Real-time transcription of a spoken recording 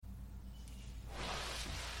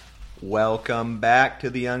Welcome back to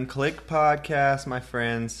the Unclick podcast, my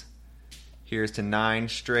friends. Here's to 9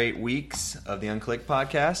 straight weeks of the Unclick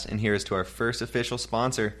podcast, and here's to our first official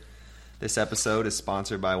sponsor. This episode is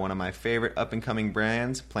sponsored by one of my favorite up-and-coming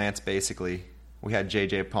brands, Plants Basically. We had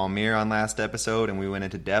JJ Palmier on last episode, and we went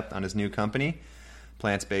into depth on his new company.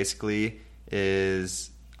 Plants Basically is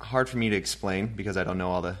hard for me to explain because I don't know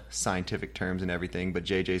all the scientific terms and everything, but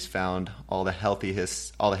JJ's found all the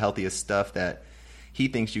healthiest stuff that he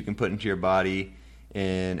thinks you can put into your body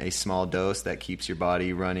in a small dose that keeps your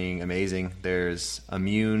body running amazing. There's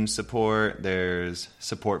immune support, there's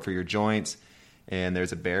support for your joints, and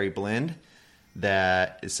there's a berry blend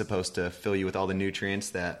that is supposed to fill you with all the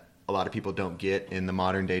nutrients that a lot of people don't get in the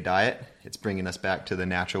modern day diet. It's bringing us back to the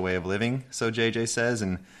natural way of living, so JJ says,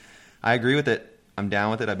 and I agree with it. I'm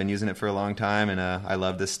down with it. I've been using it for a long time, and I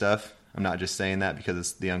love this stuff. I'm not just saying that because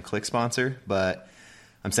it's the Unclick sponsor, but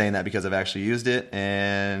I'm saying that because I've actually used it,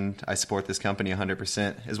 and I support this company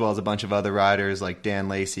 100%, as well as a bunch of other riders like Dan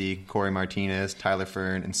Lacey, Corey Martinez, Tyler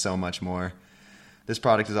Fern, and so much more. This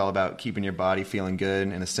product is all about keeping your body feeling good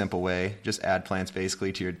in a simple way. Just add Plants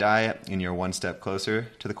Basically to your diet, and you're one step closer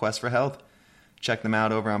to the quest for health. Check them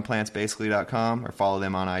out over on plantsbasically.com or follow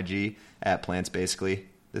them on IG at plantsbasically.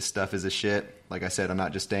 This stuff is a shit. Like I said, I'm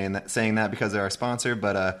not just saying that because they're our sponsor,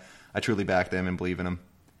 but I truly back them and believe in them.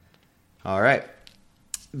 All right.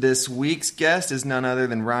 This week's guest is none other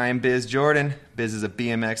than Ryan Biz Jordan. Biz is a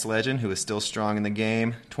BMX legend who is still strong in the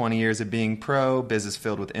game. 20 years of being pro, Biz is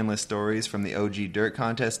filled with endless stories from the OG dirt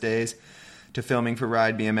contest days to filming for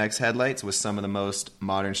Ride BMX headlights with some of the most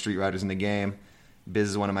modern street riders in the game.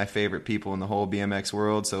 Biz is one of my favorite people in the whole BMX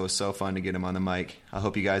world, so it was so fun to get him on the mic. I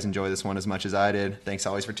hope you guys enjoy this one as much as I did. Thanks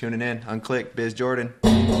always for tuning in. Unclick, Biz Jordan.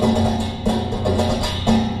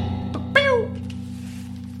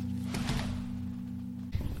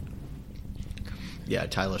 Yeah,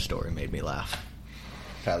 Tyler's story made me laugh.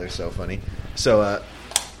 Tyler's so funny. So,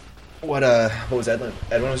 what was Edwin?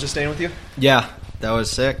 Edwin was just staying with you? Yeah, that was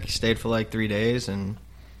sick. He stayed for like 3 days, and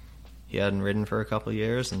he hadn't ridden for a couple of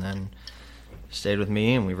years, and then stayed with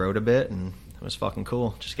me, and we rode a bit, and it was fucking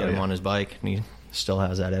cool. Just get him on his bike, and he still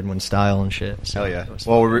has that Edwin style and shit. So hell yeah.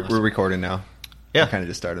 Well, we're recording now. Yeah. I kind of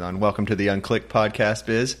just started on. Welcome to the Unclick podcast,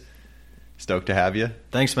 Biz. Stoked to have you.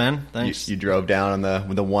 Thanks, man. Thanks. You drove down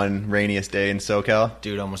on the one rainiest day in SoCal.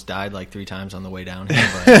 Dude, almost died like 3 times on the way down here.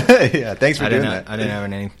 But yeah, thanks for doing that. I didn't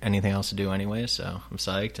have anything else to do anyway, so I'm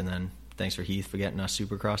psyched. And then thanks for Heath for getting us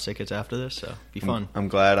Supercross tickets after this, so be fun. I'm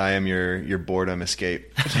glad I am your boredom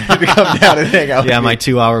escape to come down and hang out with my me.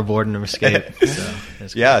 2-hour boredom escape. So cool.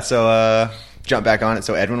 Yeah, so jump back on it.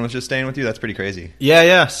 So Edwin was just staying with you? That's pretty crazy.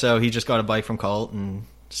 Yeah. So he just got a bike from Colt and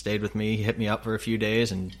stayed with me. He hit me up for a few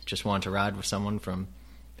days and just wanted to ride with someone from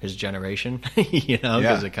his generation,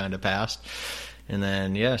 because it kind of passed. And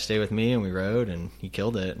then, stay with me, and we rode, and he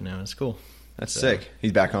killed it, and it was cool. That's sick.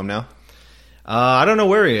 He's back home now? I don't know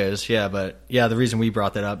where he is, but the reason we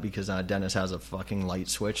brought that up because Dennis has a fucking light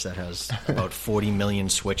switch that has about 40 million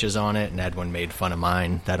switches on it, and Edwin made fun of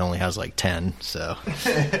mine that only has like 10, so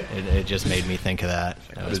it just made me think of that.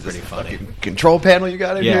 That was pretty funny. Control panel you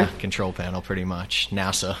got in here? Yeah, control panel, pretty much.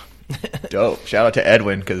 NASA. Dope. Shout out to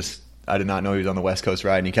Edwin, because I did not know he was on the West Coast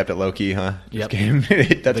ride, and he kept it low-key, huh? Yep.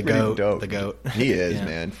 That's the goat. dope. The goat. He is,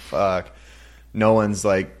 man. Fuck. No one's,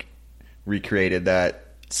 recreated that.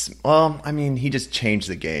 Well, I mean, he just changed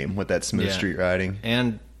the game with that smooth street riding.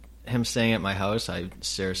 And him staying at my house, I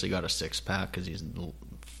seriously got a 6-pack because he's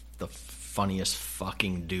the funniest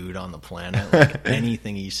fucking dude on the planet. Like,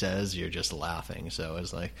 anything he says, you're just laughing. So I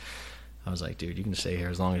was like, dude, you can stay here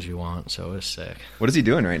as long as you want. So it was sick. What is he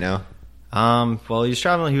doing right now? Well, he's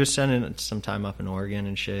traveling. He was spending some time up in Oregon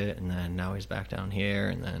and shit, and then now he's back down here,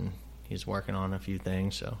 and then he's working on a few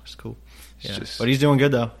things, so it's cool. Yeah, but he's doing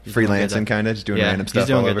good though. Freelancing, kind of just doing random stuff. He's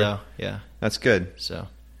doing all good over. though. Yeah, that's good. So,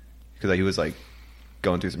 because he was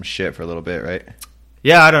going through some shit for a little bit, right?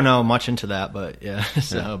 Yeah, I don't know much into that, but yeah.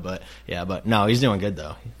 So, but no, he's doing good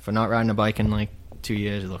though. For not riding a bike in 2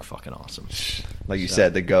 years, he looked fucking awesome. Like you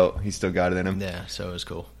said, the GOAT, he's still got it in him. Yeah, so it was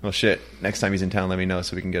cool. Well, shit. Next time he's in town, let me know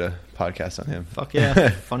so we can get a podcast on him. Fuck yeah,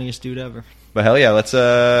 funniest dude ever. But hell yeah, let's.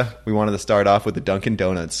 We wanted to start off with the Dunkin'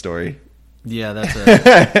 Donuts story. Yeah,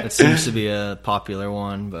 that seems to be a popular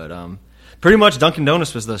one, but pretty much Dunkin'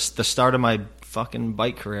 Donuts was the start of my fucking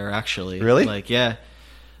bike career, actually. Really? Yeah.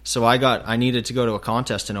 So I needed to go to a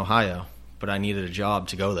contest in Ohio, but I needed a job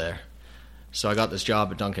to go there. So I got this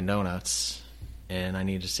job at Dunkin' Donuts, and I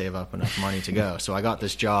needed to save up enough money to go. So I got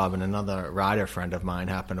this job, and another rider friend of mine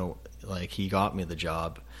happened to, he got me the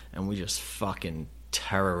job, and we just fucking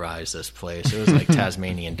terrorized this place. It was like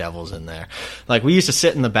Tasmanian devils in there. Like, we used to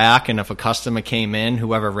sit in the back, and if a customer came in,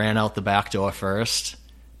 whoever ran out the back door first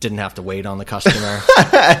didn't have to wait on the customer.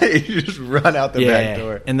 You just run out the back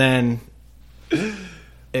door. And then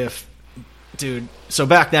so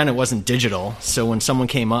back then it wasn't digital. So when someone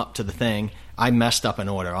came up to the thing, I messed up an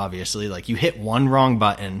order, obviously. Like, you hit one wrong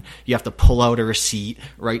button, you have to pull out a receipt,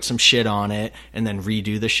 write some shit on it, and then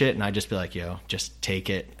redo the shit. And I'd just be like, yo, just take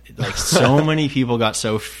it. Like, so many people got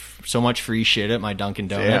so much free shit at my Dunkin'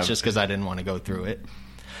 Donuts just because I didn't want to go through it.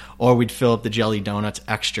 Or we'd fill up the jelly donuts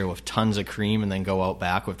extra with tons of cream and then go out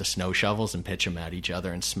back with the snow shovels and pitch them at each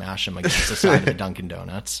other and smash them against the side of the Dunkin'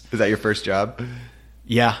 Donuts. Is that your first job?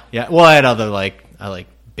 Yeah. Well, I had other, I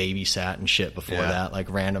babysat and shit before that, like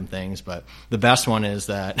random things. But the best one is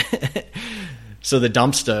that, so the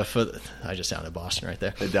dumpster I just sounded Boston right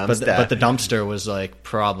there. The dumpster. But the dumpster was like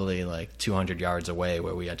probably like 200 yards away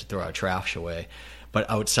where we had to throw our trash away. But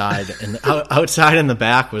outside outside in the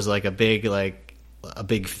back was like a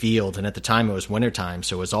big field. And at the time it was wintertime,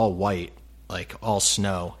 so it was all white, like all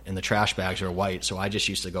snow, and the trash bags were white. So I just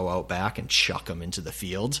used to go out back and chuck them into the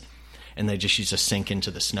field. And they just used to sink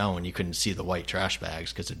into the snow, and you couldn't see the white trash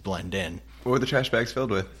bags because it'd blend in. What were the trash bags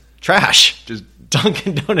filled with? Trash. Just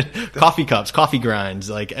Dunkin' Donuts, coffee cups, coffee grinds,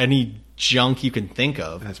 like any junk you can think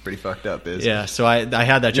of. That's pretty fucked up, Biz. Yeah, so I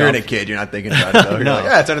had that job. You're a kid. You're not thinking about it, though. You're No.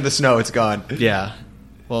 like, it's under the snow. It's gone. Yeah.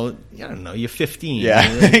 Well, I don't know. You're 15.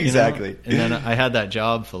 Yeah, you know? exactly. And then I had that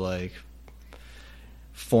job for like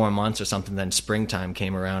 4 months or something. Then springtime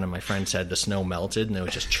came around, and my friend said the snow melted, and there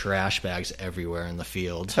was just trash bags everywhere in the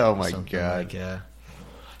field. Oh my God.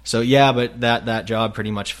 So yeah, but that job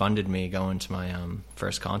pretty much funded me going to my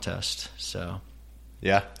first contest. So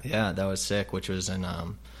yeah, that was sick. Which was in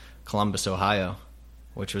Columbus, Ohio,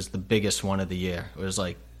 which was the biggest one of the year. It was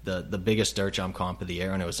like the biggest dirt jump comp of the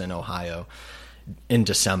year, and it was in Ohio in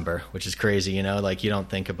December, which is crazy. You know, like, you don't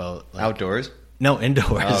think about outdoors. No, indoors.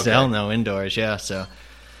 Oh, okay. Hell no, indoors. Yeah.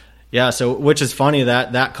 So which is funny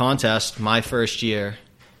that contest, my first year,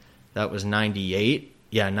 that was 98.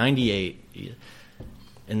 Yeah, 98.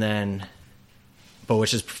 And then, but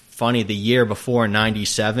which is funny, the year before,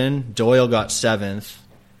 97, Doyle got 7th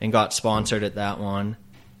and got sponsored at that one.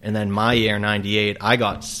 And then my year, 98, I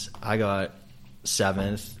got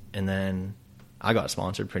 7th, and then I got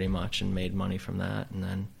sponsored pretty much and made money from that, and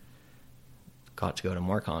then got to go to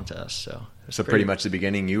more contests. So pretty much the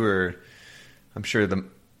beginning, you were, I'm sure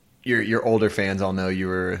your older fans all know you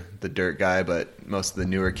were the dirt guy, but most of the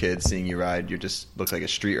newer kids seeing you ride, you just look like a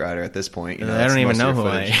street rider at this point. You know, they don't even know who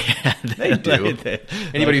I am. They do.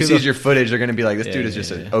 Anybody who sees your footage, they're going to be like, this dude is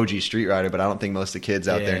just an OG street rider, but I don't think most of the kids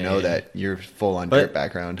out there know that you're full on dirt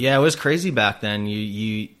background. Yeah, it was crazy back then.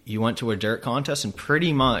 You went to a dirt contest, and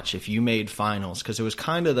pretty much if you made finals, because it was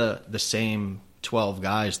kind of the same 12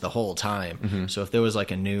 guys the whole time. Mm-hmm. So if there was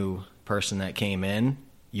like a new person that came in,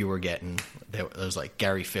 you were getting, it was like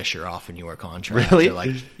Gary Fisher offering you a contract. Really?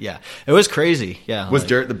 Like, yeah. It was crazy. Yeah. Was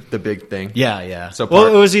dirt the big thing? Yeah. So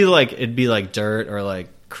it was either like, it'd be like dirt or like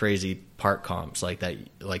crazy park comps like that,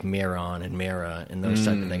 like Miron and Mira and those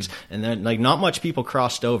type of things. And then like not much people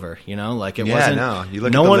crossed over, you know, like it wasn't. No, you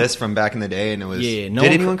look at the list from back in the day and it was, did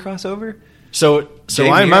anyone cross over? So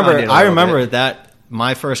I remember that.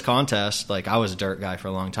 My first contest, like, I was a dirt guy for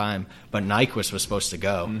a long time, but Nyquist was supposed to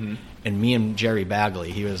go. Mm-hmm. And me and Jerry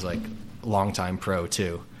Bagley, he was, like, longtime pro,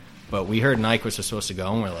 too. But we heard Nyquist was supposed to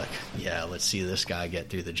go, and we're like, yeah, let's see this guy get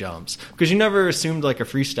through the jumps. Because you never assumed, like, a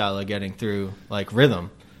freestyler getting through, like, rhythm.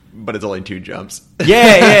 But it's only 2 jumps.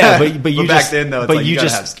 Yeah. But you back then, though, it's like you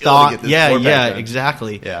just thought,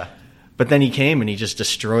 exactly. Yeah. But then he came and he just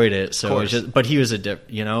destroyed it. So it was just, but he was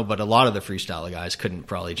but a lot of the freestyle guys couldn't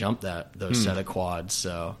probably jump those set of quads.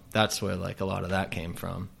 So that's where like a lot of that came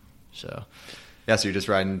from. So yeah, so you're just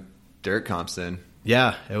riding dirt comps then.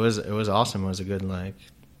 Yeah, it was awesome. It was a good, like,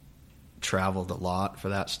 traveled a lot for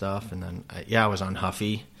that stuff. And then I was on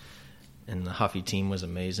Huffy, and the Huffy team was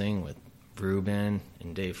amazing with Ruben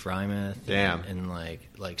and Dave Frymouth. Damn. And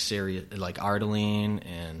like Siri, like Ardeline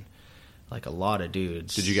and like a lot of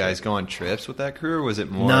dudes. Did you guys go on trips with that crew, or was it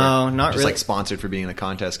more? No, not just really. Like sponsored for being a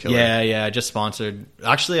contest killer. Yeah, just sponsored.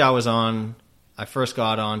 Actually, I first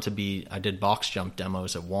got on I did box jump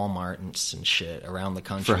demos at Walmart and shit around the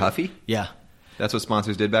country. For Huffy? Yeah. That's what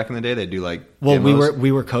sponsors did back in the day. They do like demos?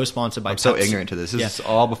 we were co-sponsored by. I'm Pepsi. so ignorant to this. This is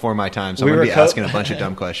all before my time, so I'm gonna be asking a bunch of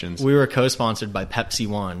dumb questions. We were co-sponsored by Pepsi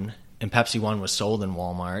One, and Pepsi One was sold in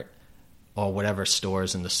Walmart or whatever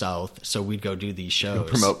stores in the South. So we'd go do these shows.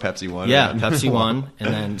 Promote Pepsi One. Yeah, Pepsi One.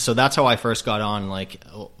 And then, so that's how I first got on, like,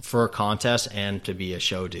 for a contest and to be a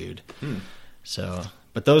show dude. So,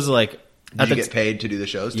 but those are like, Did you get paid to do the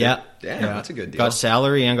shows too? Yeah. Damn, that's a good deal. Got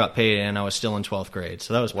salary and got paid, and I was still in 12th grade.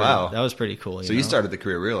 So that was pretty cool. So you started the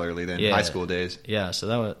career real early then, high school days. Yeah,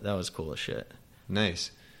 so that was cool as shit.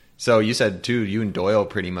 Nice. So you said too, you and Doyle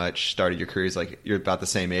pretty much started your careers like you're about the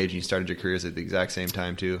same age, and you started your careers at the exact same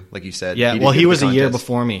time too. Like you said, yeah. Well, he was a year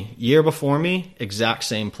before me. Exact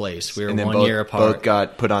same place. We were 1 year apart. Both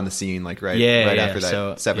got put on the scene like right after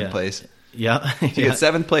that, seventh place. Yeah, you get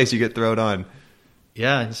 7th place, you get thrown on.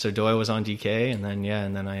 Yeah, so Doyle was on DK, and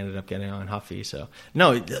then I ended up getting on Huffy. So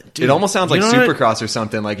no, dude, it almost sounds like Supercross or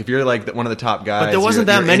something. Like if you're like one of the top guys, but there wasn't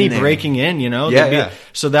that many breaking in, you know. Yeah.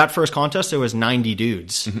 So that first contest, there was 90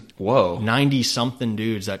 dudes. Whoa, 90 something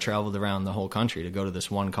dudes that traveled around the whole country to go to this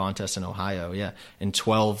one contest in Ohio. Yeah, and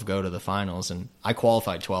 12 go to the finals, and I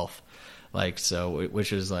qualified 12th. Like so,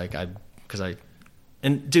 which is like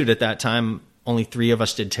and dude, at that time, only 3 of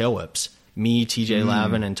us did tail whips. Me, TJ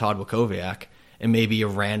Lavin, and Todd Wakowiak. And maybe a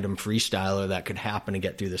random freestyler that could happen to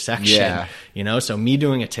get through the section, you know? So me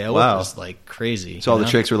doing a tail whip was like crazy. So all the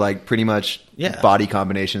tricks were like pretty much body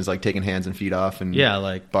combinations, like taking hands and feet off and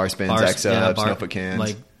like bar spins, X-ups, no foot cans.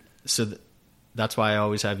 Like, so that's why I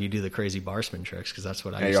always have you do the crazy bar spin tricks, because that's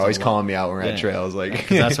what I used to you're always love. calling me out when we're at trails. Like,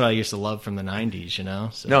 that's what I used to love from the 90s, you know?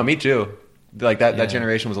 So. No, me too. Like that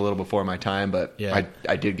generation was a little before my time, but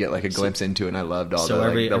I did get like a glimpse into it, and I loved all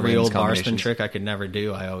the every old bar spin trick I could never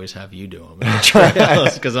do, I always have you do them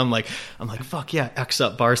because I'm like fuck yeah, X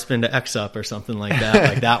up bar spin to X up or something like that.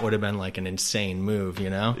 Like that would have been like an insane move, you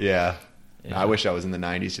know? Yeah. I wish I was in the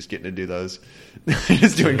 90s just getting to do those,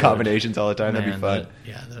 just doing combinations all the time. That'd be fun.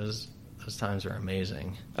 Those times are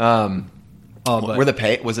amazing. But was the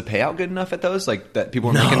payout good enough at those? Like that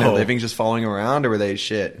people were making their livings just following around, or were they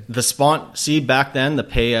shit? Back then the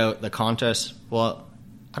payout, the contest. Well,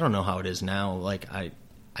 I don't know how it is now. Like I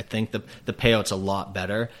think the payout's a lot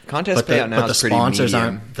better. Contest payout now is pretty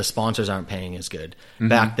medium. The sponsors aren't paying as good. Mm-hmm.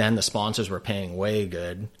 Back then the sponsors were paying way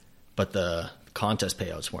good, but the contest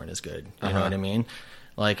payouts weren't as good. You know what I mean?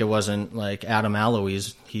 Like it wasn't like Adam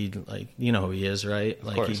Alois. He like, you know who he is, right?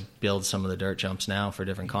 Like he builds some of the dirt jumps now for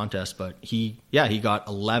different contests. But he got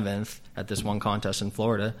 11th at this one contest in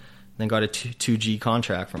Florida, then got a 2G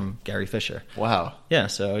contract from Gary Fisher. Wow. Yeah,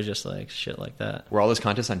 so it was just like shit like that. Were all those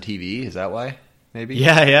contests on TV? Is that why? Maybe.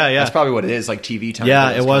 Yeah. That's probably what it is, like TV time.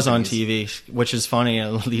 Yeah, it was on TV, which is funny.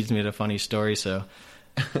 It leads me to a funny story. So,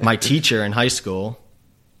 my teacher in high school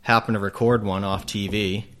happened to record one off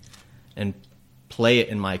TV and play it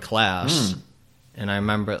in my class, and I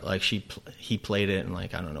remember like he played it in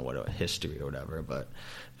like I don't know what history or whatever, but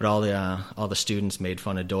all the students made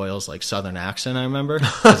fun of Doyle's like Southern accent. I remember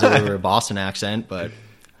because we were a Boston accent, but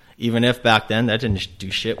even if back then that didn't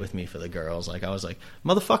do shit with me for the girls, like I was like,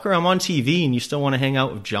 motherfucker, I'm on TV and you still want to hang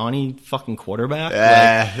out with Johnny fucking quarterback?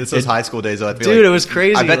 Yeah, it's those high school days though. I feel dude, it was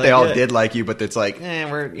crazy. I bet they all did like you, but it's like,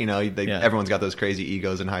 everyone's got those crazy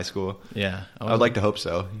egos in high school. Yeah, I would like to hope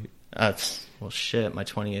so. Well, shit, my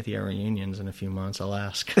 20th year reunion's in a few months. I'll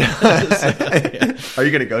ask. Are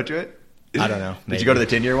you going to go to it? I don't know. Maybe. Did you go to the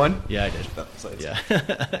 10-year one? Yeah, I did. Yeah.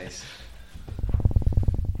 Nice.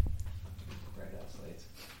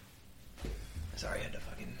 Sorry, I had to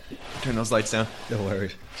fucking turn those lights down. No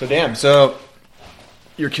worries. So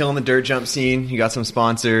you're killing the dirt jump scene. You got some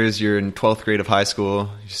sponsors. You're in 12th grade of high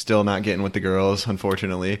school. You're still not getting with the girls,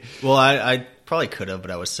 unfortunately. Well, I probably could have, but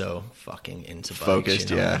I was so fucking into bikes. Focused,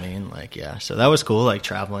 you know what I mean? Like, yeah. So that was cool, like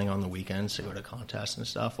traveling on the weekends to go to contests and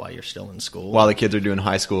stuff while you're still in school. While the kids are doing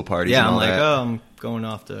high school parties. Yeah, and all I'm like, that. I'm going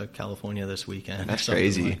off to California this weekend. That's or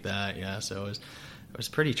crazy. like that, yeah. So it was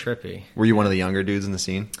pretty trippy. Were you one of the younger dudes in the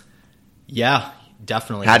scene? Yeah,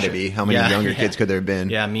 definitely. Had to be. How many younger kids could there have been?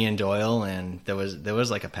 Yeah, me and Doyle, and there was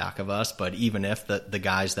like a pack of us. But even if the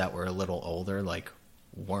guys that were a little older, like,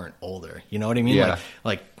 weren't older, you know what I mean? Yeah.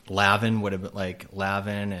 Like Lavin would have been like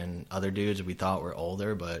Lavin and other dudes we thought were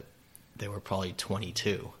older, but they were probably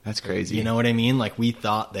 22. That's crazy. You know what I mean? Like we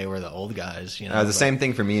thought they were the old guys. You know, the same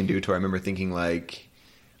thing for me and Dutour. I remember thinking like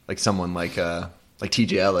someone like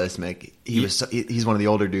TJ Ellis. He's one of the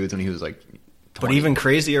older dudes when he was like 20. But even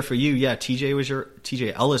crazier for you, yeah.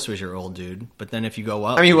 TJ Ellis was your old dude. But then if you go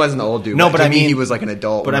up, I mean, he wasn't the old dude. No, but I mean, he was like an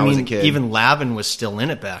adult. But when I was a kid. Even Lavin was still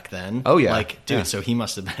in it back then. Oh yeah, like dude. Yeah. So he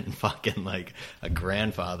must have been fucking like a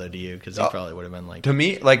grandfather to you because he probably would have been like. To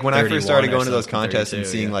me, like when I first started going to those contests and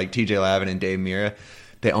seeing like TJ Lavin and Dave Mira,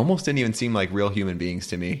 they almost didn't even seem like real human beings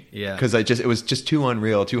to me. Yeah, because it was just too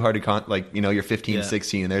unreal, too hard to you're 15,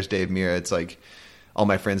 16, and there's Dave Mira. It's like. All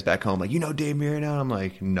my friends back home, like, you know Dave Mira now? I'm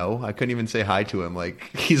like, no, I couldn't even say hi to him.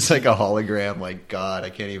 Like, he's like a hologram. Like, God, I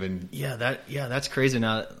can't even. Yeah, that's crazy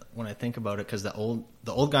now when I think about it, because the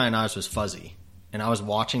old guy in ours was Fuzzy. And I was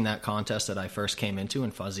watching that contest that I first came into,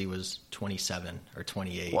 and Fuzzy was 27 or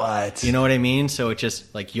 28. What? You know what I mean? So it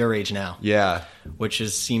just, like, your age now. Yeah. Which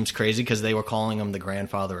seems crazy because they were calling him the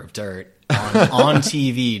grandfather of dirt on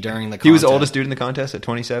TV during the contest. He was the oldest dude in the contest at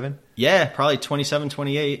 27? Yeah, probably 27,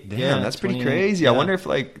 28. Damn, yeah, that's pretty 28. crazy. Yeah. I wonder if,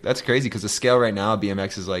 like, that's crazy because the scale right now,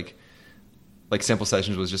 BMX is like Simple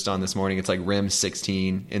Sessions was just on this morning. It's like Rim's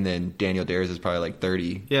 16, and then Daniel Dares is probably like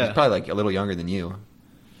 30. Yeah. He's probably like a little younger than you.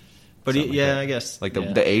 But I guess. Like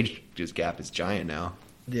yeah. the age just gap is giant now.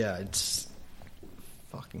 Yeah, it's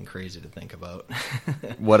fucking crazy to think about.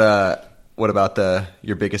 What about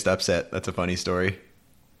your biggest upset? That's a funny story.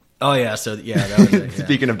 Oh yeah, so yeah, that was it. Yeah.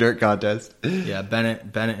 Speaking of dirt contest. Yeah,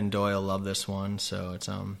 Bennett and Doyle love this one, so it's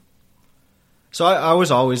So I was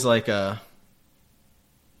always like a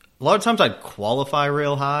lot of times I'd qualify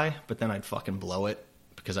real high, but then I'd fucking blow it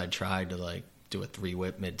because I'd tried to like do a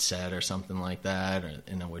 3-whip mid-set or something like that,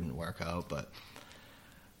 and it wouldn't work out. But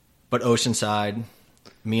Oceanside,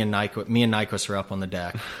 me and Nyquist were up on the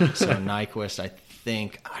deck. So Nyquist,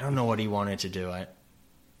 I don't know what he wanted to do. I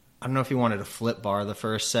don't know if he wanted to flip bar the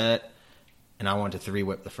first set, and I wanted to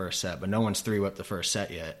 3-whip the first set, but no one's 3-whipped the first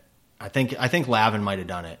set yet. I think Lavin might have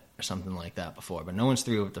done it or something like that before, but no one's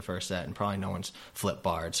 3-whipped the first set, and probably no one's flip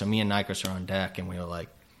barred. So me and Nyquist are on deck, and we were like,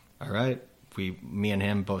 all right. Me and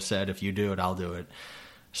him both said, if you do it, I'll do it.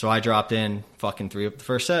 So I dropped in, fucking 3-whipped the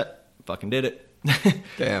first set, fucking did it.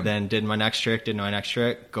 Damn. Then did my next trick,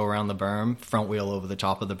 go around the berm, front wheel over the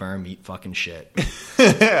top of the berm, eat fucking shit.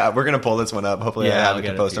 We're going to pull this one up. Hopefully I have it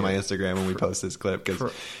to post on my you. Instagram when we post this clip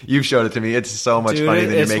because you've showed it to me. It's so much funnier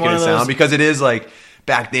than you're it's making one it of sound those- because it is like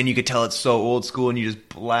back then you could tell it's so old school and you just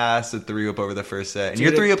blast a 3-whip over the first set. And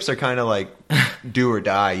Dude, your 3-whips are kind of like do or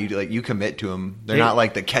die. You commit to them. They're They- not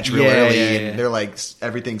like the catch real Yeah, early. yeah, And yeah. they're like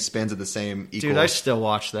everything spins at the same equal. Dude, I still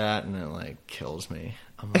watch that, and it like kills me.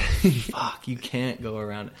 I'm like, fuck, you can't go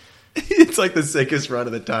around. It's like the sickest run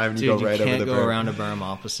of the time. Dude, You go right you over can't the go berm. around a berm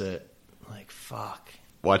opposite. Like, fuck.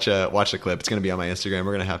 Watch the clip. It's going to be on my Instagram.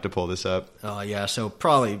 We're going to have to pull this up. Oh, yeah, so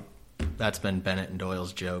probably that's been Bennett and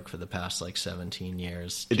Doyle's joke for the past, like, 17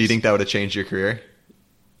 years. Do you think that would have changed your career?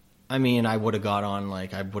 I mean, I would have got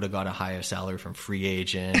a higher salary from free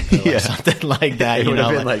agent or like something like that. It You would know,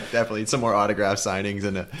 have been like definitely some more autograph signings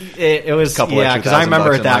and it was couple yeah. extra Because I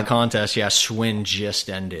remember $1,000 at a that month. contest, Schwinn just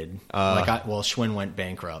ended. Schwinn went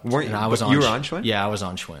bankrupt. Weren't and you- I was you were on Schwinn? Yeah, I was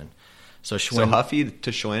on Schwinn. So Schwinn, so Huffy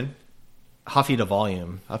to Schwinn, Huffy to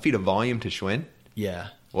Volume. Huffy to Volume to Schwinn. Yeah,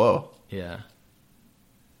 Whoa, yeah.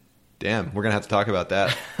 damn! We're gonna have to talk about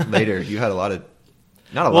that later. You had a lot of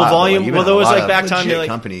not a Well, lot. but, Volume. like, you've Well, been there on a was lot like of back time. legit Like,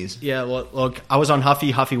 companies. Yeah. Well, look, I was on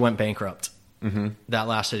Huffy. Huffy went bankrupt. Mm-hmm. That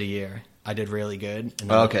lasted a year. I did really good. And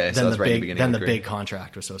then Okay, so that's right at the beginning Then of the the career. big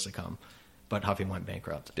contract was supposed to come, but Huffy went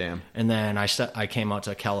bankrupt. Damn. And then I came out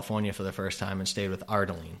to California for the first time and stayed with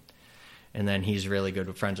Ardeline. And then he's really good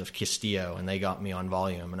with friends with Castillo, and they got me on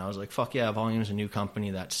Volume. And I was like, fuck yeah, Volume's a new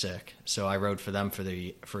company, that's sick. So I rode for them for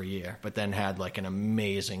a year, but then had like an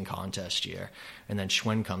amazing contest year. And then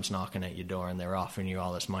Schwinn comes knocking at your door, and they're offering you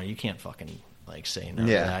all this money. You can't fucking like say no to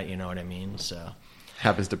Yeah. that, you know what I mean? So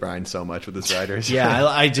Happens to Brian so much with his riders. yeah,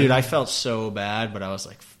 I felt so bad, but I was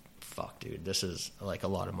like, fuck, dude, this is like a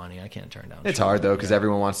lot of money. I can't turn down. It's Schwinn. hard though because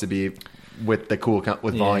everyone wants to be with the cool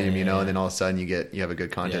with volume, you know, yeah. and then all of a sudden you have a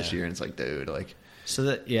good contest Yeah. year, and it's like, dude, like So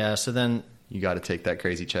then you got to take that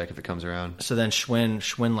crazy check if it comes around.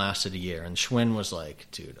 Schwinn lasted a year, and Schwinn was like,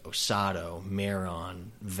 dude, Osado,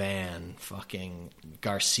 Miron, Van, fucking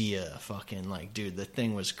Garcia, fucking like, dude, the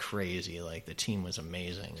thing was crazy. Like the team was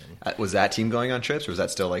amazing. And Was that team going on trips, or was that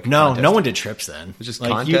still like no contest? one did trips then. It was just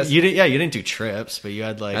like contest? you didn't do trips, but you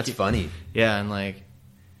had like That's funny. Yeah, and like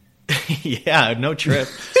yeah, no trip.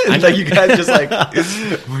 And like you guys just like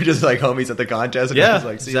we're just like homies at the contest. And Yeah, just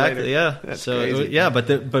like, see you exactly. later. Yeah, That's so it crazy. was, yeah,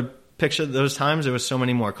 but picture those times there was so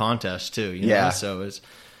many more contests too. You know? Yeah. So it was.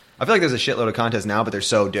 I feel like there's a shitload of contests now, but they're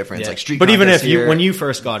so different. It's Yeah. like street. But even if contests here, when you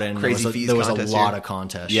first got in, Crazy Fees there was a contest lot here. of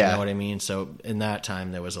contests. Yeah. You know what I mean? So in that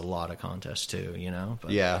time, there was a lot of contests too. You know?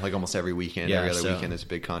 But, yeah, like almost every weekend, Yeah, every other so- weekend, there's a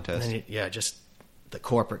big contest. and then, yeah, just the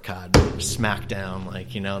corporate card smack down,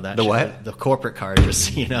 like you know that. The shit. what? The corporate card,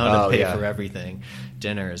 just to Oh, pay yeah. for everything,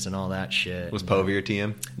 dinners and all that shit. Was Povey your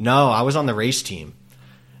TM? No, I was on the race team.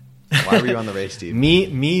 Why were you on the race team? Me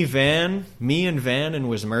and Van and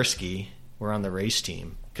Wismerski were on the race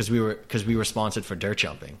team because we were sponsored for dirt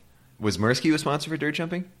jumping. Was Mursky was sponsored for dirt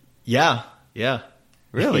jumping? Yeah.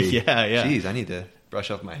 Really? Yeah. Jeez, I need to brush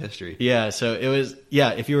up my history. Yeah, so it was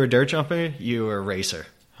if you were a dirt jumper, you were a racer.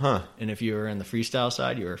 Huh. And if you were in the freestyle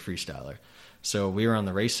side, you were a freestyler. So we were on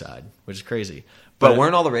the race side, which is crazy. But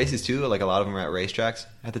weren't all the races too? Like a lot of them were at racetracks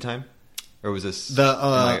at the time. Or was this A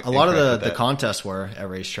lot of the that? contests were at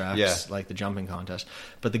racetracks, Yeah. like the jumping contest.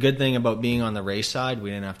 But the good thing about being on the race side, we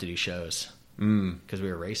didn't have to do shows because we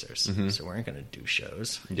were racers, so we weren't going to do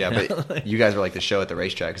shows. Yeah, you know? but you guys were like the show at the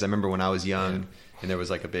racetrack. Because I remember when I was young, and there was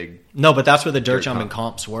like a big. No, but that's where the dirt Dirt jumping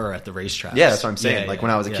comp. comps were at the racetracks. Yeah, that's what I'm saying. Yeah, like yeah,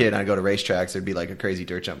 when I was a yeah. kid, and I'd go to racetracks. There'd be like a crazy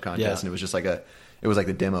dirt jump contest, Yeah. and it was just like it was like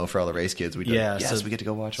the demo for all the race kids. We Yeah, yes, so we get to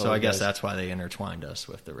go watch. All So the I guess guys. that's why they intertwined us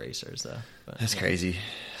with the racers, though. But, That's yeah. crazy.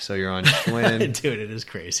 So you're on Schwinn. Dude, it is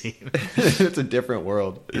crazy. It's a different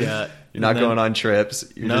world. Yeah. You're not And then- going on trips.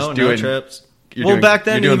 You're no, just doing no trips. You're Well, doing, back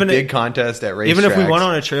then, you're doing even big if- contests at racetracks. Even if we went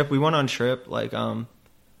on a trip, like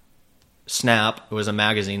Snap. It was a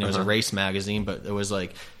magazine. It was a race magazine, but it was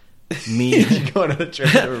like me. You're going on a trip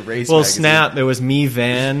to a race. Well, magazine. Snap. It was me,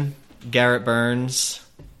 Van, Garrett Burns,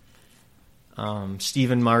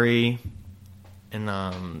 Stephen Murray, and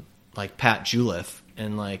like Pat Juliff.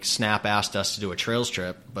 And like Snap asked us to do a trails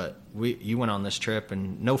trip, but you went on this trip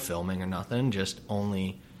and no filming or nothing, just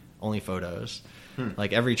only photos.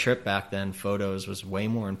 Like every trip back then, photos was way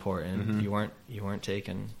more important. You weren't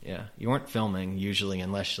taking, you weren't filming usually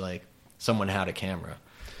unless like someone had a camera,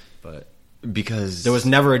 but because there was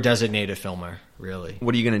never a designated filmer really.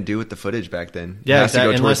 What are you going to do with the footage back then? Yeah, it has to go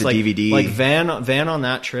towards unless the like DVD. like Van on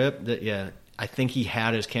that trip. I think he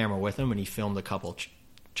had his camera with him and he filmed a couple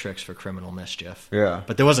tricks for Criminal Mischief. Yeah.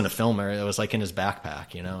 But there wasn't a filmer. It was like in his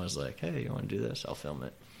backpack, you know. It was like, hey, you want to do this? I'll film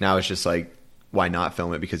it. Now it's just like, why not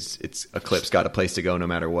film it? Because a clip's got a place to go no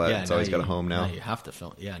matter what. Yeah, It's now always got a home now. You have to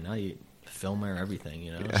film. Yeah, now you filmer everything,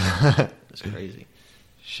 you know. Yeah. It's crazy.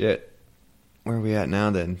 Shit. Where are we at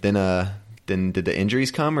now then? Then did the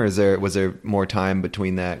injuries come, or was there more time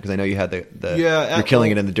between that? Because I know you had the you're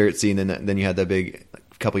killing it in the dirt scene, then you had the big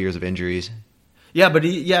couple years of injuries. Yeah, but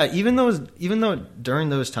even though during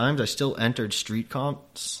those times I still entered street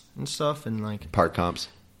comps and stuff and like Park comps.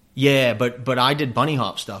 yeah, but I did bunny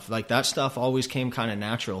hop stuff. Like that stuff always came kind of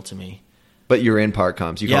natural to me. But you're in park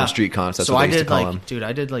comps. You call them street comps. That's so what I they used did to call like, them. dude,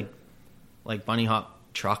 I did like bunny hop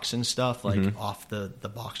trucks and stuff, like off the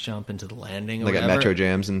box jump into the landing, or Like at whatever. Metro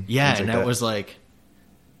Jams and yeah, things and like that that was like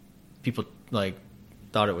people like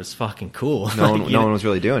thought it was fucking cool. No Like, one, you no know? one was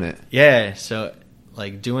really doing it. Yeah, so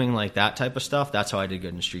like doing like that type of stuff, that's how I did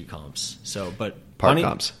good in street comps. So, but Park bunny,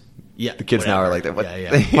 comps. yeah, The kids now are like that. What?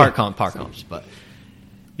 Yeah, park comps, but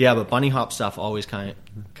yeah, but bunny hop stuff always kind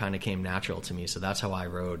of came natural to me. So that's how I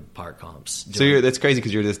rode park comps. So that's crazy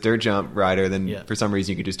because you're this dirt jump rider. Then Yeah. for some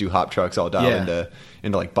reason you could just do hop trucks all dialed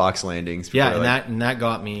into like box landings. yeah, before, and that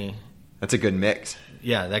got me. that's a good mix.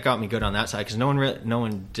 Yeah, that got me good on that side because no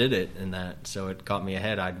one did it in that, so it got me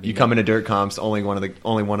ahead. You come into dirt comps, only one of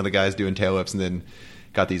the guys doing tail whips, and then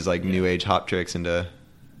got these like new age hop tricks into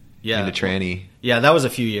tranny. Yeah, that was a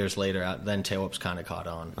few years later. Then tail whips kind of caught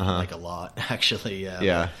on like a lot, actually. Yeah.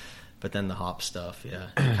 Yeah. But then the hop stuff,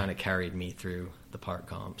 kind of carried me through the park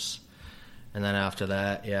comps, and then after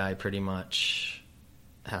that, I pretty much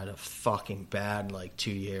had a fucking bad like 2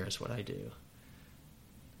 years. What I do,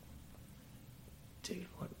 dude?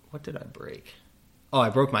 What did I break? Oh, I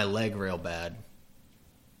broke my leg real bad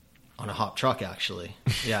on a hop truck. Actually,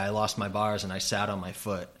 I lost my bars and I sat on my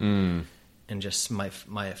foot, and just my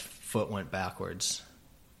foot went backwards.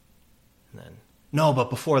 And then but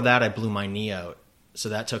before that, I blew my knee out. So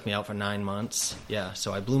that took me out for 9 months. Yeah,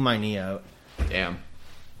 so I blew my knee out. Damn.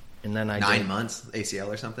 And then I 9 months ACL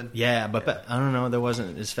or something. Yeah, but I don't know. There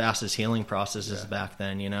wasn't as fast as healing processes back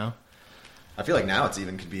then, you know? I feel like now it's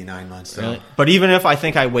even could be 9 months. So. Really? But even if I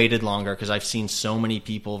think I waited longer because I've seen so many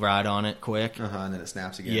people ride on it quick. And then it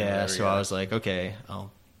snaps again. Yeah, whatever, so I was like, okay,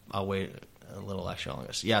 I'll wait a little extra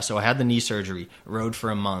longer. Yeah, so I had the knee surgery, rode for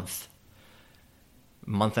a month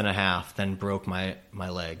and a half, then broke my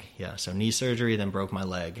leg. Yeah, so knee surgery, then broke my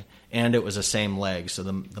leg, and it was the same leg, so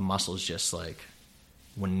the muscles just like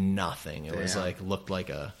were nothing. It was like looked like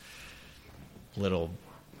a little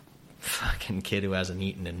fucking kid who hasn't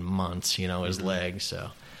eaten in months, you know, his leg. So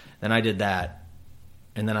then I did that,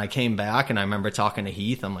 and then I came back, and I remember talking to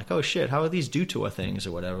Heath. I'm like, oh shit, how are these Dutour things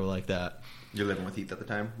or whatever like that? You're living with Heath at the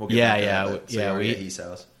time. We at Heath's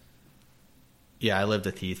house. Yeah, I lived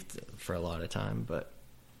with Heath for a lot of time, but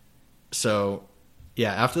so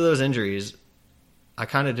after those injuries, I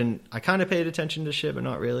kind of paid attention to shit, but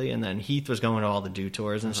not really. And then Heath was going to all the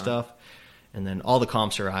Dutours and stuff, and then all the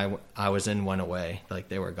comps I was in went away, like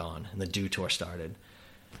they were gone, and the Dutour started.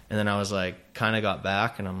 And then I was like, kind of got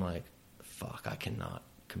back, and I'm like, fuck, I cannot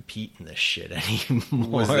compete in this shit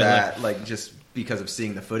anymore. Was that like just because of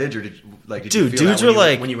seeing the footage, or did you Dude, feel dudes that were when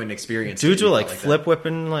like, when you went and experienced dudes it, were you like felt flip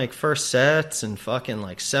whipping like first sets and fucking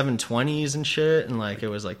like 720s and shit, and like it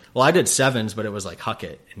was like, well, I did sevens, but it was like huck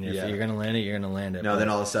it, and if you're gonna land it, you're gonna land it. No, but, then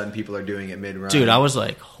all of a sudden people are doing it mid run. dude, I was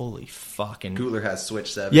like, holy fucking. Gutler has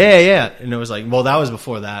switch 7. Yeah, and it was like, well, that was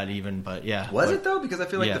before that even, but yeah. Was it though? Because I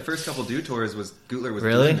feel like Yeah. the first couple Dew Tours was Gutler was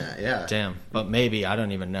Really? doing that. Yeah. Damn, but maybe I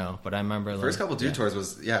don't even know. But I remember First like, couple Dew Tours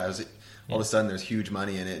was it was all of a sudden there's huge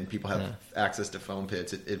money in it and people have access to foam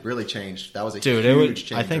pits. It really changed. That was a huge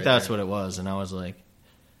change. I think right that's there. what it was, and I was like,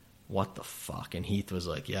 what the fuck? And Heath was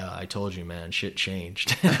like, yeah, I told you, man, shit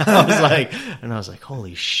changed. I was like,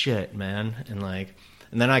 holy shit, man,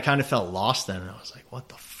 and then I kind of felt lost then, and I was like, what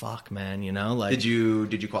the fuck, man, you know? Like, Did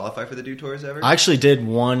you qualify for the Dew Tours ever? I actually did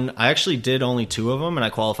one. I actually did only 2 of them, and I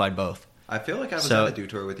qualified both. I feel like I was at a Dew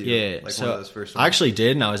Tour with you. Yeah, like so one of those first ones. I actually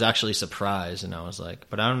did, and I was actually surprised, and I was like,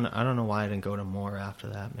 but I don't know why I didn't go to more after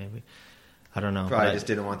that. Maybe I don't know. Probably just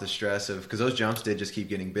didn't want the stress of, because those jumps did just keep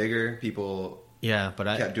getting bigger. People but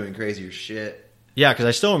I kept doing crazier shit. Yeah, because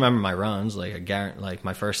I still remember my runs. Like like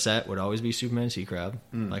my first set would always be Superman Sea Crab,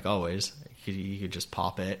 like always. You could just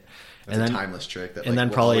pop it, That's and a then timeless trick. That and like, then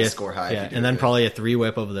will probably always score high. if you do and then it. probably a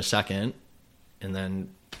 3-whip over the second, and then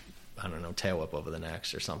I don't know, tail whip over the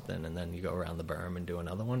next or something, and then you go around the berm and do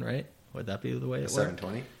another one, right? Would that be the way it worked?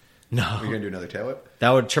 720. No, Are you gonna do another tail whip? that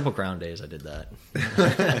would Triple Crown days. I did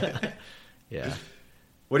that. Yeah,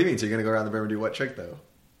 What do you mean? So you're gonna go around the berm and do what trick though?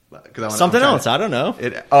 Because something else. I don't know.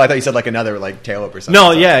 I thought you said like another like tail whip or something.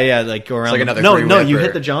 No, yeah, like go around. like another no, free no, whip you or-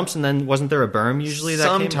 hit the jumps, and then wasn't there a berm usually? That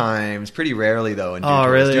came? Sometimes, pretty rarely though. In Dew Oh,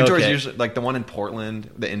 Tours. really? Dew Tours Okay. usually, like the one in Portland,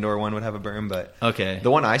 the indoor one would have a berm, but Okay.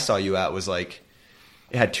 the one I saw you at was like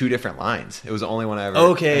it had 2 different lines. It was the only one I ever.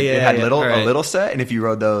 Okay, it yeah, had yeah, a right. little set, and if you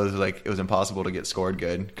rode those, like it was impossible to get scored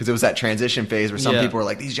good because it was that transition phase where some Yeah. people were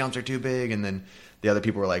like, "These jumps are too big," and then the other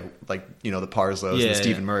people were like you know the Parslows Yeah, and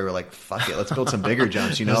Stephen yeah. Murray were like, "Fuck it, let's build some bigger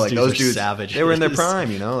jumps." You know, Those like dudes those are dudes, savages. they were in their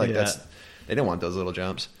prime. You know, like Yeah. they didn't want those little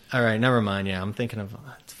jumps. All right, never mind. Yeah, I'm thinking of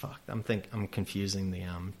fuck. I'm confusing the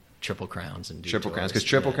Triple Crowns and Dew Triple Tours. Crowns, because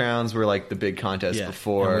Triple Yeah. Crowns were like the big contest Yeah.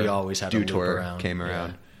 before And we always had a Dew loop Tour around. came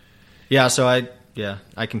around. Yeah, so I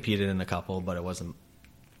competed in a couple, but it wasn't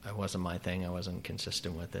my thing. I wasn't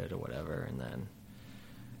consistent with it or whatever. And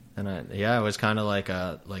then it was kind of like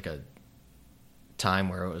a time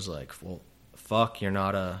where it was like, well, fuck, you're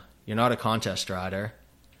not a contest rider,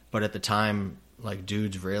 but at the time, like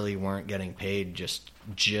dudes really weren't getting paid just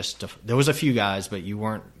to, there was a few guys, but you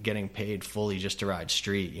weren't getting paid fully just to ride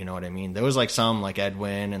street. You know what I mean? There was like some like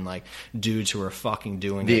Edwin and like dudes who were fucking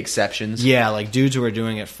doing The it. exceptions. Yeah, like dudes who were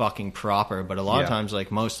doing it fucking proper, but a lot of Yeah. times like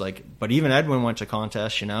but even Edwin went to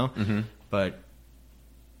contests, you know? Mm-hmm. But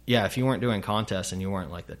yeah, if you weren't doing contests and you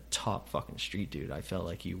weren't like the top fucking street dude, I felt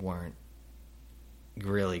like you weren't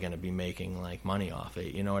really going to be making like money off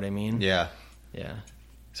it. You know what I mean? Yeah. Yeah.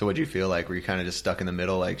 So what do you feel like? Were you kind of just stuck in the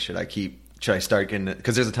middle? Like, should I start getting it?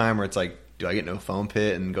 Because there's a time where it's like, do I get no foam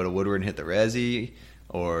pit and go to Woodward and hit the resi?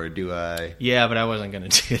 Or do I... Yeah, but I wasn't going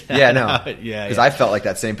to do that. Yeah, no. Yeah. Because I felt like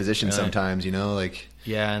that same position Really? sometimes, you know? Like,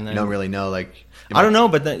 Yeah, and then you don't really know, like... I don't know,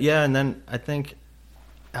 but then, yeah, and then I think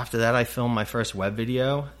after that I filmed my first web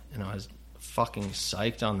video, and I was fucking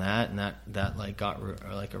psyched on that, and that like got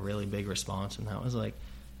like a really big response, and that was like,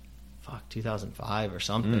 fuck, 2005 or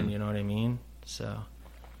something, you know what I mean? So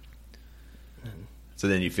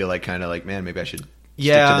then you feel like kind of like, man, maybe I should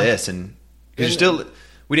Yeah. stick to this. And because you're still...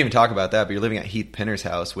 We didn't even talk about that, but you're living at Heath Pinner's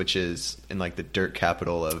house, which is in like the dirt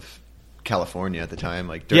capital of California at the time.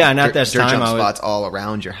 Like dirt, Yeah, and at this dirt time jump I was- spots all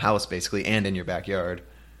around your house, basically, and in your backyard.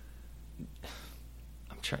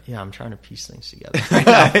 I'm trying to piece things together right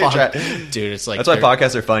now. Fuck. Dude, it's like That's why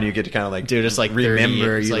podcasts are fun. You get to kind of like, dude, it's like 30 remember.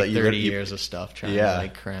 years, You like like 30 years of stuff trying Yeah. to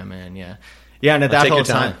like cram in. Yeah, and at Well, that take whole your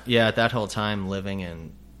time, time. at that whole time living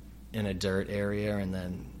in a dirt area, and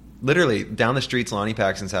then Literally down the street's Lonnie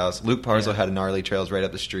Paxton's house. Luke Parslow Yeah. had gnarly trails right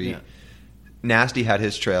up the street. Yeah. Nasty had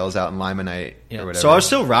his trails out in Limonite yeah. or whatever. So I was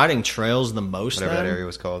still riding trails the most. whatever then. that area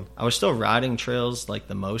was called. I was still riding trails like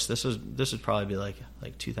the most. This would probably be like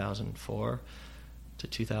 2004 to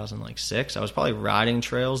 2006. I was probably riding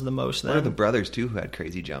trails the most One of the then. brothers too who had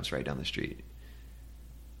crazy jumps right down the street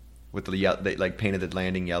with they like painted the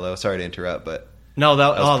landing yellow. Sorry to interrupt, but No,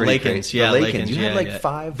 that was pretty Lakins. crazy. Yeah, The Lakins. Lakins. You yeah, had like yeah.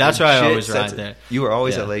 5 That's why I legit always sets ride there. You were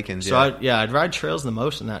always Yeah. at Lakins. So Yeah. I'd ride trails the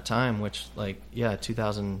most in that time, which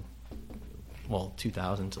 2000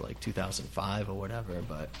 to like 2005 or whatever.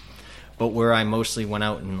 But where I mostly went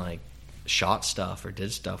out and like shot stuff or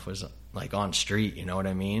did stuff was like on street. You know what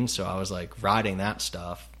I mean? So I was like riding that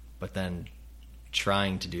stuff, but then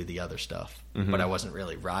trying to do the other stuff, but I wasn't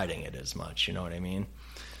really riding it as much. You know what I mean?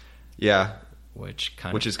 Yeah. Which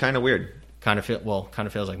Which is kind of weird. Kind of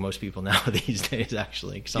feels like most people now these days.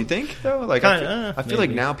 Actually, You think though? Like I feel like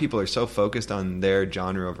maybe. now people are so focused on their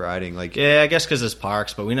genre of riding. Like Yeah, I guess because it's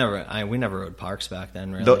parks, but we never rode parks back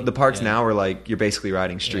then. Really, the parks Yeah. now are like you're basically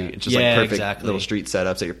riding street. Yeah. It's just Yeah, like perfect exactly. little street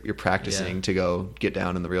setups that you're practicing Yeah. to go get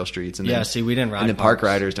down in the real streets. And Yeah, then, see, we didn't ride. And then park parks.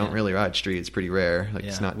 riders don't Yeah. really ride street. It's pretty rare. Like Yeah.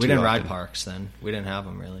 it's not. We too didn't often. ride parks then. We didn't have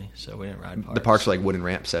them really, so we didn't ride parks. The parks were like wooden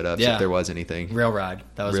ramp setups Yeah. if there was anything. Rail ride.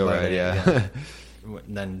 That was Real about ride, it, yeah.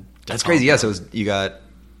 And then That's crazy. Yeah, so you got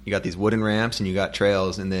these wooden ramps and you got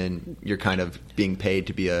trails, and then you're kind of being paid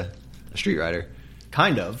to be a street rider.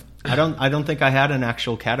 kind of. I don't think I had an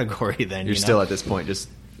actual category then. You're you know? still at this point just.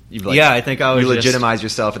 You've Yeah, I think I was You just- legitimized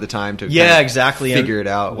yourself at the time to Yeah, kind of exactly. figure it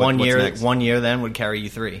out. One what's year, next. 1 year then would carry you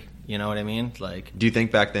 3. You know what I mean? Like, Do you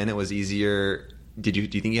think back then it was easier? Do you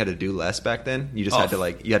think you had to do less back then? You just had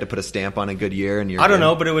to you had to put a stamp on a good year, and you're. I don't good?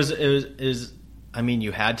 know, but it was. I mean,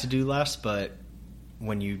 you had to do less, but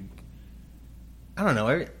when you, I don't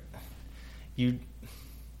know, you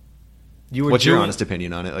were. What's your doing- honest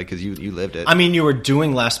opinion on it? Like, because you lived it. I mean, you were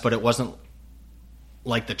doing less, but it wasn't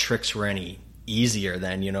like the tricks were any easier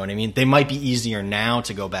then. You know what I mean? They might be easier now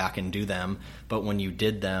to go back and do them, but when you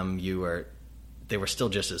did them, they were still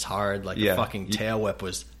just as hard. Like Yeah. the fucking tail whip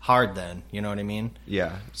was hard then. You know what I mean?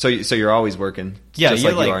 Yeah. So you're always working. Yeah, just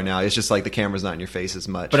you're like you like- are now. It's just like the camera's not in your face as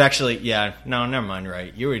much. But actually, yeah, no, never mind.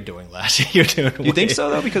 Right, you were doing less. You're doing. you think so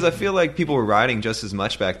though? Because I feel like people were riding just as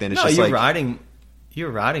much back then. It's No, just you're like riding. You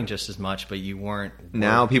were riding just as much, but you weren't.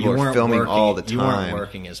 Now people you are weren't filming working, all the You weren't time.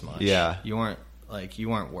 working as much. Yeah. you weren't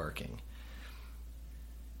working.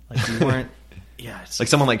 Like you weren't. Yeah, it's like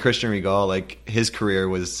someone like Christian Regal. Like his career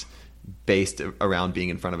was based around being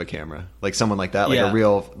in front of a camera. Like someone like that, like Yeah. a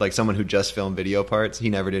real, like someone who just filmed video parts. He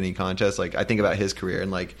never did any contests. Like I think about his career and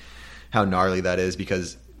like how gnarly that is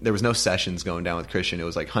because there was no sessions going down with Christian. It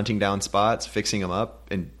was like hunting down spots, fixing them up,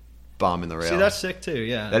 and bombing the rail. See, that's sick too.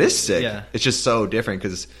 Yeah, That is sick. Yeah. It's just so different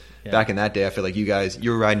because Yeah. back in that day, I feel like you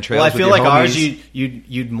were riding trails. Well, I with feel your like ours, homies.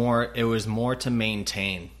 you'd more. It was more to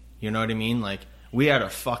maintain. You know what I mean? Like we had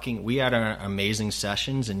our amazing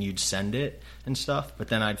sessions, and you'd send it and stuff. But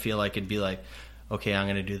then I'd feel like it'd be like, okay, I'm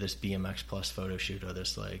gonna do this BMX Plus photo shoot or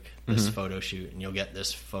this Mm-hmm. photo shoot, and you'll get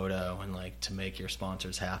this photo, and like to make your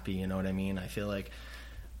sponsors happy. You know what I mean? I feel like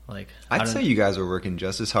I'd say you guys were working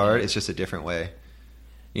just as hard. It's just a different way.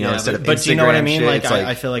 You know, yeah, instead of but do you know what I Instagram mean? shit, Like it's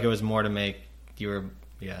I feel like it was more to make you were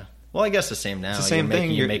yeah. Well, I guess the same now. It's the same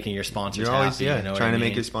thing. You're making your sponsors You're always happy. You know what trying I to make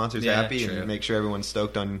mean? your sponsors Yeah, happy true. and make sure everyone's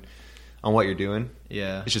stoked on what you're doing.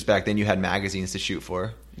 Yeah. It's just back then you had magazines to shoot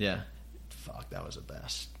for. Yeah. Fuck, that was the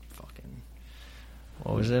best. Fucking.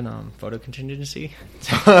 What was it? Photo contingency?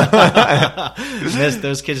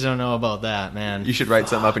 Those kids don't know about that, man. You should write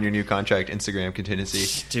something up in your new contract, Instagram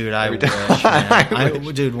contingency. Dude, I Every wish, time.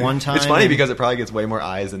 man. Dude, one time. It's funny because it probably gets way more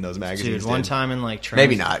eyes than those magazines. Dude, one did. time in like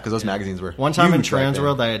Maybe not because those magazines were One time in huge back then.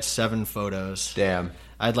 Transworld, I had 7 photos. Damn.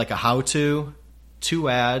 I had like a how-to, 2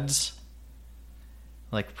 ads,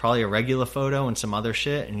 like probably a regular photo and some other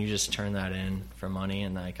shit, and you just turn that in for money,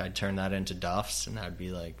 and like I'd turn that into Duffs, and that'd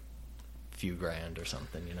be like a few grand or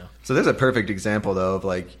something, you know. So there's a perfect example though of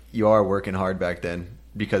like you are working hard back then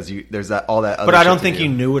because there's that all that. Other But I shit don't to think do. you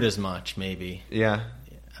knew it as much, maybe. Yeah.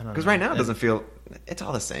 I don't Because know. right now it doesn't feel. It's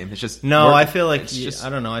all the same. It's just No, work- I feel like it's just I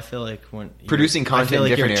don't know. I feel like when producing content I feel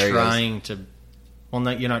like in different you're areas. trying to. Well,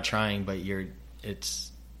 no, you're not trying, but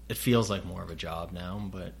it feels like more of a job now.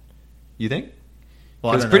 But You think?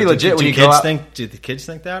 well, I It's don't pretty know. legit Do when you kids go out- think? Do the kids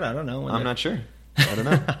think that? I don't know. I'm not sure. I don't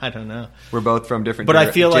know. I don't know. We're both from different. But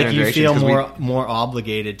I feel like you generations, feel 'cause more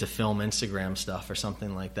obligated to film Instagram stuff or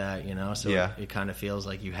something like that, you know. So Yeah. it kind of feels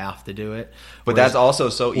like you have to do it. But that's also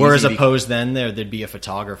so easy. Whereas be- opposed then there'd be a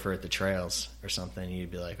photographer at the trails or something.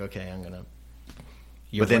 You'd be like, okay, I'm gonna.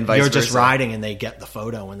 You're, But then vice you're just versa. riding and they get the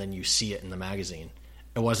photo and then you see it in the magazine.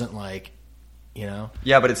 It wasn't like, you know.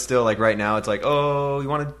 Yeah, but it's still like right now. It's like, oh, you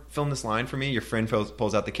want to film this line for me? Your friend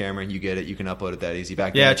pulls out the camera, you get it, you can upload it that easy.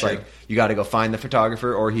 Back then, Yeah, it's true. like you got to go find the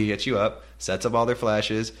photographer, or he hits you up, sets up all their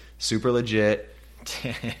flashes, super legit,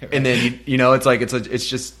 and then you know it's like it's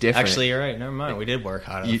just different. Actually, you're right. Never mind. We did work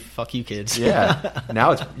hard. Fuck you, kids. yeah.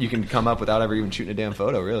 Now you can come up without ever even shooting a damn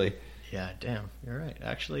photo, really. Yeah. Damn. You're right.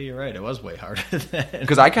 Actually, you're right. It was way harder then.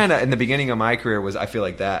 Because I kind of in the beginning of my career I feel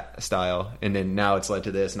like that style, and then now it's led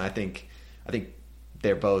to this, and I think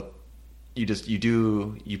they're both.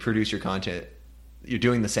 You produce your content. You're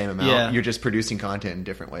doing the same amount. Yeah. You're just producing content in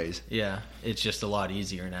different ways. Yeah, it's just a lot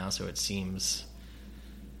easier now, so it seems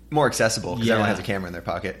More accessible because Yeah. everyone has a camera in their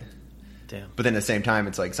pocket. damn. But then at the same time,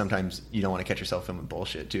 it's like sometimes you don't want to catch yourself filming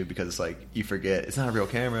bullshit too because it's like you forget it's not a real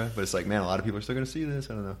camera, but it's like, man, a lot of people are still going to see this.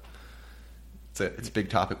 I don't know. It's a big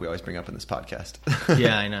topic we always bring up in this podcast.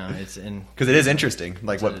 Yeah, I know. It's because it is interesting,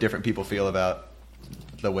 like what different people feel about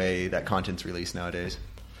the way that content's released nowadays.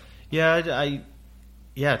 Yeah,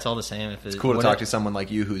 it's all the same. It's cool to talk to someone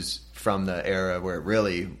like you who's from the era where it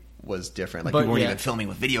really was different. Like, you weren't even filming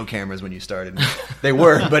with video cameras when you started. They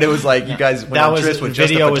were, but it was like you guys went on trips with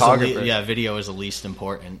just a photographer. Video was the least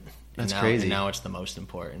important. That's crazy. And now it's the most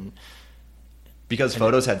important. Because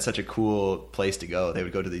photos had such a cool place to go. They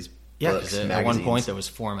would go to these books, magazines. At one point there was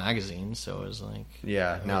 4 magazines, so it was like...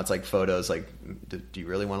 Yeah, now it's like photos, like, do you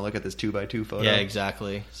really want to look at this 2x2 photo? Yeah,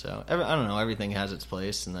 exactly. So, I don't know, everything has its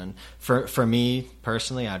place. And then, for me,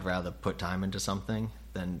 personally, I'd rather put time into something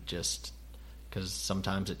than just... Because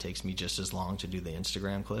sometimes it takes me just as long to do the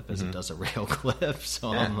Instagram clip as it does a real clip.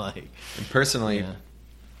 So I'm like... And personally... Yeah.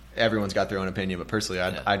 Everyone's got their own opinion, but personally,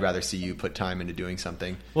 I'd rather see you put time into doing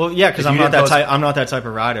something. Well, yeah, because I'm not that type. I'm not that type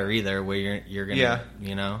of rider either. Where you're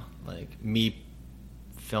gonna, like me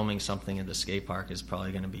filming something at the skate park is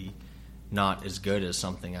probably going to be not as good as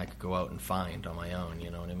something I could go out and find on my own.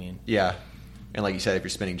 You know what I mean? Yeah, and like you said, if you're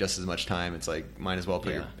spending just as much time, it's like might as well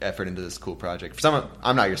put your effort into this cool project. For someone,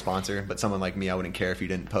 I'm not your sponsor, but someone like me, I wouldn't care if you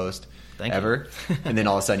didn't post ever, and then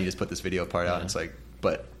all of a sudden you just put this video part out. And it's like,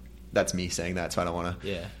 but. That's me saying that, so I don't want to.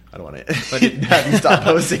 Yeah, I don't want to have you stop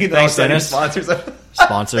posting. And Thanks, Dennis. Sponsors,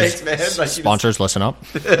 Thanks, man. Like sponsors, listen up.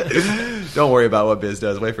 Don't worry about what Biz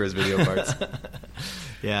does. Wait for his video parts.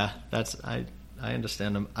 Yeah, I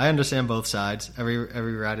understand them. I understand both sides. Every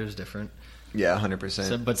rider is different. Yeah,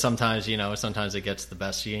 100%. But sometimes, sometimes it gets the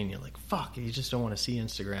best of you, and you're like, "Fuck!" You just don't want to see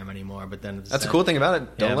Instagram anymore. But then that's the cool thing about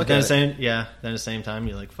it. Don't look at it. Then at the same time,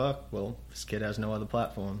 you're like, "Fuck!" Well, this kid has no other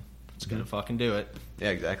platform. It's gonna fucking do it. Yeah,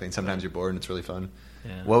 exactly. And sometimes you're bored and it's really fun.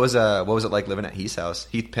 Yeah. What was it like living at Heath's house?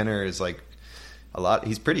 Heath Pinner is like a lot.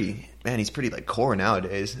 He's pretty like core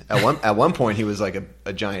nowadays. At one point he was like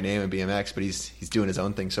a giant name in BMX, but he's doing his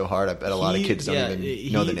own thing so hard. I bet a lot of kids don't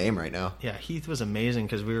even know the name right now. Yeah, Heath was amazing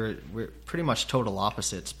because we're pretty much total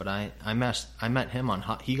opposites. But I met him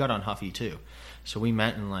he got on Huffy too, so we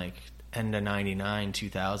met in like end of '99,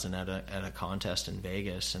 2000 at a contest in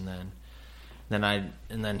Vegas, and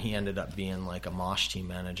then he ended up being like a Mosh team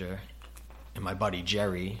manager, and my buddy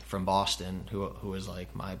Jerry from Boston, who was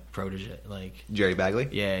like my protege, like Jerry Bagley.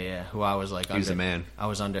 Yeah. Who I was like, he was the man. I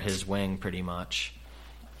was under his wing pretty much.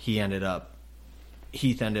 Heath ended up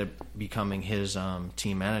becoming his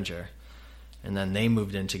team manager, and then they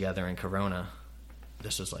moved in together in Corona.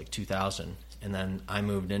 This was like 2000, and then I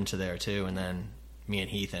moved into there too, and then. Me and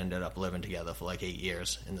Heath ended up living together for like 8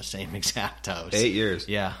 years in the same exact house. 8 years?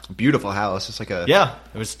 Yeah. Beautiful house. It's like a... Yeah.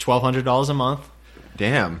 It was $1,200 a month.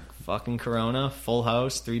 Damn. Fucking Corona. Full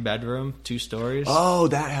house. 3-bedroom. 2 stories. Oh,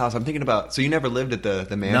 that house. I'm thinking about... So you never lived at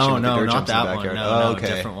the mansion with the dirt jumps in the backyard? No, okay.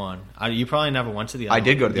 Different one. You probably never went to the other one. I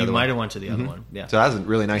did go to the other one. You might have went to the other one. Yeah. So that was a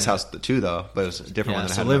really nice house too, though. But it was a different one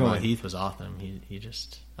than I had in my mind. Living with Heath was awesome. He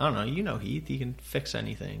just... I don't know. You know Heath. He can fix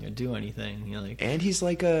anything or do anything. And he's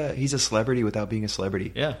like he's a celebrity without being a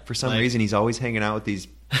celebrity. Yeah. For some reason, he's always hanging out with these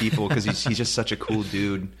people because he's just such a cool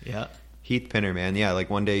dude. Yeah. Heath Pinner, man. Yeah, like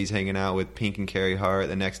one day he's hanging out with Pink and Carrie Hart.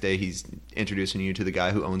 The next day he's introducing you to the guy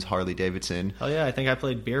who owns Harley Davidson. Oh, yeah. I think I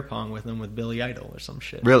played beer pong with him with Billy Idol or some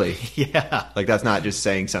shit. Really? Yeah. Like that's not just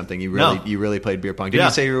saying something. You really played beer pong. Did you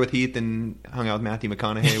say you were with Heath and hung out with Matthew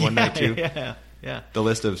McConaughey one night too? Yeah. The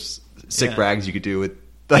list of sick brags you could do with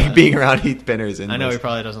being around Heath Pinner is endless. I know he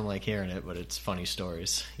probably doesn't like hearing it, but it's funny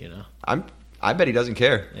stories, I bet he doesn't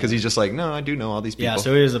care because he's just like, no, I do know all these people. Yeah,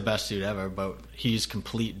 so he is the best dude ever, but he's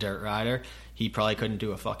complete dirt rider. He probably couldn't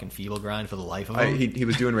do a fucking feeble grind for the life of him. He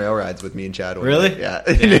was doing rail rides with me and Chad. Really? Yeah.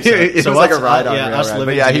 It was like a ride on rail ride.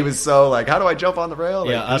 But yeah, he was so like, how do I jump on the rail?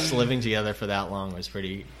 Yeah, us living together for that long was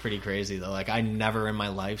pretty crazy though. Like I never in my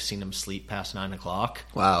life seen him sleep past 9 o'clock.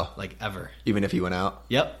 Wow. Like ever. Even if he went out?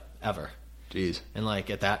 Yep. Ever. Jeez. And like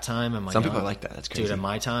at that time, some people are like that. That's crazy. Dude, at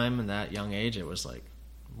my time in that young age, it was like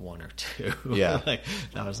 1 or 2. Yeah. Like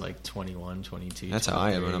that was like 21, 22. That's how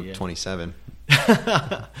I am when I'm 27.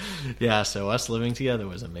 Yeah, so us living together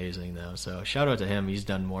was amazing though. So shout out to him. He's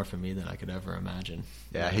done more for me than I could ever imagine.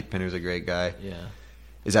 Yeah, Heath Pinner's a great guy. Yeah.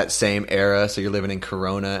 Is that same era? So you're living in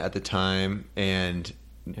Corona at the time, and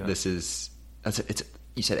this is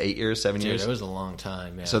you said 8 years, 7 years? Dude, it was a long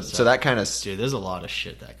time, yeah. So that kind of... Dude, there's a lot of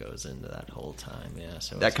shit that goes into that whole time, yeah.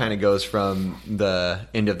 So that kind of goes from the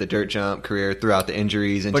end of the dirt jump career throughout the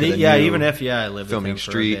injuries into the new even if, I lived filming with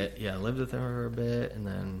him Street. For a bit. Yeah, I lived with him for a bit, and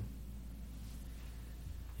then...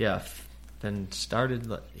 Yeah, then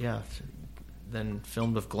started... then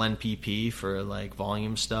filmed with Glenn PP for, like,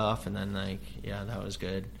 volume stuff, and then, like, yeah, that was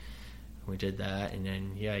good. we did that, and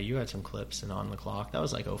then you had some clips and On the Clock. That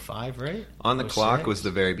was like 05, right? On the 06? Clock was the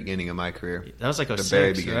very beginning of my career. That was like the 06,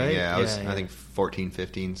 very beginning. right? Yeah, I think 14,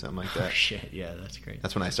 15, something like that. Oh shit, yeah, that's great.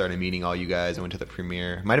 That's when I started meeting all you guys. I went to the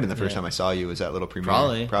premiere. Might have been the first time I saw you. Was that little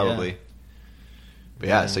premiere? Probably. Yeah. But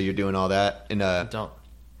yeah, so you're doing all that, and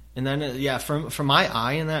and then from my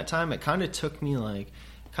eye in that time, it kind of took me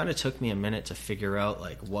a minute to figure out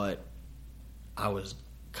like what I was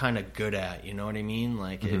kind of good at, you know what I mean?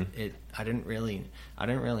 Like I didn't really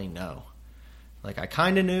know. Like I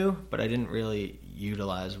kind of knew, but I didn't really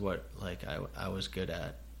utilize what like I was good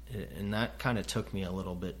at, and that kind of took me a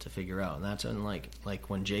little bit to figure out. And that's when like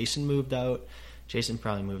when Jason moved out. Jason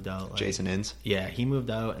probably moved out. Like, Jason Inns? Yeah, he moved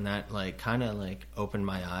out, and that like kind of like opened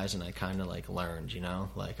my eyes, and I kind of like learned, you know,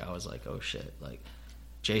 like I was like, oh shit, like.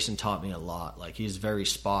 Jason taught me a lot. Like he's very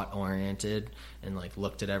spot oriented and like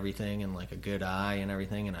looked at everything and like a good eye and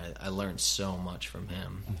everything. And I learned so much from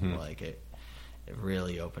him. Mm-hmm. Like it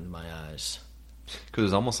really opened my eyes. Because it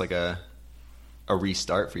was almost like a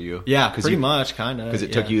restart for you. Yeah, pretty much, kind of. Because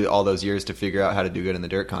it took you all those years to figure out how to do good in the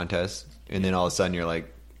dirt contest, and then all of a sudden you're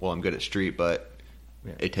like, well, I'm good at street, but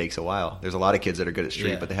it takes a while. There's a lot of kids that are good at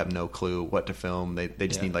street, but they have no clue what to film. They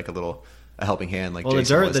just need like a helping hand, like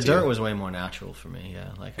Jason the dirt was way more natural for me,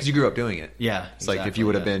 like because you grew up doing it. Yeah, it's exactly, like if you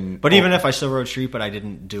would have been. But even if I still rode street, but I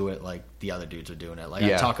didn't do it like the other dudes were doing it. Like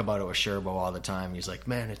I talk about it with Sherbo all the time. He's like,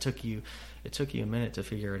 man, it took you a minute to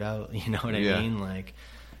figure it out. You know what I mean? Like,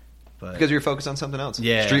 but because you were focused on something else.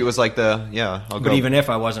 Yeah, street was like But even if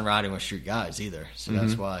I wasn't riding with street guys either, so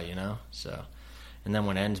that's why, you know. So, and then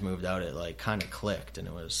when Ends moved out, it like kind of clicked, and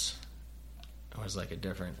it was like a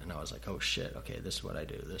different, and I was like, oh shit, okay, this is what I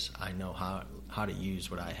do. I know how to use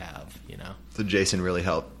what I have, you know. So Jason really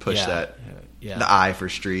helped push the eye for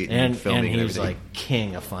street and filming, and he was everything. like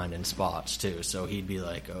king of finding spots too. So he'd be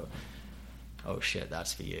like, oh shit,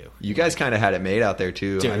 that's for you. You guys kind of had it made out there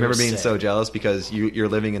too. Dude, I remember being so jealous because you're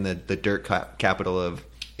living in the dirt capital of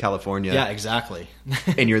California. Yeah, exactly.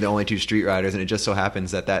 And you're the only two street riders, and it just so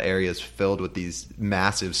happens that area is filled with these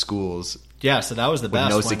massive schools. Yeah, so that was the best.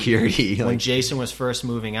 No security. When Jason was first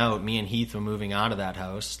moving out, me and Heath were moving out of that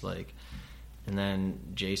house, like, and then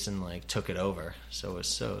Jason like took it over. So it was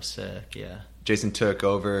so sick. Yeah. Jason took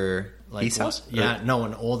over Heath's house. Yeah, no,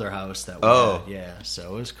 an older house that. Had. Yeah.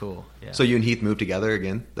 So it was cool. Yeah. So you and Heath moved together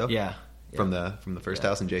again, though. Yeah. From the first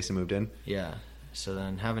house, and Jason moved in. Yeah. So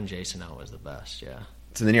then having Jason out was the best. Yeah.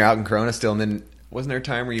 So then you're out in Corona still, and then wasn't there a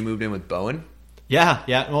time where you moved in with Bowen? Yeah.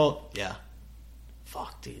 Yeah. Well. Yeah.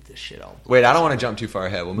 Fuck, dude, this shit all. Wait, I don't want to jump too far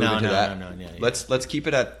ahead. We'll move into that. No, yeah. Let's keep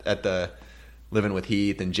it at the living with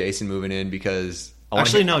Heath and Jason moving in because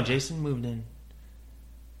Jason moved in.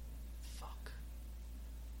 Fuck.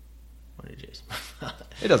 What did Jason?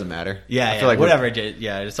 It doesn't matter. Yeah, I feel like whatever.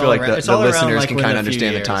 It's all like around. The listeners like can kind of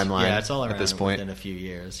understand years. the timeline. Yeah, it's all around at this point. Within a few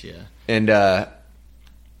years. Yeah. And our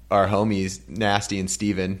homies, Nasty and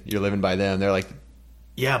Steven, you're living by them. They're like.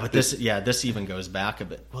 Yeah, but this even goes back a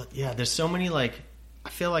bit. Well, yeah, there's so many like. I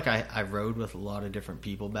feel like I rode with a lot of different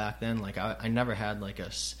people back then. Like I never had like I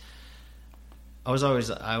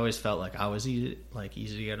always felt like I was easy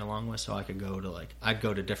to get along with, so I could go to I'd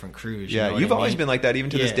go to different crews. Yeah, you've always been like that even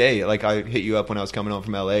to this day. Like I hit you up when I was coming home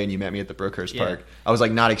from LA and you met me at the Brookhurst Park. I was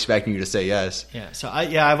like not expecting you to say yes. Yeah, so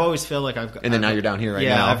I've always felt like I've. And then now you're down here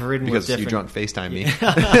now. I've ridden because with different. You drunk FaceTime me.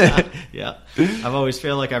 Yeah, I've always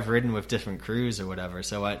felt like I've ridden with different crews or whatever.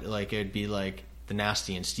 So it'd be like. The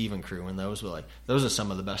Nasty and Steven crew, and those are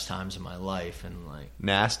some of the best times in my life, and like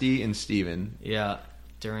Nasty and Steven. Yeah,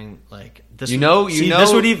 during like this.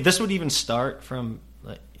 This would even start from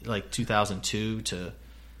like 2002 to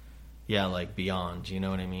like beyond. You know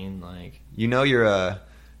what I mean? Like you're a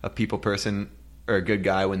people person or a good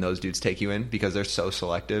guy when those dudes take you in because they're so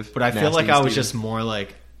selective. But I feel like I was just more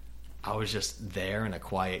like I was just there and a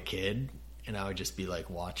quiet kid. And I would just be like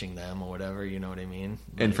watching them or whatever, you know what I mean?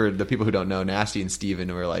 And for the people who don't know, Nasty and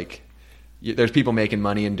Steven were like, there's people making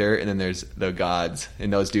money in dirt, and then there's the gods,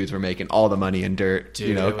 and those dudes were making all the money in dirt. Dude,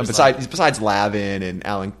 you know, besides Lavin and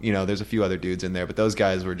Alan, you know, there's a few other dudes in there, but those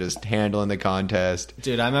guys were just handling the contest.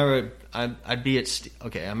 Dude, I remember I'd be at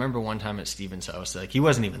I remember one time at Steven's house, like he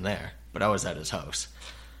wasn't even there, but I was at his house.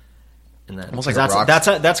 And then, almost like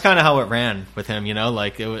that's kind of how it ran with him, you know.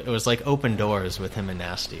 Like it was like open doors with him and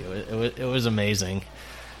Nasty. It was amazing.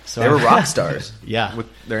 So they were rock stars. Yeah,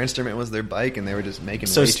 their instrument was their bike, and they were just making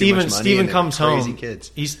so way too much money. Steven comes crazy home.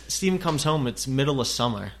 Kids. Steven comes home. It's middle of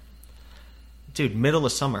summer. dude, middle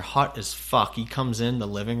of summer, hot as fuck. He comes in the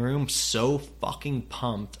living room so fucking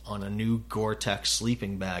pumped on a new Gore-Tex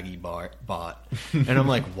sleeping bag he bought. And I'm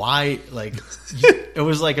like, why? Like, it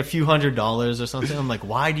was like a few $100s or something. I'm like,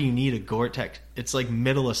 why do you need a Gore-Tex? It's like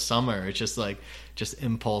middle of summer. It's just like, just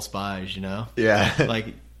impulse buys, you know? Yeah.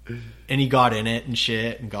 Like, and he got in it and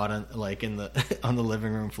shit and got on, like, in the on the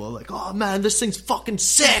living room floor, like, oh man, this thing's fucking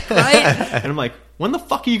sick, right? And I'm like, when the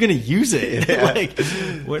fuck are you gonna use it? Yeah. Like,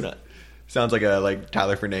 we're not. Sounds like a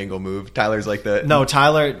Tyler Fernangle move. Tyler's like the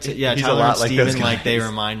Tyler he's Tyler a lot and like Steven, those like, they guys.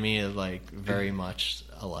 remind me of, like, very much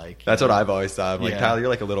alike. That's what I've always thought. I'm like, Yeah. Tyler, you're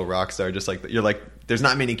like a little rock star. Just like you're like. There's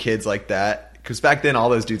not many kids like that. Because back then, all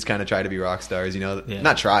those dudes kind of tried to be rock stars. You know, Yeah.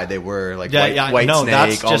 not tried. They were like Yeah, White no,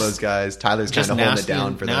 that's Snake, all just- those guys. Tyler's kind Just of holding it Nasty down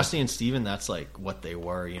and, for Nasty and Steven, that's like what they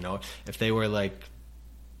were, you know. If they were like,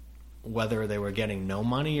 whether they were getting no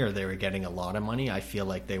money or they were getting a lot of money, I feel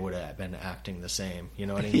like they would have been acting the same. You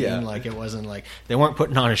know what I mean? Yeah. Like, it wasn't like they weren't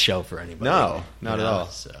putting on a show for anybody. No, not you at know? all.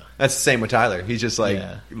 So. That's the same with Tyler. He's just like,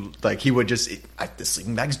 Yeah. like he would just, the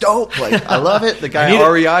sleeping bag's dope. Like, I love it. The guy need at it.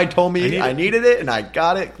 REI told me I I need needed it, and I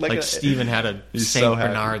got it. Like Steven had a He's Saint so happy.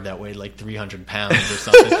 Bernard that weighed like 300 pounds or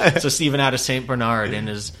something. So Steven had a Saint Bernard in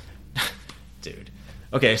his dude.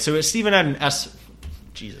 Okay, so Steven had an S.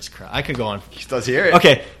 Jesus Christ, I could go on. Let's hear it.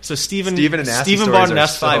 Okay, so Steven and Nasty bought stories an are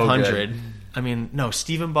so S500. good. I mean, no,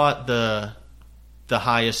 Steven bought the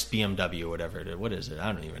highest BMW, whatever it is. What is it?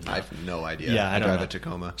 I don't even know. I have no idea. Yeah, I don't drive know. a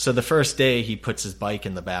Tacoma. So the first day, he puts his bike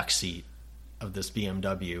in the back seat of this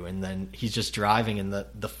BMW, and then he's just driving, and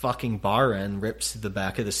the fucking bar end rips through the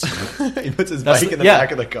back of the seat. He puts his That's bike in the yeah.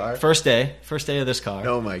 back of the car. First day of this car.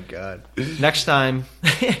 Oh my god. Next time,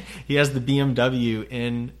 he has the BMW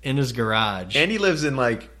in his garage. And he lives in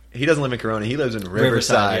like, he doesn't live in Corona. He lives in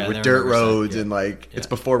Riverside, yeah, with they're in dirt Riverside, roads yeah. and like it's Yeah.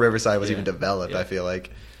 before Riverside was Yeah. even developed. Yeah. I feel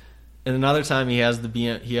like. And another time he has the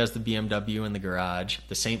BMW in the garage.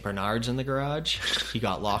 The Saint Bernard's in the garage. He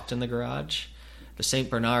got locked in the garage. The Saint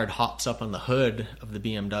Bernard hops up on the hood of the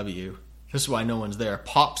BMW. This is why no one's there.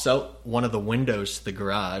 Pops out one of the windows to the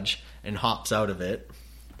garage and hops out of it.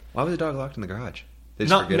 Why was the dog locked in the garage? They just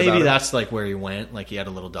Not forget maybe about it? that's like where he went. Like he had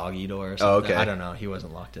a little doggy door or something. Oh, okay. I don't know. He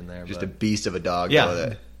wasn't locked in there. Just but a beast of a dog. Yeah. though,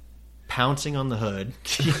 that- pouncing on the hood,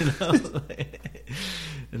 you know.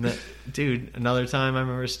 And that, dude, another time I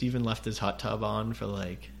remember Steven left his hot tub on for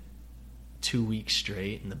like 2 weeks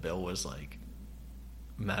straight, and the bill was like,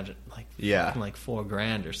 imagine, like, Yeah. fucking like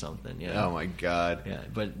 $4,000 or something. Yeah. Oh my god. Yeah,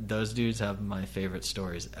 but those dudes have my favorite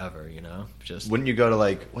stories ever. You know, just Wouldn't you go to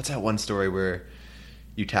like, what's that one story where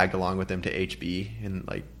you tagged along with them to HB and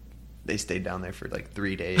like they stayed down there for like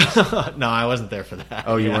 3 days? no, I wasn't there for that.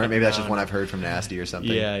 Oh, you Yeah, weren't? Maybe that's no, just one no. I've heard from Nasty or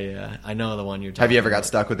something. Yeah, I know the one you're talking Have you ever got about.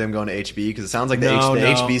 stuck with them going to HB? Because it sounds like the, No, the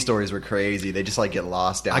no. HB stories were crazy. They just like get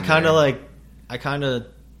lost down I kind there. of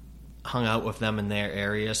hung out with them in their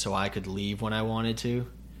area so I could leave when I wanted to.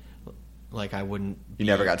 Like I wouldn't. You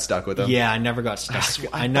never got stuck with them? Yeah, I never got stuck.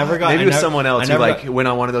 I never thought- got. Maybe I it was never- someone else I who never like got- went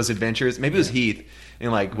on one of those adventures. Maybe it was Heath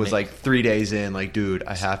and like was Maybe. like 3 days in. Like, dude,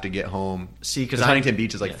 I have to get home. See, because Huntington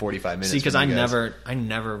Beach is like 45 minutes. See, because from I you guys.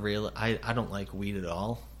 never really. I don't like weed at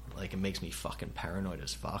all. Like it makes me fucking paranoid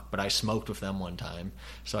as fuck. But I smoked with them one time,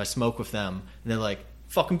 so I smoked with them, and they're like,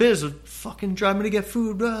 "Fucking biz, fucking drive me to get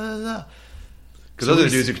food." Blah, blah, blah. Because So those are we-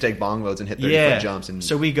 the dudes who could take bong loads and hit 30-foot jumps and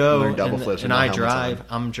so we go learn double flips. and with no I helmets drive. on.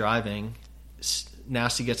 I'm driving.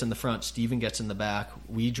 Nasty gets in the front. Steven gets in the back.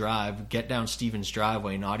 We drive. Get down Steven's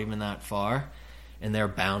driveway. Not even that far. And they're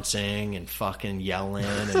bouncing and fucking yelling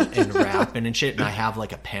and rapping and shit. And I have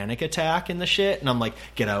like a panic attack in the shit. And I'm like,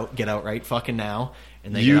 get out right fucking now.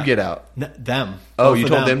 And they You get out. Them. Oh, Both you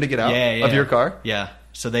of told them to get out Yeah, of your car? Yeah.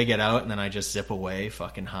 So they get out, and then I just zip away,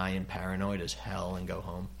 fucking high and paranoid as hell, and go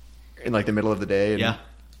home. In like the middle of the day. Yeah.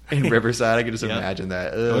 In Riverside, I could just Yeah. imagine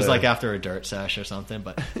that. It was Ugh. like after a dirt sesh or something,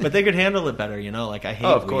 but they could handle it better, you know. Like I hate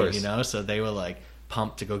Oh, of weed, course. you know. So they were like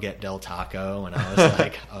pumped to go get Del Taco, and I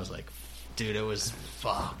was like, dude, it was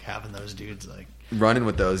fuck having those dudes like, running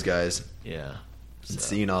with those guys yeah. and So,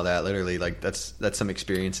 seeing all that. Literally, like that's some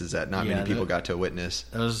experiences that not Yeah, many people that- got to witness.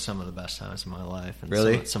 those are some of the best times of my life, and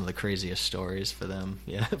Really? some of the craziest stories for them.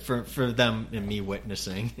 Yeah, for them and me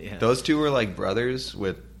witnessing. Yeah, Those two were like brothers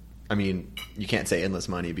with, I mean, you can't say endless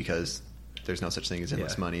money because there's no such thing as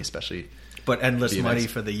endless Yeah. money, especially but endless BMX. money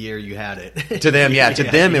for the year you had it. to them. Yeah, to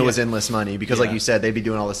them it was yeah. endless money because, like Yeah. you said, they'd be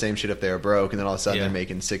doing all the same shit if they were broke, and then all of a sudden Yeah. they're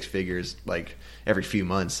making six figures like every few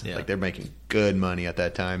months. Yeah. Like they're making good money at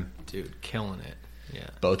that time. Dude, killing it. Yeah.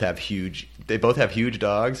 They both have huge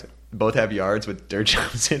dogs. Both have yards with dirt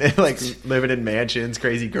jumps in it, like living in mansions,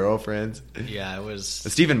 crazy girlfriends. Yeah, it was. The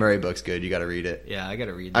Stephen Murray book's good. You got to read it. Yeah, I got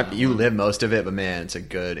to read that. You one. live most of it, but man, it's a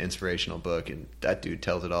good inspirational book, and that dude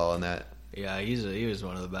tells it all in that. Yeah, he was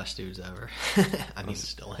one of the best dudes ever. I mean,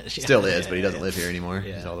 still is. Yeah. Still is, but he doesn't live here anymore.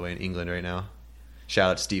 Yeah. He's all the way in England right now.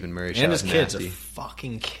 Shout out to Stephen Murray. Shout And out his to kids Nasty. are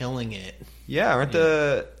fucking killing it. Yeah,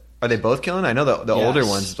 are they both killing? I know the older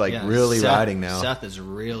one's really Seth, riding now. Seth is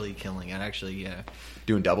really killing it. Actually, yeah.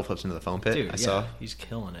 Doing double flips into the foam pit. Dude, I saw. he's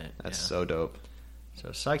killing it. That's yeah. so dope. So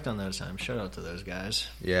psyched on those times. Shout out to those guys.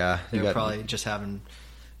 Yeah. They were probably just having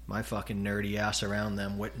my fucking nerdy ass around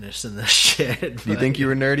them witnessing this shit. Do you think you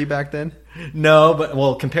were nerdy back then? No, but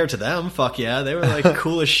well, compared to them, fuck yeah, they were like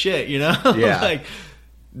cool as shit, you know? Yeah. like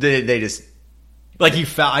They just like I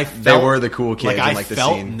felt they were the cool kids like in I the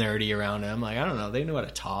felt scene. nerdy around them. Like I don't know, they knew how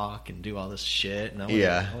to talk and do all this shit, and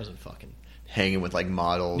I wasn't fucking hanging with like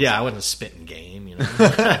models. yeah, I wasn't spitting game, you know.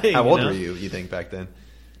 How old were you think back then?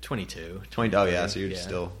 22. 20. Oh yeah, so you're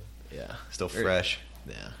yeah. still fresh.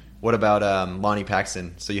 Yeah. What about Lonnie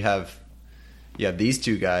Paxton? So you have these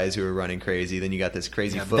two guys who are running crazy. Then you got this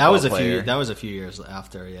crazy football player. That was a few years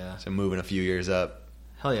after, yeah. So moving a few years up.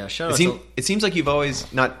 Hell yeah! Shout out. It seems like you've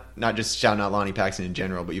always not just shouting out Lonnie Paxton in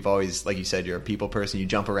general, but you've always, like you said, you're a people person. You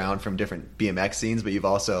jump around from different BMX scenes, but you've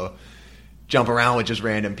also jump around with just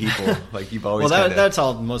random people. Like you've always. Well, that's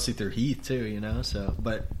all mostly through Heath too, you know. So,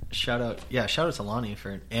 but shout out to Lonnie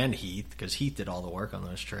and Heath, because Heath did all the work on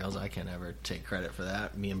those trails. I can't ever take credit for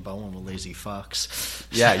that. Me and Bowen were lazy fucks.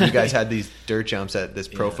 Yeah, you guys had these dirt jumps at this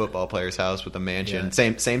pro football player's house with a mansion.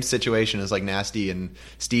 Yeah. Same situation as like Nasty and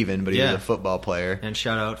Steven, but he was a football player. And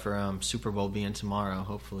shout out for Super Bowl being tomorrow.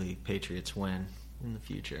 Hopefully, Patriots win in the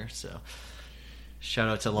future. So, shout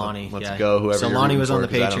out to Lonnie. Let's go. Whoever. So you're Lonnie rooting was for, on the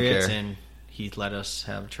 'cause I don't Patriots, care. and he let us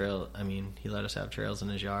have trails in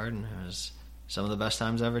his yard, and it was some of the best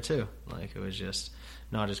times ever too. Like it was just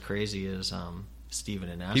not as crazy as Steven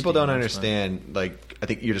and Nasty. People don't understand. Like I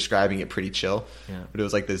think you're describing it pretty chill. Yeah. But it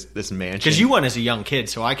was like this mansion. Because you went as a young kid,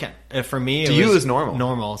 so I can't. For me, to you it was normal.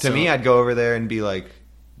 Normal. To me, I'd go over there and be like,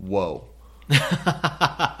 "Whoa,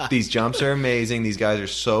 these jumps are amazing. These guys are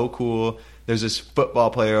so cool." There's this football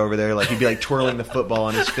player over there. Like he'd be like twirling the football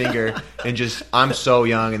on his finger, and just I'm so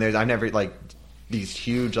young, and I've never like these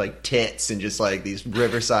huge like tits and just like these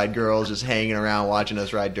Riverside girls just hanging around watching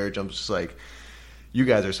us ride dirt jumps. Just like, you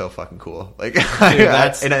guys are so fucking cool. Like, dude,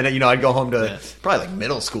 I'd go home to probably like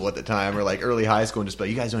middle school at the time or like early high school and just be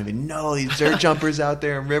like, you guys don't even know these dirt jumpers out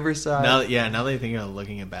there in Riverside. Now that I think of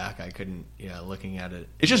looking it back, I couldn't. Yeah, looking at it,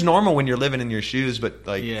 it's just normal when you're living in your shoes, but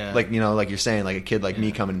like you're saying, like a kid like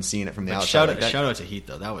me coming and seeing it from the outside. Shout out to Heath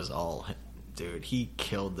though. That was all. Dude, he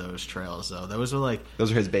killed those trails though. Those are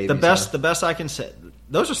his babies. The best I can say.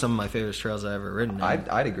 Those are some of my favorite trails I've ever ridden.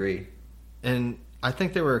 I'd agree. And I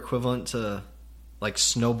think they were equivalent to like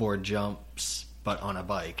snowboard jumps, but on a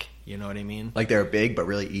bike. You know what I mean? Like they're big but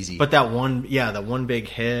really easy. But the one big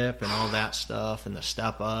hip and all that stuff, and the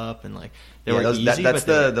step up, and like they were easy. That's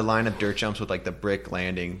the line of dirt jumps with like the brick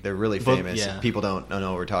landing. They're really famous. Yeah. People don't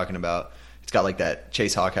know what we're talking about. It's got like that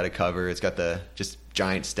Chase Hawk had a cover. It's got the just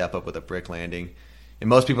giant step up with a brick landing. And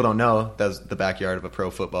most people don't know that's the backyard of a pro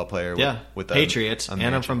football player. With Patriots, and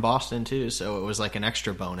I'm from Boston too, so it was like an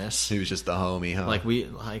extra bonus. He was just the homie, huh?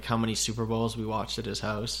 Like how many Super Bowls we watched at his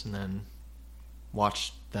house, and then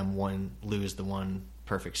watched them lose the one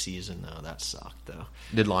perfect season. Though that sucked. Though.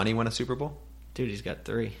 Did Lonnie win a Super Bowl? Dude, he's got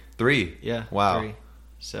 3. 3? Yeah. Wow. 3.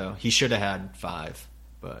 So he should have had 5,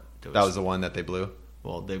 but that was the one that they blew.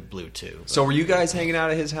 Well, they blew 2. So were you guys hanging out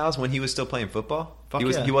at his house when he was still playing football?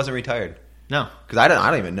 He wasn't retired. No, because I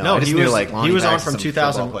don't even know. No, I just knew like Lonnie he was on Paxton,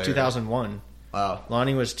 from 2001. Wow,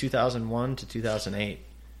 Lonnie was 2001 to 2008.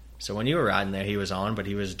 So when you were riding there, he was on, but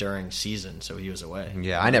he was during season, so he was away.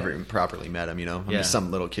 Yeah, I never even properly met him. I'm Yeah. just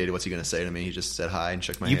some little kid. What's he going to say to me? He just said hi and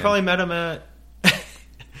shook my hand. You probably met him at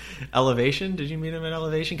Elevation. Did you meet him at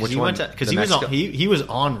Elevation? Which one? Because he was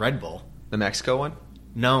on Red Bull. The Mexico one?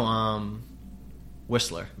 No,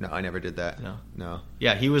 Whistler. No, I never did that. No.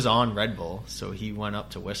 Yeah, he was on Red Bull, so he went up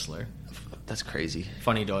to Whistler. That's crazy.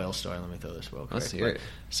 Funny Doyle story. Let me throw this real quick. Let's hear it.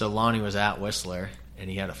 So Lonnie was at Whistler, and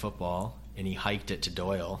he had a football, and he hiked it to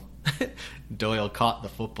Doyle. Doyle caught the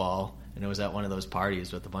football, and it was at one of those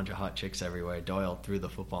parties with a bunch of hot chicks everywhere. Doyle threw the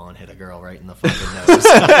football and hit a girl right in the fucking nose.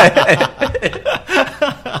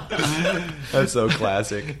 That's so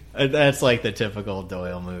classic. That's like the typical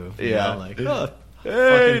Doyle move. Yeah. Like,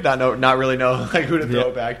 hey, not really know like who to throw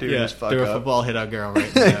it back to. Yeah, just fuck threw a up. football, hit a girl right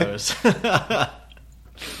in the nose.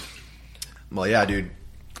 Well, yeah, dude.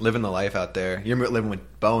 Living the life out there. You're living with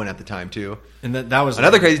Bowen at the time, too. And that was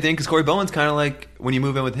another crazy thing, because Corey Bowen's kind of like, when you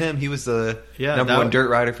move in with him, he was the number one dirt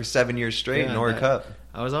rider for 7 years straight in Nora Cup.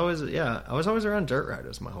 I was always around dirt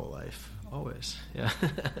riders my whole life. Always. Yeah.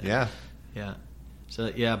 Yeah. Yeah.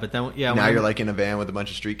 So, yeah, but then, now you're like in a van with a bunch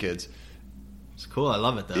of street kids. It's cool. I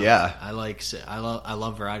love it though. Yeah. I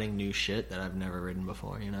love riding new shit that I've never ridden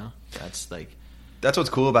before. You know, That's what's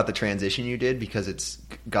cool about the transition you did, because it's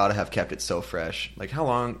got to have kept it so fresh. Like, how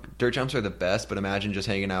long dirt jumps are the best, but imagine just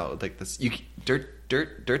hanging out with like this.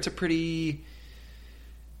 Dirt's a pretty.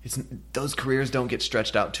 Those careers don't get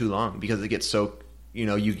stretched out too long because it gets so,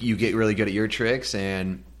 you get really good at your tricks,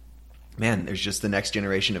 and man, there's just the next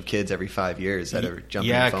generation of kids every 5 years that are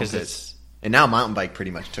jumping in foam pits. And now mountain bike pretty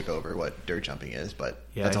much took over what dirt jumping is, but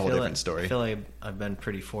that's a whole different story. I feel like I've been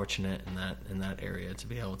pretty fortunate in that area to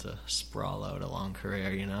be able to sprawl out a long career,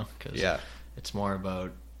 because it's more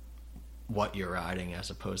about what you're riding as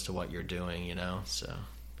opposed to what you're doing, so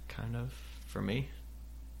kind of for me.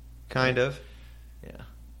 Kind of. Yeah.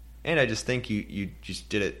 And I just think you just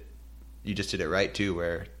did it. You just did it right too,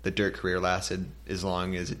 where the dirt career lasted as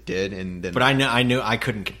long as it did, and then. But I knew I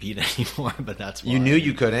couldn't compete anymore. But that's why you knew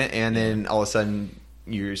you couldn't, and then all of a sudden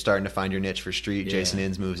you're starting to find your niche for street. Yeah. Jason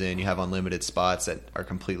Inns moves in. You have unlimited spots that are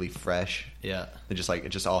completely fresh. Yeah, it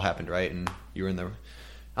just all happened right, and you were in the,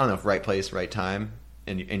 I don't know if right place, right time,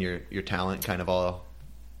 and your talent kind of all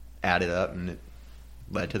added up, and it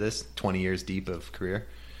led to this 20 years deep of career.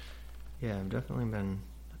 Yeah, I've definitely been,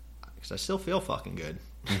 because I still feel fucking good.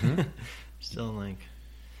 Mm-hmm. Still, like,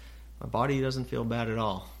 my body doesn't feel bad at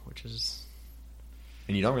all, which is.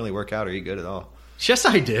 And you don't really work out or eat good at all. Yes,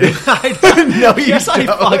 I do. Yes, I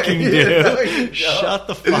fucking do. No, shut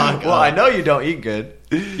the fuck up. Well, I know you don't eat good.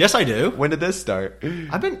 Yes, I do. When did this start?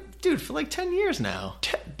 I've been, for like 10 years now.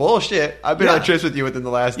 Bullshit. I've been on trips with you within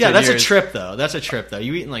the last 10 years. Yeah, that's a trip, though.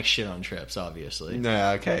 You eating like shit on trips, obviously.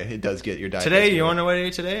 Nah, okay. It does get your diet. Today, you want to know what I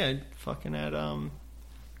ate today? I fucking had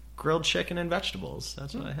grilled chicken and vegetables.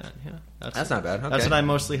 That's what I had. Yeah, that's not bad. Okay. That's what I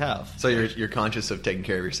mostly have. So you're conscious of taking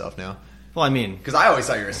care of yourself now. Well, I mean, because I always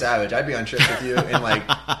thought you were a savage. I'd be on trips with you in like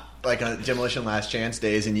a Demolition Last Chance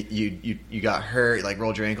days, and you got hurt, like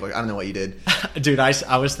rolled your ankle. I don't know what you did, dude.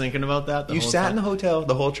 I was thinking about that. You sat in the hotel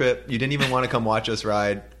the whole trip. You didn't even want to come watch us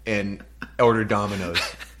ride, and ordered Domino's.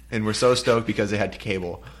 And we're so stoked because they had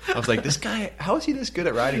cable. I was like, this guy, how is he this good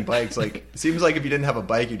at riding bikes? Like, it seems like if you didn't have a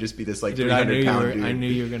bike, you'd just be this like 300-pound dude. I knew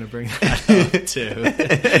you were going to bring that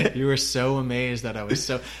up too. You were so amazed that I was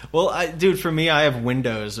so. Well, dude, for me, I have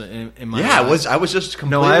windows in my. Yeah, I was just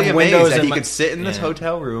completely amazed that he could sit in this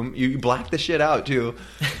hotel room. You blacked the shit out too.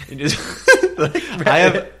 You just.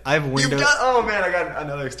 I have windows. Oh man, I got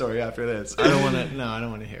another story after this. I don't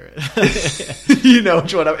want to hear it. You know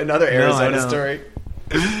which one? Another Arizona story.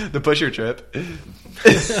 The pusher trip.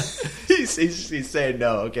 he's saying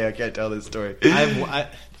no. Okay, I can't tell this story. I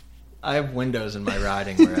have windows in my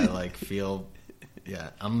riding where I like feel. Yeah,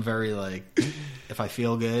 I'm very like, if I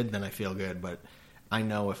feel good, then I feel good. But I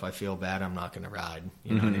know if I feel bad, I'm not going to ride.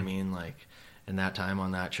 You know what I mean? Like, in that time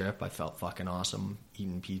on that trip, I felt fucking awesome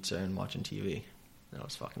eating pizza and watching TV. That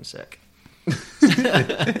was fucking sick.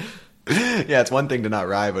 Yeah, it's one thing to not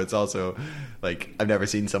ride, but it's also like I've never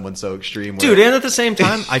seen someone so extreme. Dude, and at the same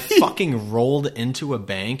time, I fucking rolled into a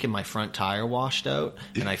bank and my front tire washed out,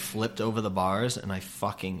 and I flipped over the bars, and I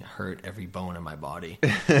fucking hurt every bone in my body.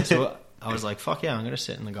 So I was like, fuck yeah, I'm going to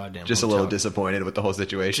sit in the goddamn Just hotel. A little disappointed with the whole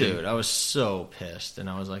situation. Dude, I was so pissed, and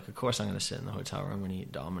I was like, of course I'm going to sit in the hotel room and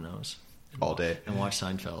eat Domino's. All day. And watch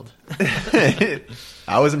Seinfeld.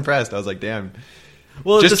 I was impressed. I was like, damn.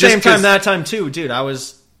 Well, at the same time, that time too, dude, I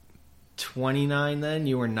was 29 then,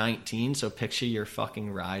 you were 19, so picture you're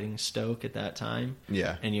fucking riding Stoke at that time.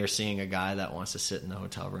 Yeah. And you're seeing a guy that wants to sit in the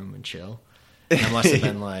hotel room and chill. And it must have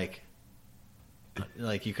been like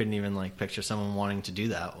you couldn't even like picture someone wanting to do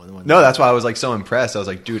that. No, that's why I was like so impressed. I was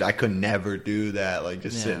like, dude, I could never do that. Like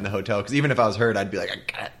just sit in the hotel. Because even if I was hurt, I'd be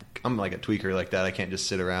like, I'm like a tweaker like that. I can't just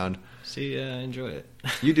sit around. See, I enjoy it.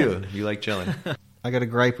 You do. You like chilling. I got a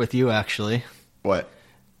gripe with you, actually. What?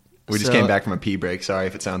 We just came back from a pee break. Sorry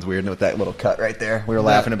if it sounds weird with that little cut right there. We were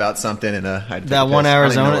laughing about something, and that one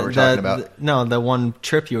Arizona. The one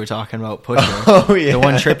trip you were talking about, Pusher. Oh yeah, the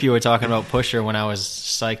one trip you were talking about, Pusher. When I was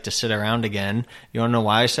psyched to sit around again. You want to know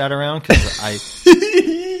why I sat around? Because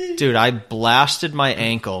I blasted my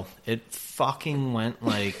ankle. It fucking went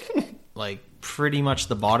like pretty much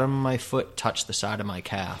the bottom of my foot touched the side of my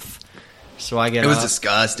calf. So I get. It was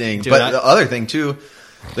disgusting. Dude, but the other thing too.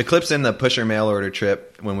 The clip's in the Pusher mail order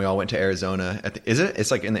trip when we all went to Arizona. Is it?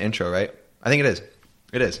 It's like in the intro, right? I think it is.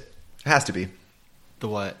 It is. It has to be. The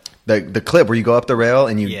what? The clip where you go up the rail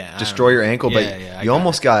and you destroy your ankle, but you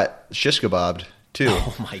almost got shish kebabbed too.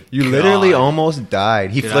 Oh my god! You literally almost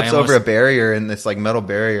died. He flips over a barrier and this like metal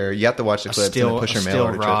barrier. You have to watch the clips in the Pusher mail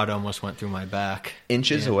order trip. A rod almost went through my back.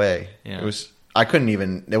 Inches away. Yeah. It was. I couldn't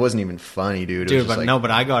even. It wasn't even funny, dude.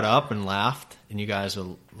 But I got up and laughed. and you guys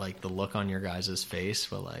will like the look on your guys' face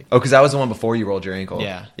will like. Oh, because that was the one before you rolled your ankle.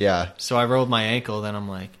 Yeah. Yeah. So I rolled my ankle. Then I'm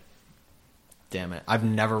like, damn it! I've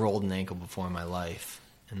never rolled an ankle before in my life,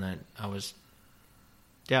 and then I was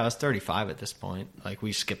 35 at this point. Like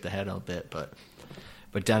we skipped ahead a bit, but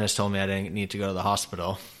Dennis told me I didn't need to go to the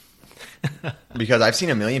hospital. Because I've seen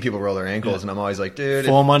a million people roll their ankles, and I'm always like, dude.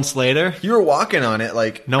 4 months later, you were walking on it,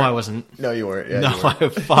 like. No, I wasn't. No, you weren't. Yeah, no, you weren't. I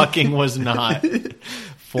fucking was not.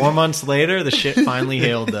 4 months later, the shit finally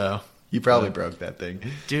healed, though. You probably broke that thing.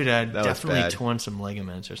 Dude, I That was definitely bad. torn some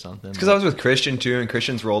ligaments or something. Because I was with Christian too, and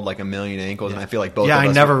Christian's rolled like a million ankles, and I feel like both. Yeah, of us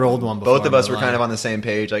I never were, rolled one before Both of in us my were kind of life. on the same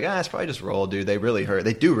page. Like, it's probably just roll, dude. They really hurt.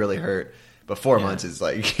 They do really hurt. But 4 months is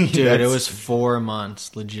like, Dude, that's- it was 4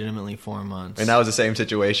 months, legitimately 4 months. and that was the same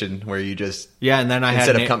situation where you just yeah, and then I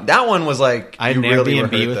instead had of that one was like I had you an really were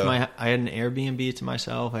Airbnb hurt, with though. I had an Airbnb to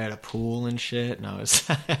myself. I had a pool and shit, and I was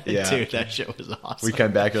Yeah. dude, that shit was awesome. We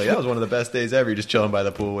come back, you're like, that was one of the best days ever. You're just chilling by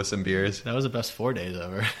the pool with some beers. That was the best 4 days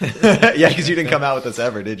ever. Yeah, because you didn't come out with us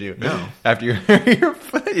ever, did you? No. After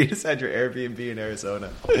you just had your Airbnb in Arizona.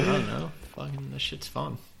 I don't know. Fucking this shit's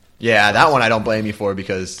fun. Yeah, that one I don't blame you for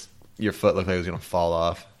because your foot looked like it was going to fall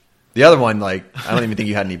off. The other one, like, I don't even think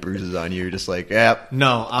you had any bruises on you. You're just like, yeah,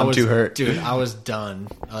 No, I I'm was too hurt. dude. I was done.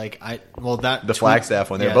 Like The Flagstaff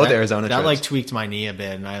one, they're both Arizona That trips. like tweaked my knee a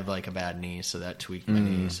bit, and I have like a bad knee, so that tweaked my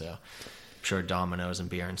knee. So I'm sure Domino's and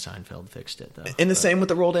Bjorn Seinfeld fixed it though. And the same with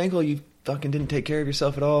the rolled ankle. You fucking didn't take care of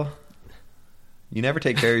yourself at all. You never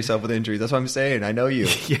take care of yourself with injuries. That's what I'm saying. I know you.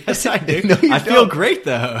 Yes, I do. No, you I feel don't. great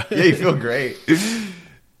though. Yeah, you feel great.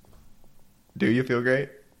 Do you feel great?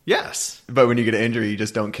 Yes. But when you get an injury, you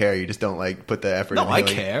just don't care. You just don't like put the effort. No, into I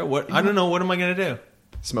healing. care. What I don't know. What am I gonna do?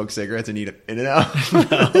 Smoke cigarettes and eat In and Out. No, I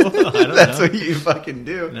don't That's know. what you fucking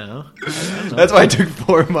do. No, I don't know. That's why it took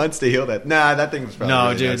 4 months to heal that. Nah, that thing was probably No,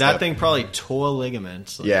 really dude, messed that up. thing probably tore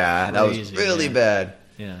ligaments. Like, Yeah, that was crazy, really man. bad.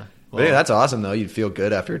 Yeah. But yeah, that's awesome though. You'd feel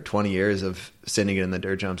good after 20 years of sending it in the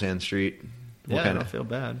dirt jump sand street. What Yeah, I kind don't of? feel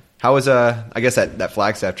bad. How was I guess that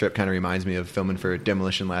Flagstaff trip kind of reminds me of filming for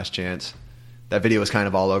Demolition Last Chance. That video was kind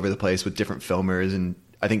of all over the place with different filmers and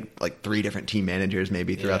I think like 3 different team managers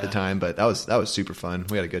maybe throughout the Yeah. time. But that was super fun.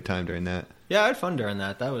 We had a good time during that. Yeah, I had fun during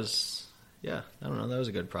that. That was, yeah, I don't know. That was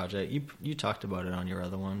a good project. You talked about it on your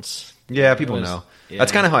other ones. Yeah, people It was- know. yeah.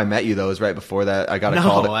 That's kind of how I met you though. Was right before that. I got a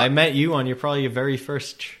call. No, I met you on probably your very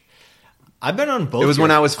first. I've been on both. It was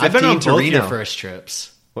when I was I've been 15 on to both Reno. your first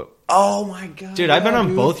trips, Oh my god, dude. I've been on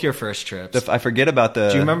dude. both your first trips. I forget about the.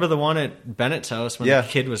 Do you remember the one at Bennett's house when Yeah. the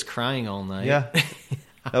kid was crying all night? Yeah.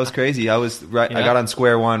 That was crazy. I was right. I Yeah. got on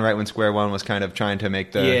Square One right when Square One was kind of trying to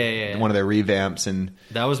make the Yeah. one of their revamps, and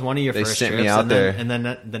That was one of your They first sent trips. me out and there.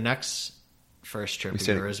 then the next first trip We of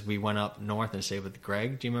stayed- yours, we went up north and stayed with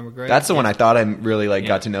Greg. Do you remember Greg? that's the one I thought I really Yeah.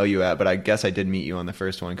 got to know you at. But I guess I did meet you on the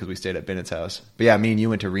first one because we stayed at Bennett's house. But yeah, me and you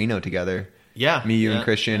went to Reno together. Yeah, Me, you, yeah, and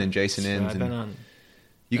Christian, yeah. and Jason So Inns. I've been And on.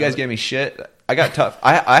 you guys gave me shit. I got tough.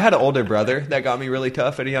 I had an older brother that got me really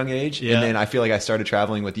tough at a young age, Yeah. and then I feel like I started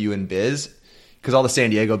traveling with you and Biz because all the San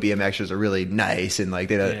Diego BMXers are really nice and like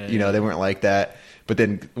they don't, Yeah. they weren't like that. But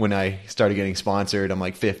then when I started getting sponsored, I'm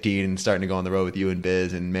like 15 and starting to go on the road with you and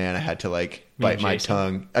Biz, and man, I had to like Me bite and my Jason.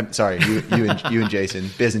 tongue. I'm sorry, you and Jason,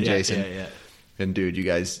 Biz and Yeah, Jason, yeah. and dude, you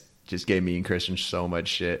guys just gave me and Christian so much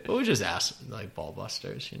shit. But we just asked like ball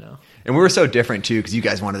busters, you know. And we were so different too, because you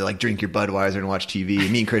guys wanted to like drink your Budweiser and watch TV.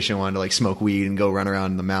 And me and Christian wanted to like smoke weed and go run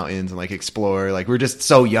around in the mountains and like explore. Like we were just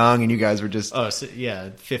so young, and you guys were just. Oh, so,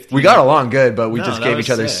 yeah, 15. We got along good, but we No, just that gave was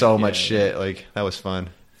each other sick. so much Yeah, shit. Like that was fun.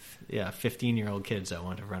 Yeah, 15-year-old kids that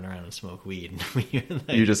want to run around and smoke weed.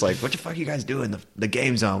 You're just like, what the fuck you guys doing? The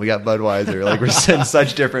game's on. We got Budweiser. Like we're in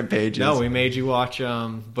such different pages. No, we made you watch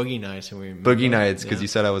Boogie Nights, and we Boogie Nights because yeah. you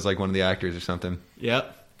said I was like one of the actors or something.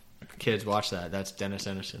 Yep. Kids, watch that. That's Dennis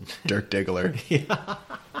Anderson. Dirk Diggler.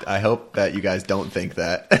 I hope that you guys don't think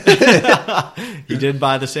that. He did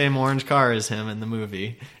buy the same orange car as him in the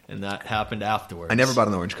movie, and that happened afterwards. I never bought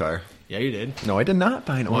an orange car. Yeah, you did. No, I did not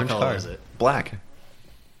buy an What orange color car. was it? Black.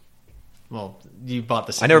 Well, you bought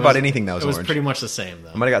the same. I never it bought was- anything that was It was orange. pretty much the same,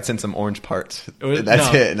 though. I might have got sent some orange parts. It was,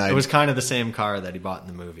 That's no, it. And it was kind of the same car that he bought in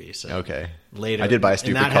the movie. So okay. later, I did buy a and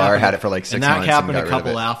stupid that car. happened- Had it for like 6 and months. that happened and got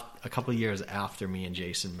rid of it. a couple years after me and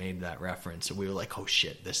Jason made that reference, and we were like, "Oh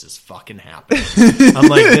shit, this is fucking happening." I'm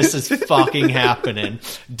like, "This is fucking happening."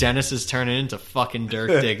 Dennis is turning into fucking Dirk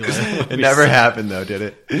Diggler. It never happened though, did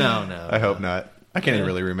it? No. I hope not. I can't even Yeah.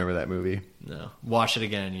 really remember that movie. No, watch it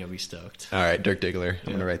again, and you'll be stoked. All right, Dirk Diggler. I'm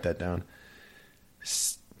Yeah. gonna write that down.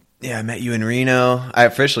 Yeah, I met you in Reno. I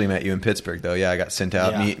officially met you in Pittsburgh, though. Yeah, I got sent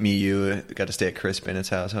out. Yeah. You got to stay at Chris Bennett's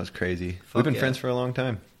house. That was crazy. We've been yeah. friends for a long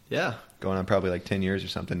time. Yeah, Going on probably like 10 years or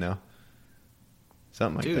something now.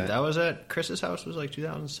 Something like Dude, that. that was at Chris's house. Was like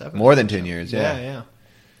 2007. More than 10 years, yeah. Yeah.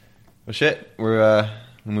 Well, shit.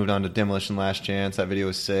 We moved on to Demolition Last Chance. That video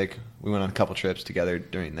was sick. We went on a couple trips together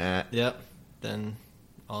during that. Yep. Then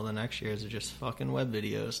all the next years are just fucking web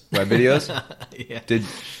videos. Web videos? Yeah. Did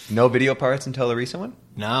no video parts until the recent one?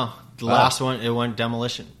 No. The last one, it went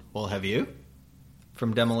Demolition. Well, have you?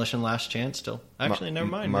 From Demolition Last Chance still? Actually, never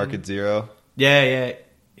mind. Market Zero. Yeah.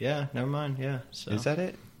 Yeah, never mind. Yeah. So. Is that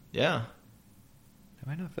it? Yeah. Have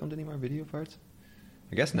I not filmed any more video parts?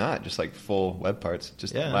 I guess not. Just like full web parts.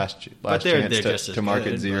 Just Yeah. last But chance just as to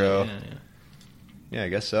Market good, Zero. but Yeah, I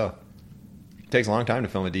guess so. It takes a long time to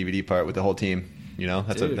film a DVD part with the whole team. You know,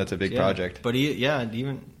 Dude, that's a big project. But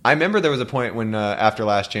even I remember there was a point when after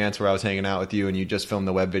Last Chance where I was hanging out with you and you just filmed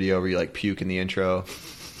the web video where you like puke in the intro.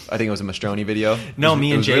 I think it was a Mastroni video. no,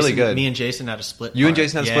 it was really good. Me and Jason had a split. You and part.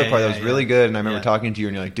 Jason had a split part that was really good, and I remember Yeah. talking to you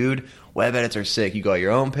and you're like, dude, web edits are sick. You go at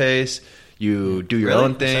your own pace. You do your Really?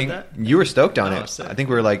 own You said thing. that? You were stoked on Oh, it. sick. I think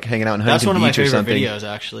we were like hanging out in Huntington That's one of my Beach or favorite something. videos,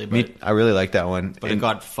 actually. But I really like that one. But it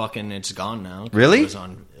got fucking. It's gone now. 'Cause Really? It was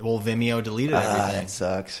on. Well, Vimeo deleted everything. that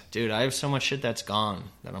sucks. Dude, I have so much shit that's gone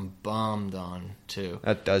that I'm bummed on too.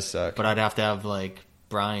 That does suck. But I'd have to have like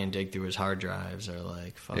Brian dig through his hard drives or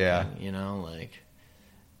like fucking, Yeah. you know, like,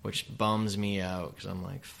 which bums me out because I'm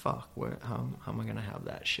like, fuck, how am I gonna have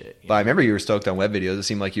that shit? You But I remember you were stoked on web videos. It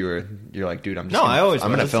seemed like you're like, dude, I'm No, I always I'm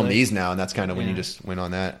gonna was, film like- these now, and that's kind of when you Yeah. just went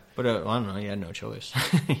on that. But I don't know. You had no choice,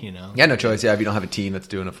 you know. Yeah, no choice. Yeah, if you don't have a team that's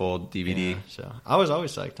doing a full DVD. Yeah, so I was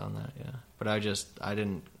always psyched on that. Yeah, but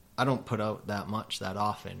I don't put out that much that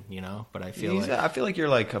often, you know. But I feel I feel like you're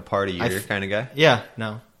like a part a year kind of guy. yeah,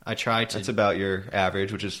 no, I try to. That's about your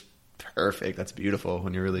average, which is perfect. That's beautiful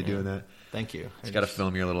when you're really doing that. Thank you. Just got to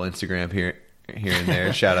film your little Instagram here and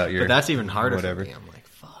there. Shout out your. But that's even harder whatever. for me. I'm like,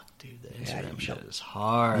 fuck, dude, the Instagram shit is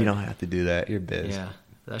hard. You don't have to do that. You're biz. Yeah,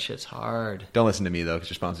 that shit's hard. Don't listen to me though, because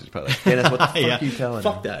your sponsors are probably like, Dennis, what the fuck Yeah. are you telling?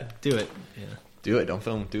 Fuck them? that. Do it. Yeah. Do it. Don't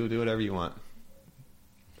film. Do whatever you want.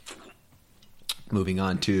 Moving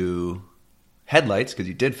on to headlights, because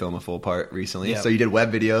you did film a full part recently. Yeah. So you did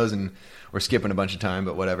web videos, and we're skipping a bunch of time,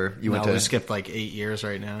 but whatever. You went No, to. we skipped like 8 years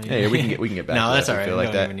right now. Hey, we can get back. No, to that's that all if right. you We feel don't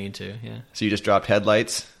like that. even need to. Yeah. So you just dropped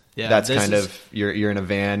headlights. Yeah, That's this kind is- of you're in a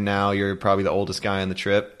van now. You're probably the oldest guy on the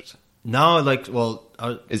trip. No, like, well,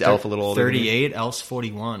 Is Elf a little older than you? 38, Elf's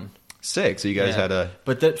 41. Sick. So you guys Yeah. had a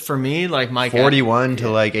But that for me, like my 41 to yeah.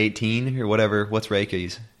 like 18 or whatever. What's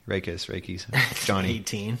Reiki's? Johnny.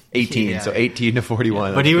 18. 18. Yeah. So 18 to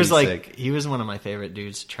 41. But he was That's like, pretty sick. he was one of my favorite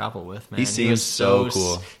dudes to travel with, man. He seems was so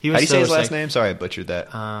cool. He was How do you say his so last sick. name? Sorry, I butchered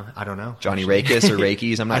that. I don't know. Johnny actually. Rakis or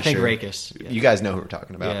Rakis? I'm not I think sure. Rakis. Yeah. You guys know who we're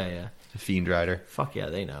talking about. Yeah. Fiend Rider. Fuck yeah,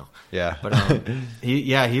 they know. Yeah. But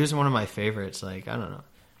he was one of my favorites. Like, I don't know.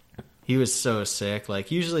 He was so sick.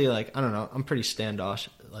 Like, usually, like, I don't know. I'm pretty standoffish.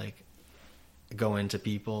 Like, go into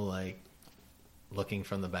people like looking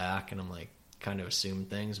from the back, and I'm like kind of assume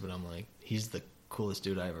things, but I'm like, he's the coolest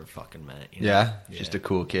dude I ever fucking met. You know? Yeah. Just a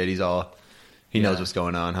cool kid. He knows Yeah. what's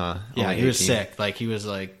going on, huh? Yeah, Only he was 18. sick. Like, he was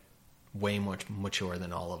like way much mature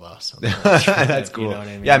than all of us. That's cool. You know what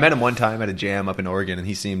I mean? Yeah, I met him one time at a jam up in Oregon, and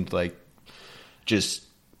he seemed like just.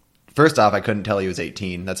 First off, I couldn't tell he was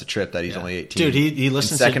 18. That's a trip that he's only 18. Dude, he And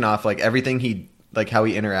listens second to... off, like everything like how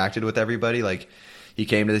he interacted with everybody, like he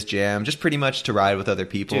came to this jam just pretty much to ride with other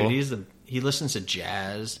people. Dude, he listens to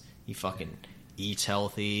jazz. He fucking eats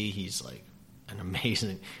healthy. He's like an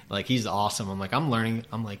amazing, like, he's awesome. I'm like, I'm learning.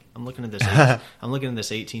 I'm like, I'm looking at this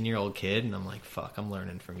 18-year-old kid, and I'm like, fuck, I'm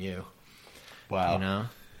learning from you. Wow. You know?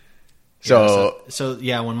 So, So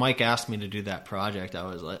yeah, when Mike asked me to do that project, I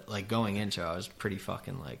was like going into it, I was pretty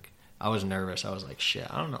fucking like, I was nervous. I was like, shit,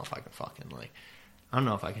 I don't know if I can fucking like, I don't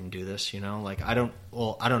know if I can do this, you know? Like, I don't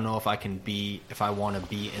know if I want to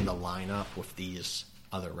be in the lineup with these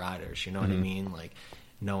other riders, you know what I mean? Like,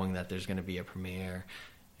 knowing that there's going to be a premiere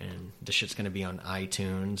and the shit's going to be on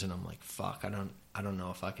iTunes, and I'm like, fuck, I don't know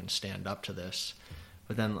if I can stand up to this.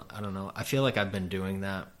 But then, I don't know, I feel like I've been doing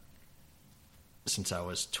that since I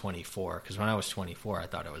was 24, because when I was 24, I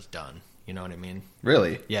thought I was done. You know what I mean?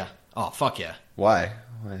 really? Yeah. Oh, fuck yeah. Why?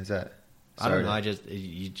 Why is that? I don't know.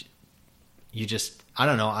 You just, I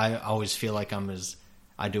don't know. I always feel like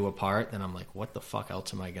I do a part, and I'm like, what the fuck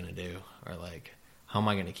else am I going to do? Or like, how am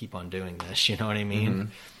I going to keep on doing this? You know what I mean? Mm-hmm.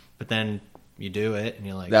 But then you do it, and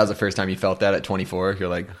you're like, That was the first time you felt that at 24. You're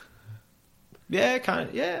like, yeah, kind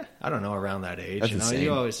of, yeah. I don't know, around that age. That's you know, insane.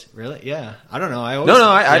 you always, really? Yeah. I don't know. I always, no,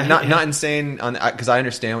 yeah, not insane on because I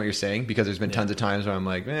understand what you're saying, because there's been tons of times where I'm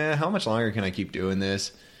like, how much longer can I keep doing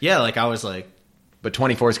this? Yeah, like I was like, But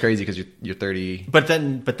 24 is crazy because you're 30. But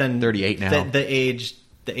then 38 now. The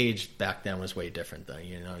age back then was way different though.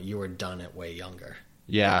 You know, you were done at way younger.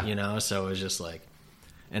 Yeah. You know, so it was just like,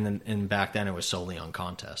 And back then it was solely on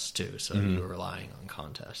contests too, so you were relying on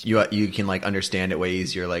contests. You can like understand it way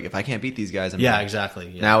easier. Like if I can't beat these guys, exactly.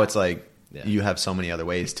 Yeah. Now it's like you have so many other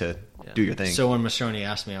ways to do your thing. So when Mastroni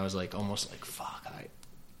asked me, I was like almost like fuck.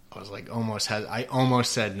 I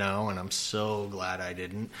almost said no, and I'm so glad I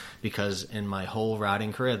didn't, because in my whole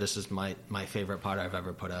riding career, this is my favorite part I've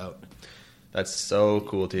ever put out. That's so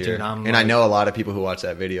cool to hear. Dude, I know a lot of people who watch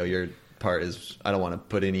that video. Your part is, I don't want to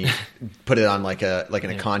put it on like in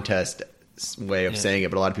a contest way of saying it,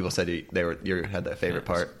 but a lot of people said you had that favorite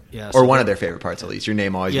part, or one of their favorite parts at least. Your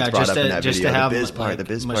name always gets brought up in that video. To have the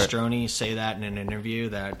biz part. Mastroni say that in an interview,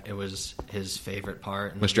 that it was his favorite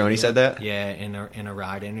part. Mastroni said that, in a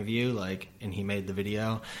ride interview, and he made the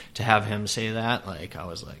video. To have him say that, I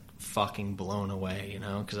was like fucking blown away,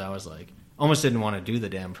 because I was like almost didn't want to do the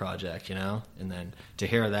damn project, and then to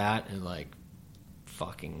hear that and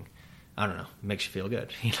fucking. I don't know. Makes you feel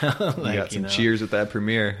good, you got some cheers with that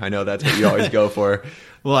premiere. I know that's what you always go for.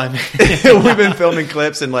 Well, I mean, we've been filming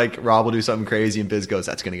clips, and Rob will do something crazy, and Biz goes,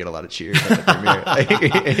 "That's going to get a lot of cheers at the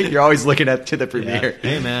premiere." You're always looking to the premiere. Yeah.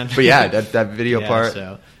 Hey, man. But that video part.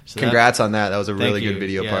 So congrats on that. That was a really good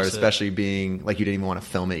video part, especially being you didn't even want to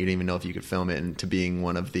film it. You didn't even know if you could film it, and to being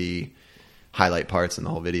one of the highlight parts in the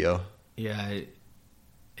whole video. Yeah,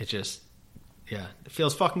 it just. Yeah, it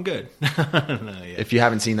feels fucking good. If you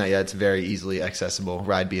haven't seen that yet, it's very easily accessible.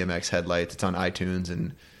 Ride BMX Headlights. It's on iTunes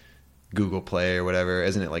and Google Play or whatever.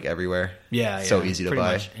 Isn't it like everywhere? Yeah, so easy to pretty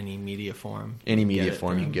buy. Much any media form. Any media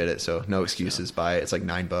form you can get it. So no excuses. Buy it. It's like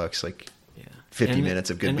 $9. 50 minutes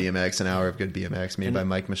of good BMX, an hour of good BMX made by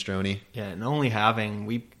Mike Mastroni. Yeah, and only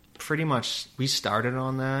we started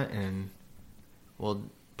on that, and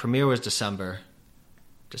premiere was December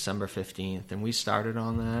 15th, and we started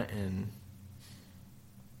on that and.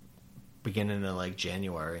 Beginning of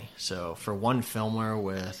January. So for one filmer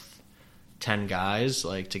with 10 guys,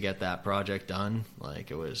 to get that project done,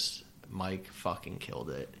 it was Mike fucking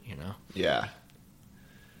killed it, Yeah.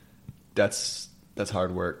 That's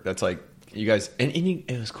hard work. That's you guys, and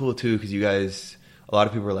it was cool too, because you guys, a lot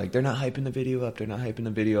of people were like, they're not hyping the video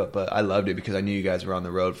up, but I loved it because I knew you guys were on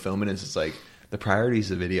the road filming, and it's just the priority is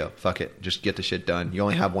the video. Fuck it. Just get the shit done. You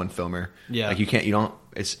only have one filmer. Yeah.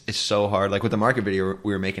 It's so hard. With the market video,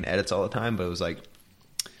 we were making edits all the time, but it was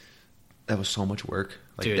that was so much work.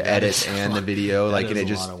 Dude, the edits and the video. That is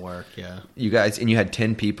a lot of work, yeah. You guys, and you had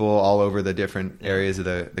 10 people all over the different areas of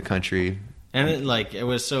the country. And it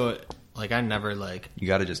was so, I never, You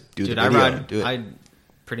gotta just do the video. Do it. I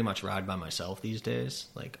pretty much ride by myself these days.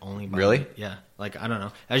 Only by... Really? Yeah. I don't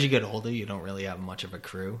know. As you get older, you don't really have much of a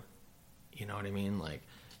crew. You know what I mean?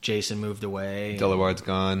 Jason moved away. Delaward's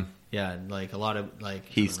gone. Yeah, a lot of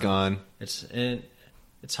Heath's gone.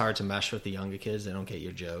 It's hard to mesh with the younger kids. They don't get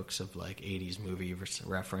your jokes of 80s movie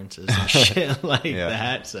references and shit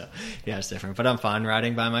that. So yeah, it's different. But I'm fine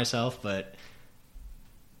riding by myself. But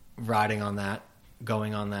riding on that,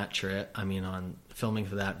 going on that trip, on filming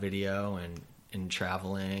for that video and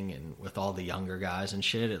traveling and with all the younger guys and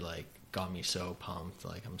shit, it got me so pumped.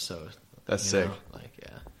 I'm so. That's sick.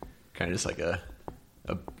 Yeah. Kind of just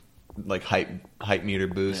a hype meter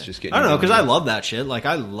boost. Yeah. Just getting. I don't know, because I love that shit.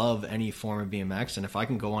 I love any form of BMX, and if I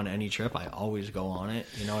can go on any trip, I always go on it.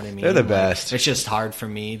 You know what I mean? They're the best. It's just hard for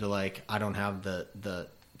me to I don't have the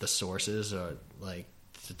sources or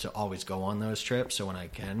to always go on those trips. So when I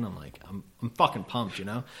can, I'm fucking pumped.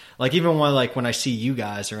 Even when I see you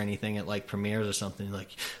guys or anything at premieres or something,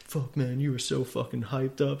 fuck man, you were so fucking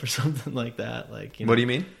hyped up or something like that. What do you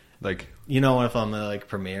mean? If I'm at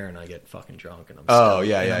premiere and I get fucking drunk and I'm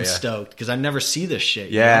stoked, I'm stoked because I never see this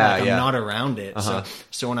shit. I'm not around it. Uh-huh.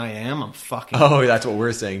 So when I am, I'm fucking. Oh, that's what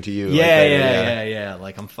we're saying to you. Yeah.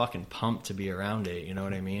 I'm fucking pumped to be around it. You know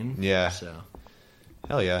what I mean? Yeah. So.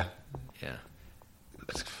 Hell yeah. Yeah.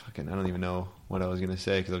 That's fucking. I don't even know what I was gonna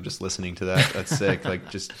say because I'm just listening to that. That's sick.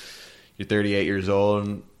 You're 38 years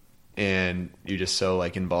old. And you're just so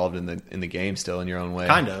involved in the game still in your own way.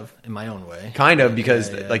 Kind of in my own way. Kind of because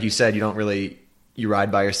like you said, you ride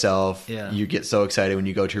by yourself. Yeah. You get so excited when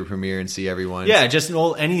you go to a premiere and see everyone. Yeah, just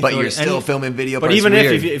anything. But you're still filming video. But even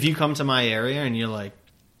if you come to my area and you're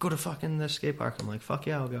go to fucking the skate park, I'm fuck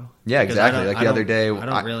yeah, I'll go. Yeah, exactly. The other day, I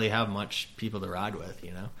don't really have much people to ride with,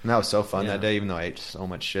 And that was so fun that day, even though I ate so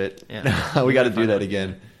much shit. Yeah. We got to do that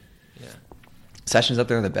again. Yeah. Sessions up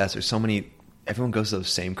there are the best. There's so many. Everyone goes to those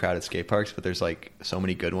same crowded skate parks, but there's so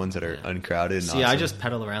many good ones that are uncrowded. And awesome. I just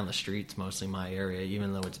pedal around the streets, mostly my area,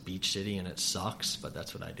 even though it's beach city and it sucks. But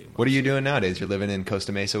that's what I do. Mostly. What are you doing nowadays? You're living in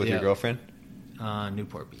Costa Mesa with your girlfriend?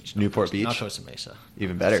 Newport Beach. Newport Beach, not Costa Mesa.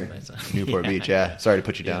 Even better. Newport Beach. Yeah. Sorry to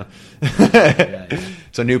put you down. Yeah.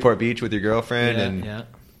 So Newport Beach with your girlfriend, and yeah.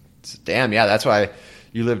 Damn, yeah. That's why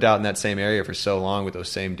you lived out in that same area for so long with those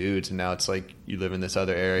same dudes, and now it's like you live in this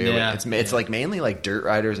other area. Yeah, It's like mainly like dirt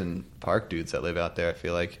riders and park dudes that live out there. I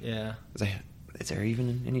feel like. Yeah. Is there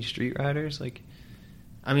even any street riders? Like,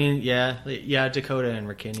 I mean, yeah, Dakota and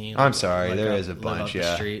Rickinney. I'm sorry, like there up, is a live bunch, up the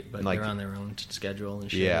yeah. street, but Like- they're on their own schedule and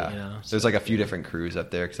shit. yeah, you know, there's so- like a few different crews up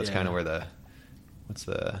there because that's Yeah. kind of where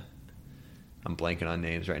I'm blanking on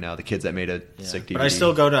names right now. The kids that made a Yeah. sick DVD. But I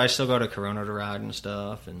still go to Corona to ride and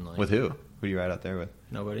stuff, and like With who? Who do you ride out there with?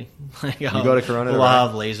 nobody. Like, You go to Corona to We'll ride?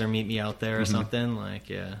 have Laser meet me out there or Mhm. something. Like,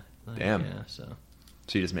 yeah. Like, Damn. Yeah. So,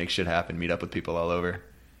 So you just make shit happen, meet up with people all over.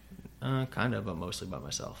 kind of, but mostly by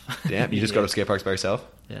myself. Damn, you just go to skate parks by yourself?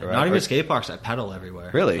 Yeah. Or ride Not even parks? skate parks. I pedal everywhere.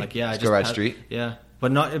 Really? Like, yeah, Just go ride street? Yeah,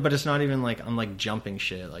 but it's not even like I'm like jumping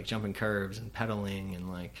shit, like jumping curbs and pedaling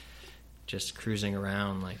and like just cruising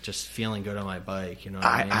around, like just feeling good on my bike. You know what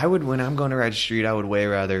I mean? I would, when I'm going to ride street, I would way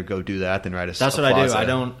rather go do that than ride a That's a what I do. plaza.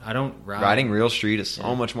 I don't ride. Riding real street is so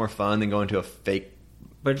Yeah. much more fun than going to a fake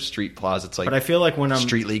street plaza. It's like But I feel like when I'm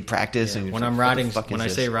street league practice. yeah, and when you're I'm like, what the riding, fuck when is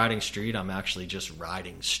I say this? riding street, I'm actually just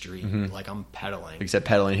riding street. Like I'm pedaling. Except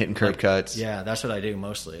pedaling, hitting curb Like, cuts. Yeah, that's what I do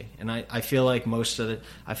mostly. And I feel like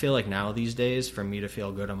I feel like now these days, for me to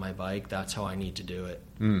feel good on my bike, that's how I need to do it.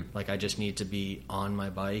 Like I just need to be on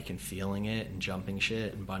my bike and feeling it and jumping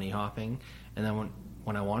shit and bunny hopping. And then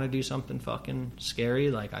when I want to do something fucking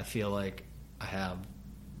scary, like I feel like I have.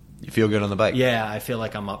 You feel good on the bike. Yeah, I feel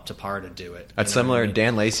like I'm up to par to do it. That's You know what similar. I mean?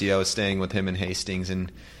 Dan Lacey, I was staying with him in Hastings,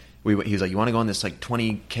 and he was like, "You want to go on this like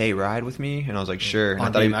 20K ride with me?" And I was like, "Sure." And I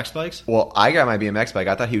On thought BMX bikes? Well, I got my BMX bike.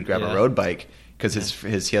 I thought he would grab Yeah. a road bike because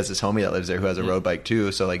he has this homie that lives there who has a road bike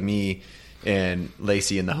too. So like me and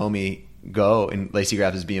Lacey and the homie go, and Lacey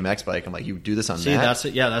grabs his BMX bike. I'm like, "You do this on See, that?" that's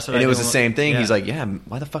it. Yeah, that's what And I it do. was the same thing. Yeah. He's like, "Yeah,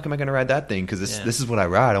 why the fuck am I going to ride that thing? Because Yeah. this is what I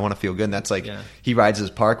ride. I want to feel good." And that's like Yeah. he rides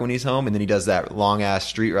his park when he's home, and then he does that long ass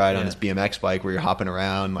street ride on Yeah. his BMX bike where you're hopping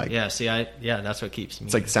around. Like, Yeah, see, that's what keeps me.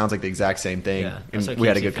 it's like sounds like the exact same thing. Yeah, And that's what we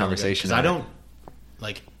had a keeps you good feeling conversation. 'Cause on I it. don't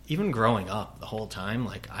like even growing up the whole time.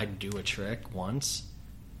 Like I'd do a trick once,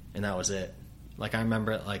 and that was it. Like I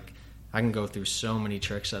remember, like I can go through so many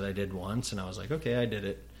tricks that I did once, and I was like, okay, I did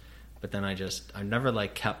it. But then I never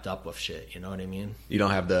like kept up with shit. You know what I mean? You don't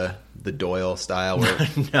have the Doyle style where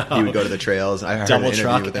No. he would go to the trails. I heard an Double interview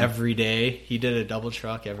truck with him. every day. He did a double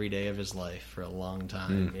truck every day of his life for a long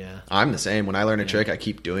time. Yeah. I'm the same. When I learn a trick, I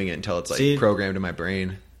keep doing it until it's like See- programmed in my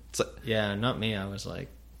brain. It's like, Yeah, not me. I was like,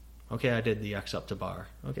 okay, I did the X up to bar.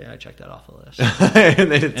 Okay, I checked that off the list.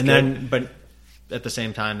 and then, it's And good. then, but at the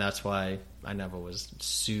same time, that's why I never was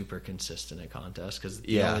super consistent at contests, because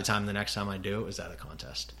the Yeah. only time the next time I do it was at a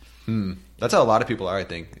contest, That's how a lot of people are. I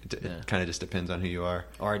think it Yeah. kind of just depends on who you are,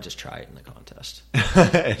 or I just try it in the contest.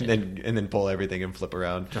 and then pull everything and flip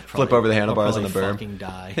around, flip over the handlebars on the berm. Fucking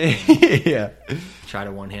die. Yeah. Tried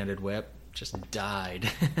a one-handed whip, just died.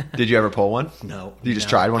 Did you ever pull one? No. You just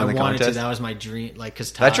no. tried one in I the wanted contest? To. That was my dream. Like,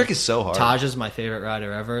 because That trick is so hard. Taj is my favorite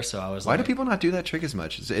rider ever, so I was Why like, do people not do that trick as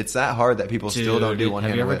much? It's that hard that people still don't do one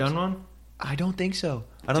Have hand you ever whips. done one? I don't think so.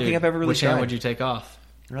 I don't Dude, think I've ever really Which tried. hand would you take off?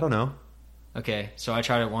 I don't know. Okay, so I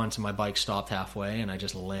tried it once and my bike stopped halfway and I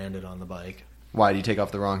just landed on the bike. Why do you take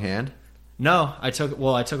off the wrong hand? No, I took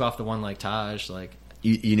off the one like Taj. Like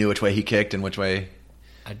You knew which way he kicked and which way.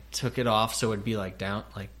 I took it off so it'd be like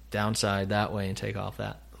downside that way and take off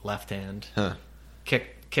that left hand. Huh.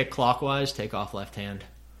 Kick clockwise, take off left hand.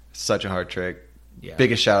 Such a hard trick. Yeah.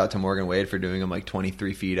 Biggest shout out to Morgan Wade for doing him like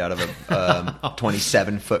 23 feet out of a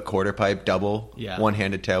 27-foot quarter pipe double, Yeah.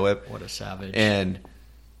 one-handed tail whip. What a savage. And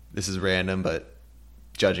this is random, but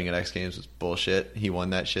judging at X Games was bullshit. He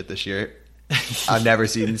won that shit this year. I've never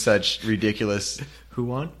seen such ridiculous. Who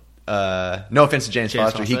won? No offense to James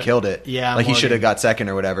Foster, he Foster? killed it. Yeah, like he Morgan. should have got second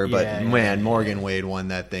or whatever. But Yeah, man, yeah, Morgan yeah. Wade won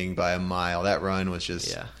that thing by a mile. That run was just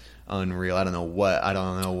Yeah. unreal. I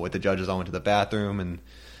don't know what the judges all went to the bathroom and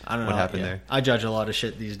I don't know what happened yeah. there. I judge a lot of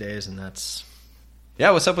shit these days, and that's Yeah,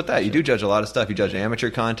 what's up with that? You do judge a lot of stuff. You judge amateur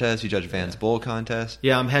contests. You judge Vans Bull contests.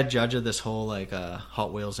 yeah. I'm head judge of this whole like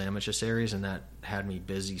Hot Wheels amateur series, and that had me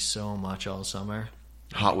busy so much all summer.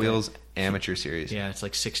 Hot Wheels amateur series. Yeah, it's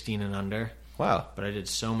like 16 and under. Wow. But I did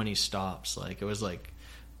so many stops. Like it was like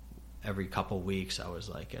every couple weeks I was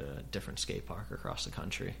like at a different skate park across the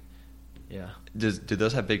country. Yeah. Do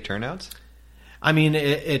those have big turnouts? I mean,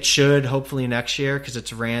 it should hopefully next year because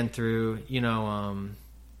it's ran through,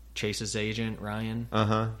 Chase's agent, Ryan. The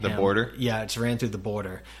Ham- border. Yeah, it's ran through the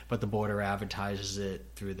border, but the border advertises it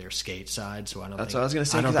through their skate side. So I don't. That's think, what I was gonna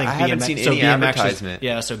say, don't 'cause think I haven't seen so any BMXers advertisement.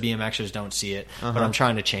 Yeah, so BMXers don't see it, but I'm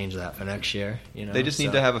trying to change that for next year. They just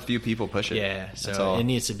need to have a few people push it. Yeah, That's so all. it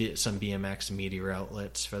needs to be some BMX media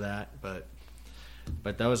outlets for that, but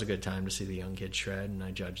But that was a good time to see the young kids shred, and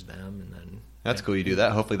I judged them, and then... That's cool you do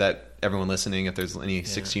that. Hopefully that everyone listening, if there's any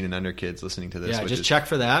 16 and under kids listening to this... Yeah, just check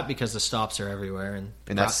for that, because the stops are everywhere.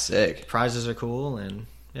 And that's sick. Prizes are cool, and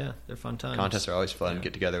yeah, they're fun times. Contests are always fun.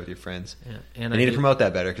 Get together with your friends. Yeah. And I need to promote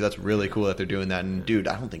that better, because that's really cool that they're doing that. And dude,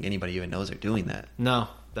 I don't think anybody even knows they're doing that. No,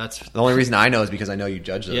 that's... The only reason I know is because I know you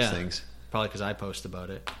judge those things. Probably because I post about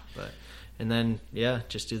it. And then,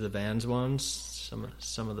 just do the Vans ones,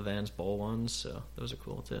 some of the Vans Bowl ones, so those are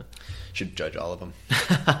cool too. Should judge all of them.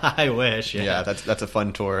 I wish, Yeah, that's a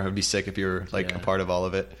fun tour. It would be sick if you were a part of all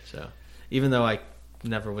of it. So, even though I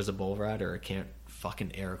never was a bull rider, I can't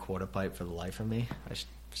fucking air a quarter pipe for the life of me. I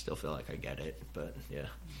still feel like I get it, but yeah.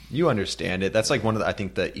 You understand it. That's like one of I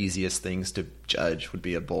think the easiest things to judge would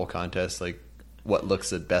be a bowl contest, like what looks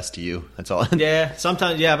the best to you. That's all. Yeah,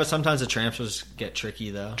 but sometimes the transfers get tricky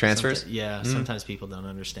though. Transfers? Sometimes people don't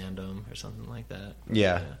understand them or something like that.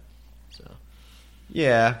 Yeah. So.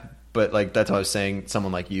 Yeah, but like that's what I was saying.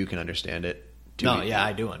 Someone like you can understand it.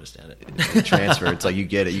 I do understand it. Transfer, it's like you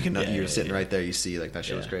get it. You can. You're sitting right there. You see, like that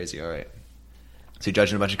shit was crazy. All right. So you're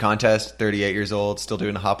judging a bunch of contests. 38 years old, still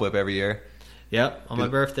doing the hop whip every year. Yep, on my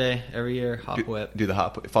birthday every year, hop whip. Do the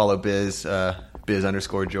hop whip. Follow Biz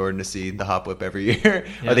 _Jordan to see the hop whip every year.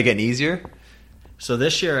 Are they getting easier? So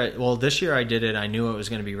this year I did it. I knew it was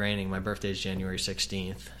going to be raining. My birthday is January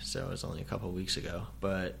 16th, so it was only a couple of weeks ago.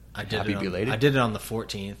 But I did I did it on the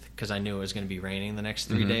 14th because I knew it was going to be raining the next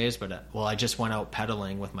 3 days. But I just went out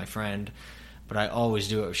pedaling with my friend. But I always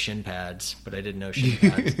do it with shin pads. But I didn't know shin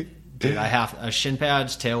pads. Dude, I have shin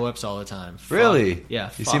pads, tail whips all the time. Really? Yeah.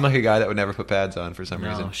 You seem like a guy that would never put pads on for some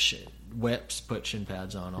reason. Whips, put shin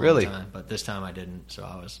pads on all the time. But this time I didn't, so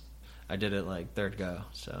I did it like third go.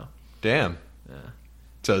 So. Damn. Yeah.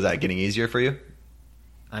 So is that getting easier for you?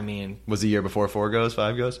 I mean, was the year before 4 goes,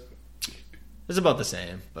 5 goes? It's about the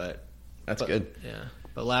same, but that's good. Yeah.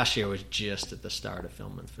 But last year was just at the start of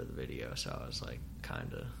filming for the video, so I was like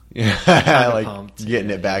kind of like pumped. Getting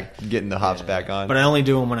it back, getting the hops back on. But I only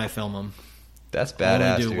do them when I film them. That's badass.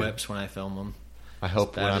 I only do whips when I film them. I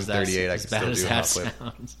hope when I'm 38 I can still do a hop whip.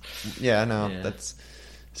 Yeah, no, that's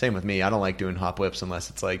same with me. I don't like doing hop whips unless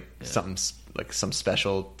it's like something like some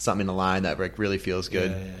special something in the line that like really feels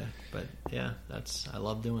good. Yeah. But yeah, I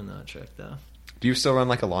love doing that trick though. Do you still run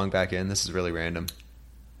like a long back end? This is really random.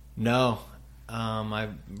 No. I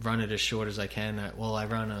run it as short as I can. I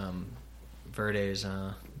run Verde's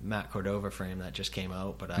Matt Cordova frame that just came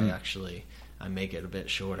out, but I make it a bit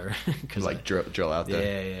shorter. Cause like drill out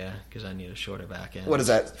there. Yeah, because I need a shorter back end. What does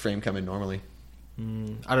that frame come in normally?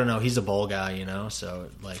 I don't know. He's a bowl guy, so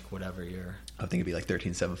like whatever you're... I think it'd be like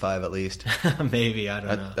 13.75 at least. Maybe, I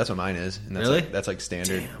don't know. That's what mine is. And that's really? That's like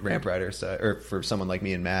standard ramp rider stuff. Or for someone like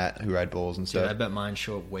me and Matt who ride bulls and stuff. Dude, I bet mine's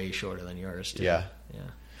way shorter than yours too. Yeah.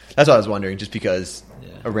 That's what I was wondering, just because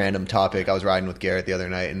a random topic. I was riding with Garrett the other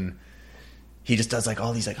night, and he just does like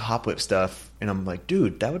all these like hop whip stuff, and I'm like,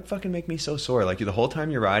 dude, that would fucking make me so sore. Like the whole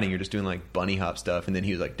time you're riding, you're just doing like bunny hop stuff, and then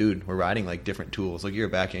he was like, dude, we're riding like different tools. Look at your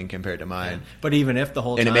back end compared to mine. Yeah. But even if the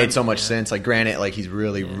whole time... And it made so much sense. Like granted, like he's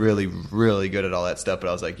really, really, really good at all that stuff, but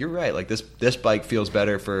I was like, you're right. Like this bike feels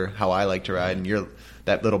better for how I like to ride, and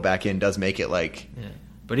that little back end does make it like... Yeah.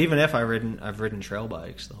 But even if I've ridden trail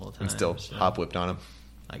bikes the whole time. And still hop whipped on them.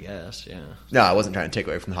 I guess, yeah. No, I wasn't trying to take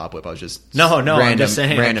away from the hop whip. I was just I'm just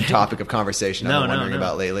saying. Random topic of conversation I've been wondering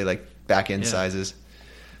about lately, like back end sizes.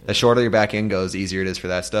 The shorter your back end goes, the easier it is for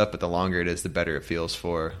that stuff, but the longer it is, the better it feels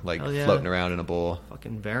for like floating around in a bowl.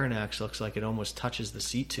 Fucking Varanax looks like it almost touches the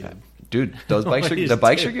seat tube. Dude, those bikes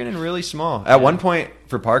are getting really small. At one point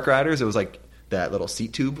for park riders, it was like that little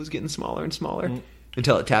seat tube was getting smaller and smaller.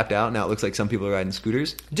 Until it tapped out. Now it looks like some people are riding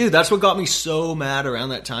scooters. Dude, that's what got me so mad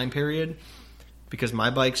around that time period. Because my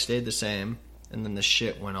bike stayed the same, and then the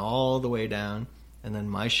shit went all the way down, and then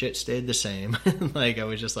my shit stayed the same. Like, I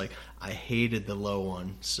was just like, I hated the low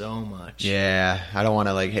one so much. Yeah, I don't want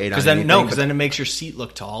to, like, hate on anything. Because then it makes your seat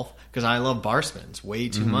look tall, because I love bar spins way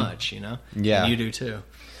too much, Yeah. And you do too.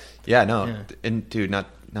 Yeah, no. Yeah. And, dude, not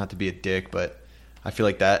to be a dick, but I feel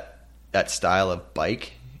like that style of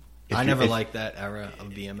bike... I never liked that era of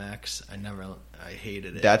BMX. I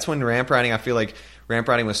hated it. That's when ramp riding, I feel like ramp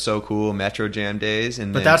riding was so cool, Metro Jam days.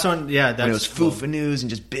 But that's when, when it was Foo-Fa-Noos and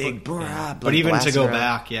just big, but even to go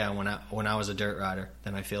back, when I was a dirt rider,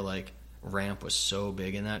 then I feel like ramp was so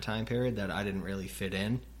big in that time period that I didn't really fit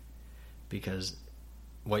in because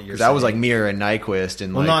what you're saying. That was like Mir and Nyquist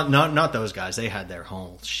and not those guys. They had their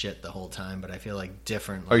whole shit the whole time, but I feel like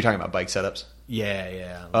different. Are you talking about bike setups?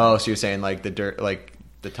 Yeah. Oh, so you're saying like the dirt, like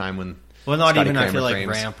the time when... Well, not Scotty even. Kramer I feel like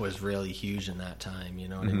ramp was really huge in that time. You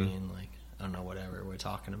know what I mean? Like, I don't know, whatever we're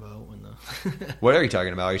talking about when the What are you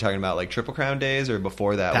talking about? Are you talking about like Triple Crown days or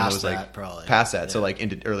before that? When it past was that like probably past that, so Yeah. like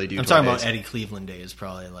into early Dew. I'm talking days. about Eddie Cleveland days,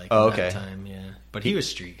 probably like Oh, in that okay. time, yeah. But he was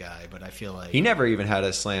street guy. But I feel like He never even had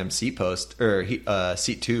a slam seat post or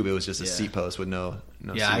seat tube. It was just a Yeah. seat post with no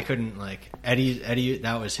yeah, seat. I couldn't like Eddie.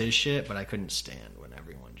 That was his shit, but I couldn't stand when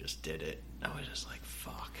everyone just did it. I was just like,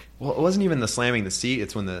 fuck. Well, it wasn't even the slamming the seat.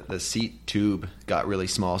 It's when the seat tube got really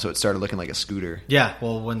small, so it started looking like a scooter. Yeah,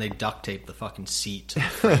 well, when they duct tape the fucking seat to the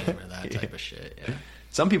frame or that type of shit. Yeah,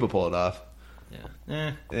 Some people pull it off.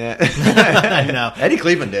 yeah. Yeah. No. Eddie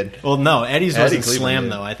Cleveland did. Well, no, Eddie's Eddie wasn't Cleveland slam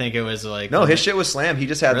did. though. I think it was like No, his shit was slam. He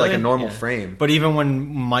just had like a Really? normal Yeah. frame. But even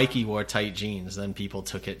when Mikey wore tight jeans, then people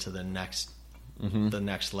took it to the next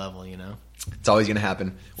level. You know, It's always going to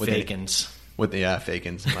happen with Fakins. With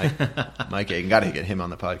Fakins, Mike Aiken. Got to get him on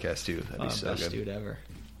the podcast too. That'd be so Best good. dude ever.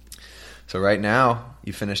 So right now,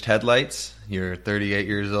 you finished Headlights. You're 38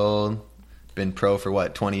 years old. Been pro for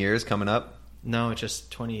what? 20 years coming up. No, it's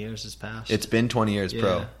just 20 years has passed. It's been 20 years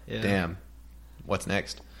pro. Yeah. Damn. What's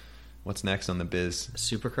next? What's next on the biz?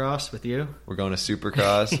 Supercross with you. We're going to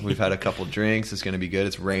Supercross. We've had a couple drinks. It's going to be good.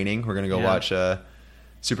 It's raining. We're going to go Yeah. watch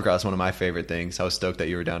Supercross, one of my favorite things. I was stoked that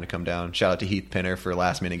you were down to come down. Shout out to Heath Pinner for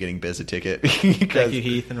last minute getting Biz a ticket. Thank you,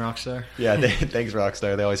 Heath and Rockstar. Yeah, thanks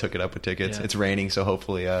Rockstar. They always hook it up with tickets. Yeah. It's raining, so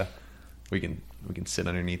hopefully we can sit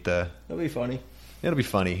underneath the. That'll be funny. It'll be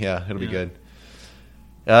funny. Yeah, it'll be Yeah. good.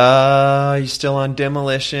 You still on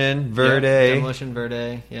Demolition, Verde? Yeah, Demolition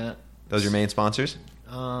Verde. Yeah. Those are your main sponsors.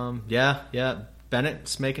 Yeah.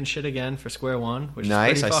 Bennett's making shit again for Square One, which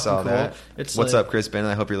Nice, is I pretty saw fucking cool. that. It's What's like, up, Chris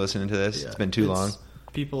Bennett? I hope you're listening to this. yeah, It's been too long.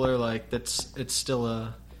 People are like, it's still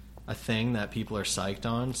a thing that people are psyched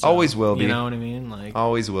on. So, Always will be. You know what I mean? Like,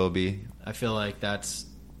 Always will be. I feel like that's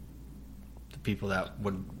the people that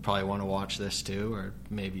would probably want to watch this too, or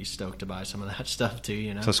maybe stoked to buy some of that stuff too.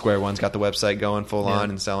 You know? So Square One's got the website going full Yeah. on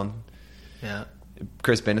and selling. Yeah.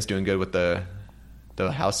 Chris Bennett's doing good with the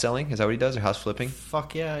house selling. Is that what he does, or house flipping?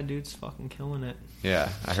 Fuck yeah, dude's fucking killing it. Yeah,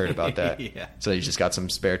 I heard about that. Yeah. So he's just got some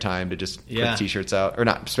spare time to just Yeah. put t-shirts out, or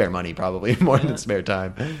not spare money, probably more Yeah. than spare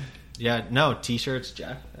time. Yeah, no, t-shirts,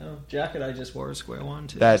 jacket I just wore a Square One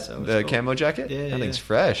too. That so it's the cool. camo jacket. Yeah, that thing's yeah.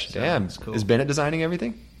 fresh. So Damn, it's cool. is Bennett designing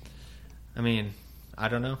everything? I mean, I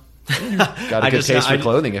don't know. Got a good taste for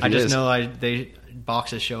clothing if I he just is. know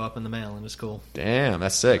boxes show up in the mail and it's cool. Damn,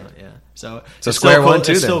 that's sick. Yeah. So So it's Square still cool, One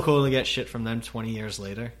too, It's then. still cool to get shit from them 20 years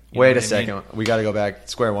later. You know Wait what a I second. mean? We got to go back.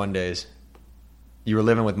 Square One days. You were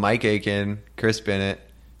living with Mike Aiken, Chris Bennett,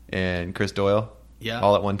 and Chris Doyle. Yeah.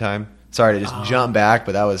 All at one time. Sorry to just jump back,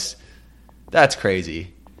 but that's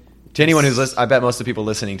crazy. To anyone who's listening, I bet most of the people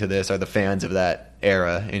listening to this are the fans of that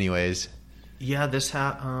era, anyways. Yeah,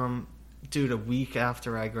 dude, a week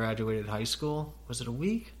after I graduated high school. Was it a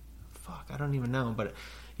week? Fuck, I don't even know. But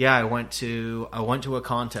yeah, I went to a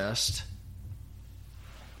contest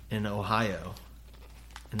in Ohio,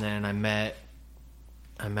 and then I met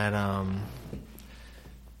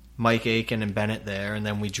Mike Aiken and Bennett there, and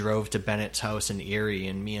then we drove to Bennett's house in Erie,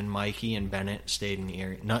 and me and Mikey and Bennett stayed in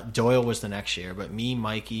Erie. Not Doyle was the next year, but me,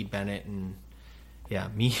 Mikey, Bennett, and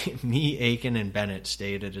me, Aiken, and Bennett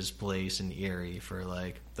stayed at his place in Erie for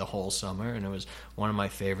like the whole summer, and it was one of my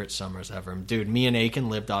favorite summers ever. Dude, me and Aiken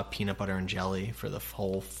lived off peanut butter and jelly for the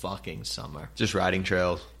whole fucking summer. Just riding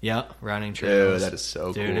trails. Yeah, riding trails. Dude, that is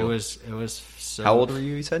so Dude, cool. it was so. How old were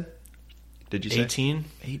you said? Did you say? 18?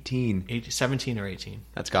 18. 17 or 18.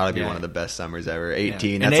 That's got to be Yeah. one of the best summers ever.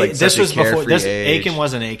 18. Yeah. That's And like such a carefree age. Aiken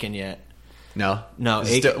wasn't Aiken yet. No? No,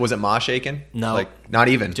 Was it, Aiken- was it Mosh Aiken? No. Like, not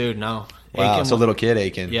even? Dude, no. Wow, Aiken so little kid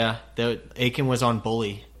Aiken. Yeah, Aiken was on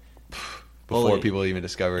Bully. Before Bully. people even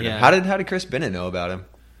discovered him. Yeah. How did Chris Bennett know about him?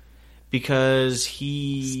 Because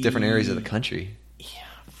It's different areas of the country. Yeah,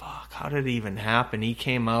 fuck. How did it even happen? He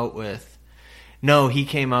came out.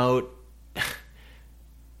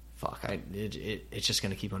 Fuck, it's just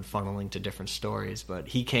going to keep on funneling to different stories, but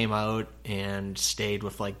he came out and stayed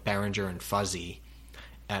with like Behringer and Fuzzy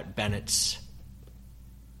at Bennett's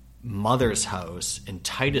mother's house in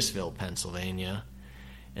Titusville, Pennsylvania,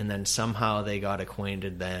 and then somehow they got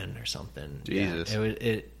acquainted then or something. Jesus.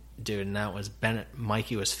 Yeah, dude, and that was Bennett.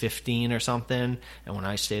 Mikey was 15 or something, and when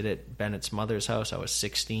I stayed at Bennett's mother's house, I was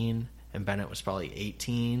 16, and Bennett was probably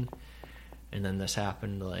 18, and then this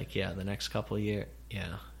happened like, the next couple of years.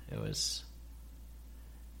 Yeah, it was...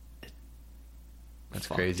 That's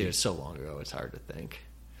Fuck, crazy. dude, it's so long ago, it's hard to think.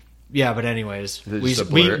 Yeah, but anyways, Is it we just a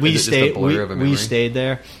blur- we is it just a stayed blur of a we memory? stayed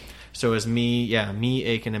there. So it was me,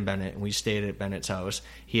 Aiken, and Bennett, and we stayed at Bennett's house.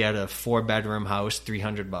 He had a 4-bedroom house,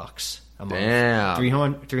 $300 a month. Damn.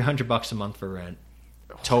 $300 a month for rent.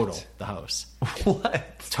 Total, the house.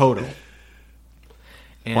 What? Total.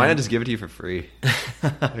 And why not just give it to you for free?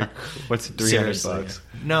 Like, what's $300? Seriously.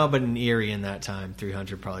 No, but in Erie in that time,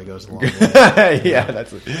 300 probably goes a long way. Yeah,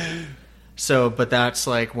 that's. So, but that's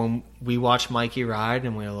like when we watch Mikey ride,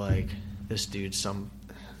 and we're like, this dude's something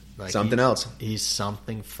else. He's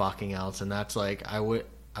something fucking else, and that's like I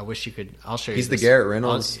wish you could. I'll show you. He's the Garrett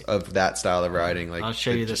Reynolds of that style of riding. Like I'll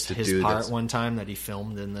show you his part one time that he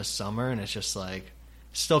filmed in this summer, and it's just like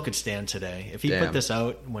still could stand today. If he put this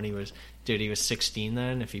out when he was 16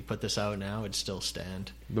 then. If he put this out now, it'd still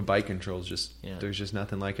stand. The bike controls there's just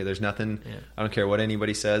nothing like it. There's nothing. Yeah. I don't care what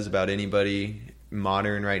anybody says about anybody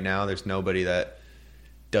modern right now. There's nobody that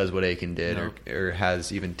does what Aiken did or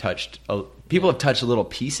has even touched. People have touched little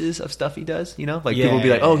pieces of stuff he does. You know, like people will be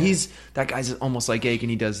like, "Oh, that guy's almost like Aiken.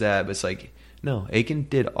 He does that," but it's like, no, Aiken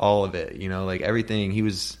did all of it. You know, like everything. He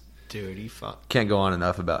was. Dude, can't go on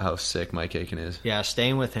enough about how sick Mike Aiken is. Yeah,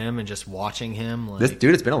 staying with him and just watching him. Like,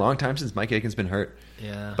 it's been a long time since Mike Aiken's been hurt.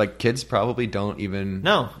 Yeah, like kids probably don't even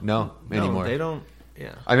know anymore. They don't.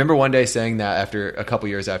 Yeah, I remember one day saying that after a couple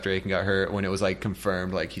years after Aiken got hurt, when it was like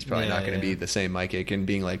confirmed, like he's probably not going to be the same Mike Aiken.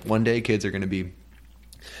 Being like, one day kids are going to be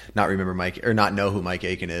not remember Mike or not know who Mike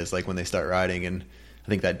Aiken is, like when they start riding, and I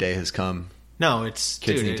think that day has come. No, it's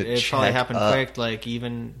kids need to it probably happened up. quick. Like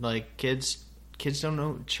even like kids don't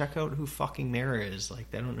know. Check out who fucking Mira is. Like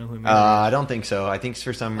they don't know who Mira is. I don't think so. I think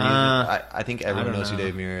for some reason, I think everyone knows who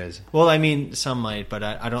Dave Mira is. Well, I mean, some might, but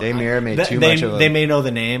I don't. Dave Mira made too much of a... They may know the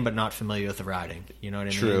name, but not familiar with the riding. You know what I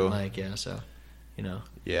mean? True. Like so, you know.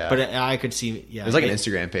 Yeah. But I could see. Yeah. There's like an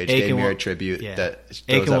Instagram page, Dave Mira tribute, that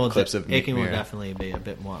throws up clips of Aiken Mira. will definitely be a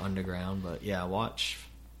bit more underground, but yeah, watch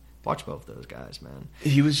both those guys, man.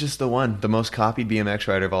 He was just the most copied BMX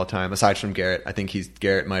rider of all time, aside from Garrett. I think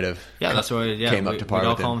Garrett might have. Yeah, that's what. Yeah, came up to par with him.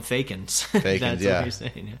 We all call him Fakins. Fakins, That's yeah. what you're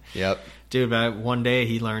saying. Yeah. Yep. Dude, but one day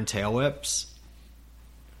he learned tail whips,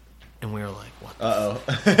 and we were like, "What?"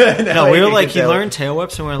 No, we were like, he learned tail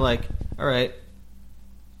whips, and we were like, "All right."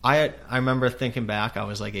 I remember thinking back, I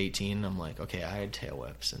was like 18. I'm like, okay, I had tail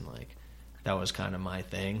whips, and like that was kind of my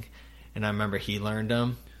thing. And I remember he learned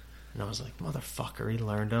them. And I was like, motherfucker, he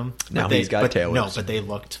learned them. Now he's got tail whips. No, but they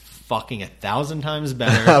looked fucking 1,000 times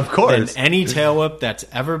better of course. than any tail whip that's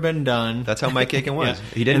ever been done. That's how Mike Aiken was. Yeah.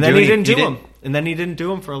 He didn't do them. And then he didn't do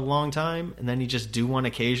them for a long time. And then he just do one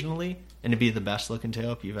occasionally. And it'd be the best looking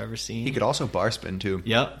tail whip you've ever seen. He could also bar spin too.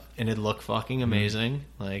 Yep. And it'd look fucking amazing.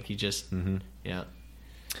 Like he just, yeah.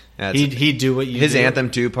 He'd do what you His do. Anthem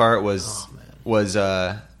 2 part was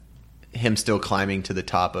him still climbing to the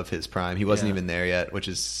top of his prime. He wasn't even there yet, which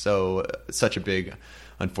is such a big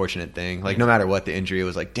unfortunate thing. Like no matter what the injury, it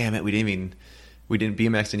was like, damn it, BMX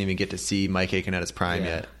didn't even get to see Mike Aiken at his prime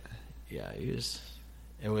yet. Yeah,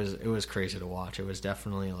 it was crazy to watch. It was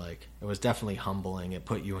definitely humbling. It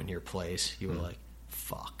put you in your place. You were like,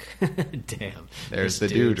 fuck. Damn. There's the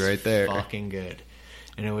dude right there. Fucking good.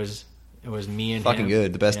 And it was me and fucking him.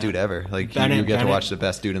 good, the best dude ever. Like you get to watch the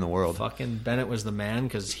best dude in the world. Fucking Bennett was the man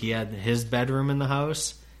because he had his bedroom in the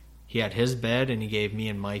house. He had his bed, and he gave me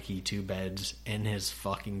and Mikey 2 beds in his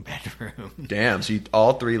fucking bedroom. Damn, so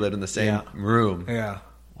all 3 lived in the same room. Yeah.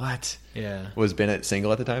 What? Yeah. Was Bennett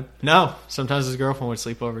single at the time? No. Sometimes his girlfriend would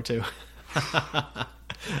sleep over too.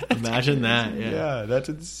 Imagine that. Yeah, that's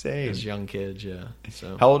insane. As young kids, yeah.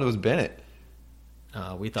 So how old was Bennett?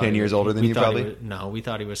 We thought 10 years older than you, probably? We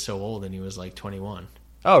thought he was so old, and he was like 21.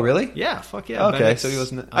 Oh, really? Yeah, fuck yeah. Okay, Bennett's, so he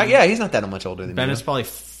wasn't... he's not that much older than Bennett's you. probably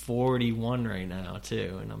 41 right now,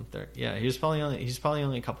 too, and I'm 30. Yeah, he's probably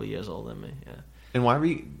only a couple of years older than me, yeah. And why were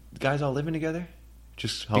you guys all living together?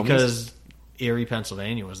 Just homies? Because Erie,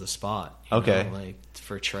 Pennsylvania was the spot. Okay. Like,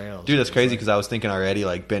 for trails. Dude, that's crazy, because I was thinking already,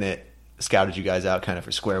 like, Bennett scouted you guys out kind of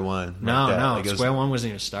for square one. No, like no, square one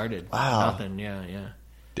wasn't even started. Wow. Nothing, yeah.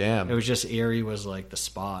 Damn. It was just Erie was like the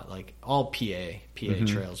spot, like all PA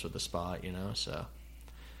trails were the spot, you know. So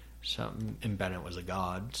and Bennett was a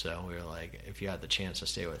god, so we were like, if you had the chance to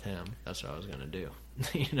stay with him, that's what I was gonna do.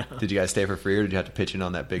 You know. Did you guys stay for free, or did you have to pitch in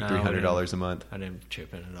on that big $300 a month? I didn't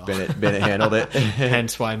chip in at all. Bennett handled it.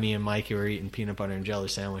 Hence why me and Mikey were eating peanut butter and jelly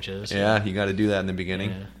sandwiches. Yeah, you got to do that in the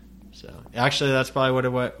beginning. Yeah. So actually, that's probably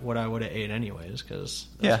what I would have ate anyways. Cause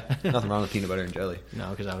nothing wrong with peanut butter and jelly. No,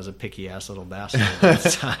 because I was a picky ass little bastard at the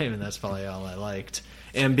time, and that's probably all I liked.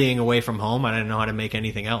 And being away from home, I didn't know how to make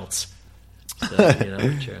anything else. So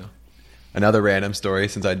true. Another random story,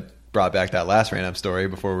 since I brought back that last random story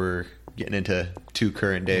before we're getting into 2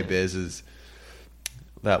 current day biz, is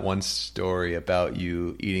that one story about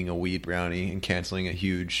you eating a weed brownie and canceling a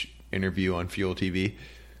huge interview on Fuel TV.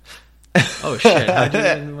 Oh shit!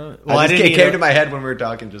 It came to my head when we were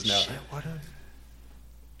talking just now. Shit, what?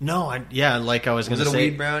 Like I was going to say, was it a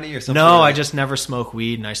weed brownie or something? No, I just never smoked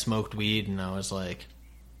weed, and I smoked weed, and I was like,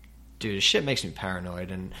 Dude, this shit makes me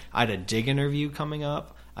paranoid. And I had a Dig interview coming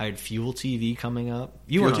up. I had Fuel TV coming up.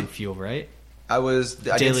 You were on Fuel, right? I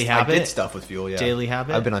did stuff with Fuel, yeah. Daily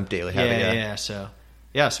Habit? I've been on Daily Habit,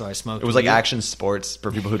 yeah. So I smoked. It was like action sports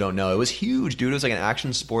for people who don't know. It was huge, dude. It was like an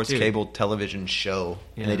action sports cable television show.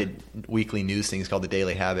 Yeah. And they did weekly news things called the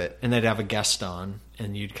Daily Habit. And they'd have a guest on,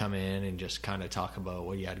 and you'd come in and just kind of talk about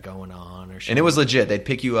what you had going on. And it was legit. They'd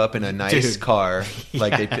pick you up in a nice car.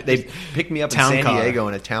 Like they picked me up in San Diego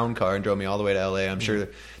in a town car and drove me all the way to LA. I'm sure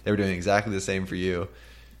they were doing exactly the same for you.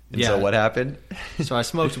 And so what happened? So I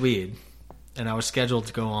smoked weed, and I was scheduled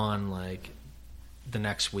to go on like the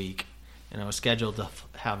next week. And I was scheduled to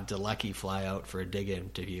have Delecki fly out for a Dig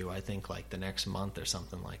interview, I think like the next month or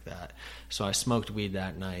something like that. So I smoked weed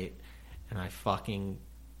that night, and I fucking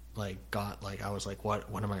like got like, I was like, what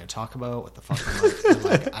am I going to talk about? What the fuck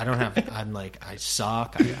I'm like, I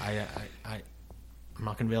suck. I'm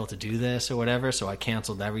not going to be able to do this or whatever. So I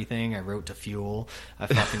canceled everything. I wrote to Fuel. I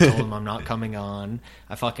fucking told him I'm not coming on.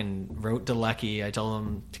 I fucking wrote Delecki. I told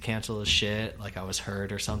him to cancel his shit, like I was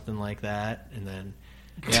hurt or something like that. And then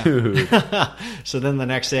Dude. So then the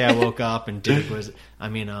next day I woke up and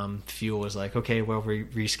Fuel was like, okay, well,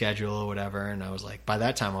 reschedule or whatever. And I was like, by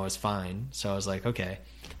that time I was fine. So I was like, okay,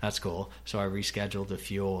 that's cool. So I rescheduled the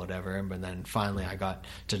Fuel, whatever. But then finally I got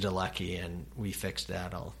to Delecki and we fixed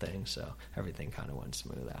that whole thing. So everything kind of went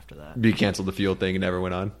smooth after that. You canceled the Fuel thing and never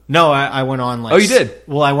went on? No, I went on like... Oh, you did?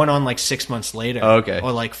 Well, I went on like 6 months later. Oh, okay.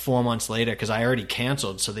 Or like 4 months later because I already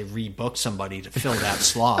canceled. So they rebooked somebody to fill that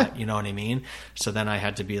slot. You know what I mean? So then I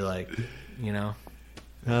had to be like, you know...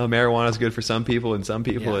 marijuana's good for some people, and some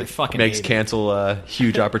people it makes cancel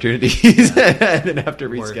huge opportunities and then have to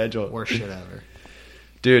reschedule. Worst shit ever.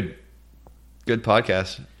 Dude, good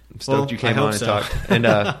podcast. I'm stoked you came on and talked. And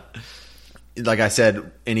like I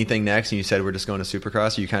said, anything next, and you said we're just going to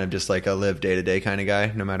Supercross, you kind of just like a live day-to-day kind of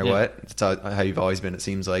guy, no matter what? That's how you've always been, it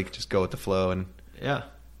seems like. Just go with the flow and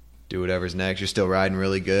do whatever's next. You're still riding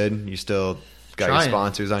really good. You still got your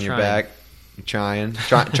sponsors on your back. You're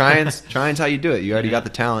trying's how you do it. You already got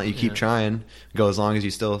the talent. You keep trying. Go as long as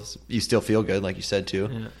you still feel good, like you said too.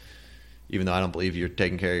 Yeah. Even though I don't believe you're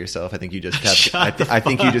taking care of yourself, I think you just have. I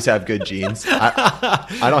think you just have good genes. I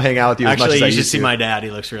don't hang out with you as much as I used to. You should see my dad.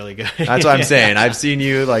 He looks really good. That's what I'm saying. I've seen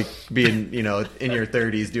you like being, in your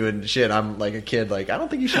 30s doing shit. I'm like a kid. Like I don't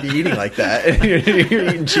think you should be eating like that. You're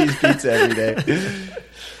eating cheese pizza every day.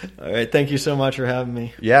 All right, thank you so much for having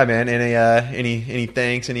me. Yeah, man. Any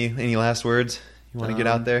thanks? Any last words you want to get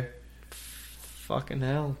out there? Fucking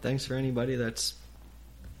hell! Thanks for anybody that's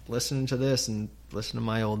listening to this and listen to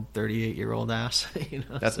my old 38-year-old ass.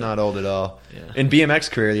 That's not old at all. Yeah. In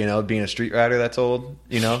BMX career, being a street rider, that's old.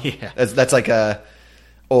 That's like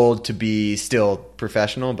old to be still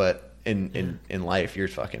professional, but in life, you're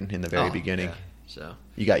fucking in the very beginning. Yeah. So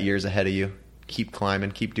you got years ahead of you. Keep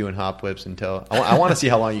climbing, keep doing hop whips until I want to see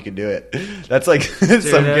how long you can do it. That's like Dude,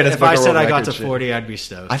 some Guinness Book of World Records. If I said I got to 40, I'd be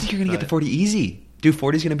stoked. I think you're gonna get to 40 easy. Dude,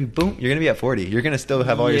 40's gonna be boom. You're gonna be at 40. You're gonna still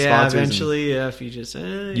have all your sponsors. Eventually, if you just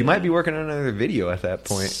you might be working on another video at that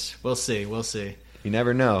point. We'll see. You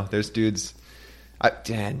never know. There's dudes.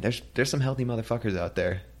 There's some healthy motherfuckers out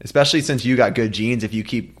there, especially since you got good genes. If you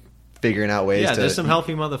keep figuring out ways there's some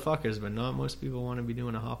healthy motherfuckers, but not most people want to be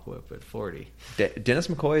doing a hop whip at 40. Dennis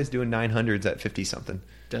McCoy is doing 900s at 50 something.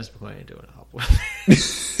 Dennis McCoy ain't doing a hop whip.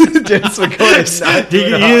 Dennis McCoy is not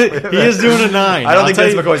doing a hop whip. He is doing a 9. I don't think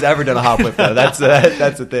Dennis McCoy's ever done a hop whip though. That's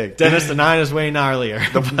the thing. Dennis, the 9 is way gnarlier.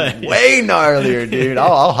 Way gnarlier, dude.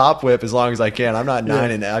 I'll hop whip as long as I can. I'm not 9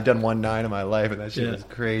 and I've done 1 9 in my life, and that shit is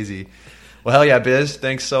crazy. Well, hell yeah, Biz.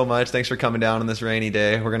 Thanks so much. Thanks for coming down on this rainy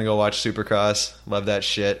day. We're gonna go watch Supercross. Love that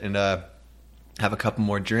shit, and have a couple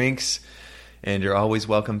more drinks. And you're always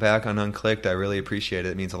welcome back on Unclicked. I really appreciate it.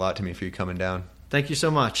 It means a lot to me for you coming down. Thank you so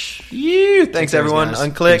much. Thanks everyone. Guys.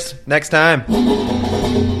 Unclicked. Peace. Next time.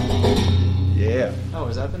 Yeah. Oh,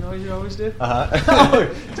 is that the noise you always do? Uh-huh.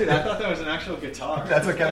 Dude, I thought that was an actual guitar. That's okay.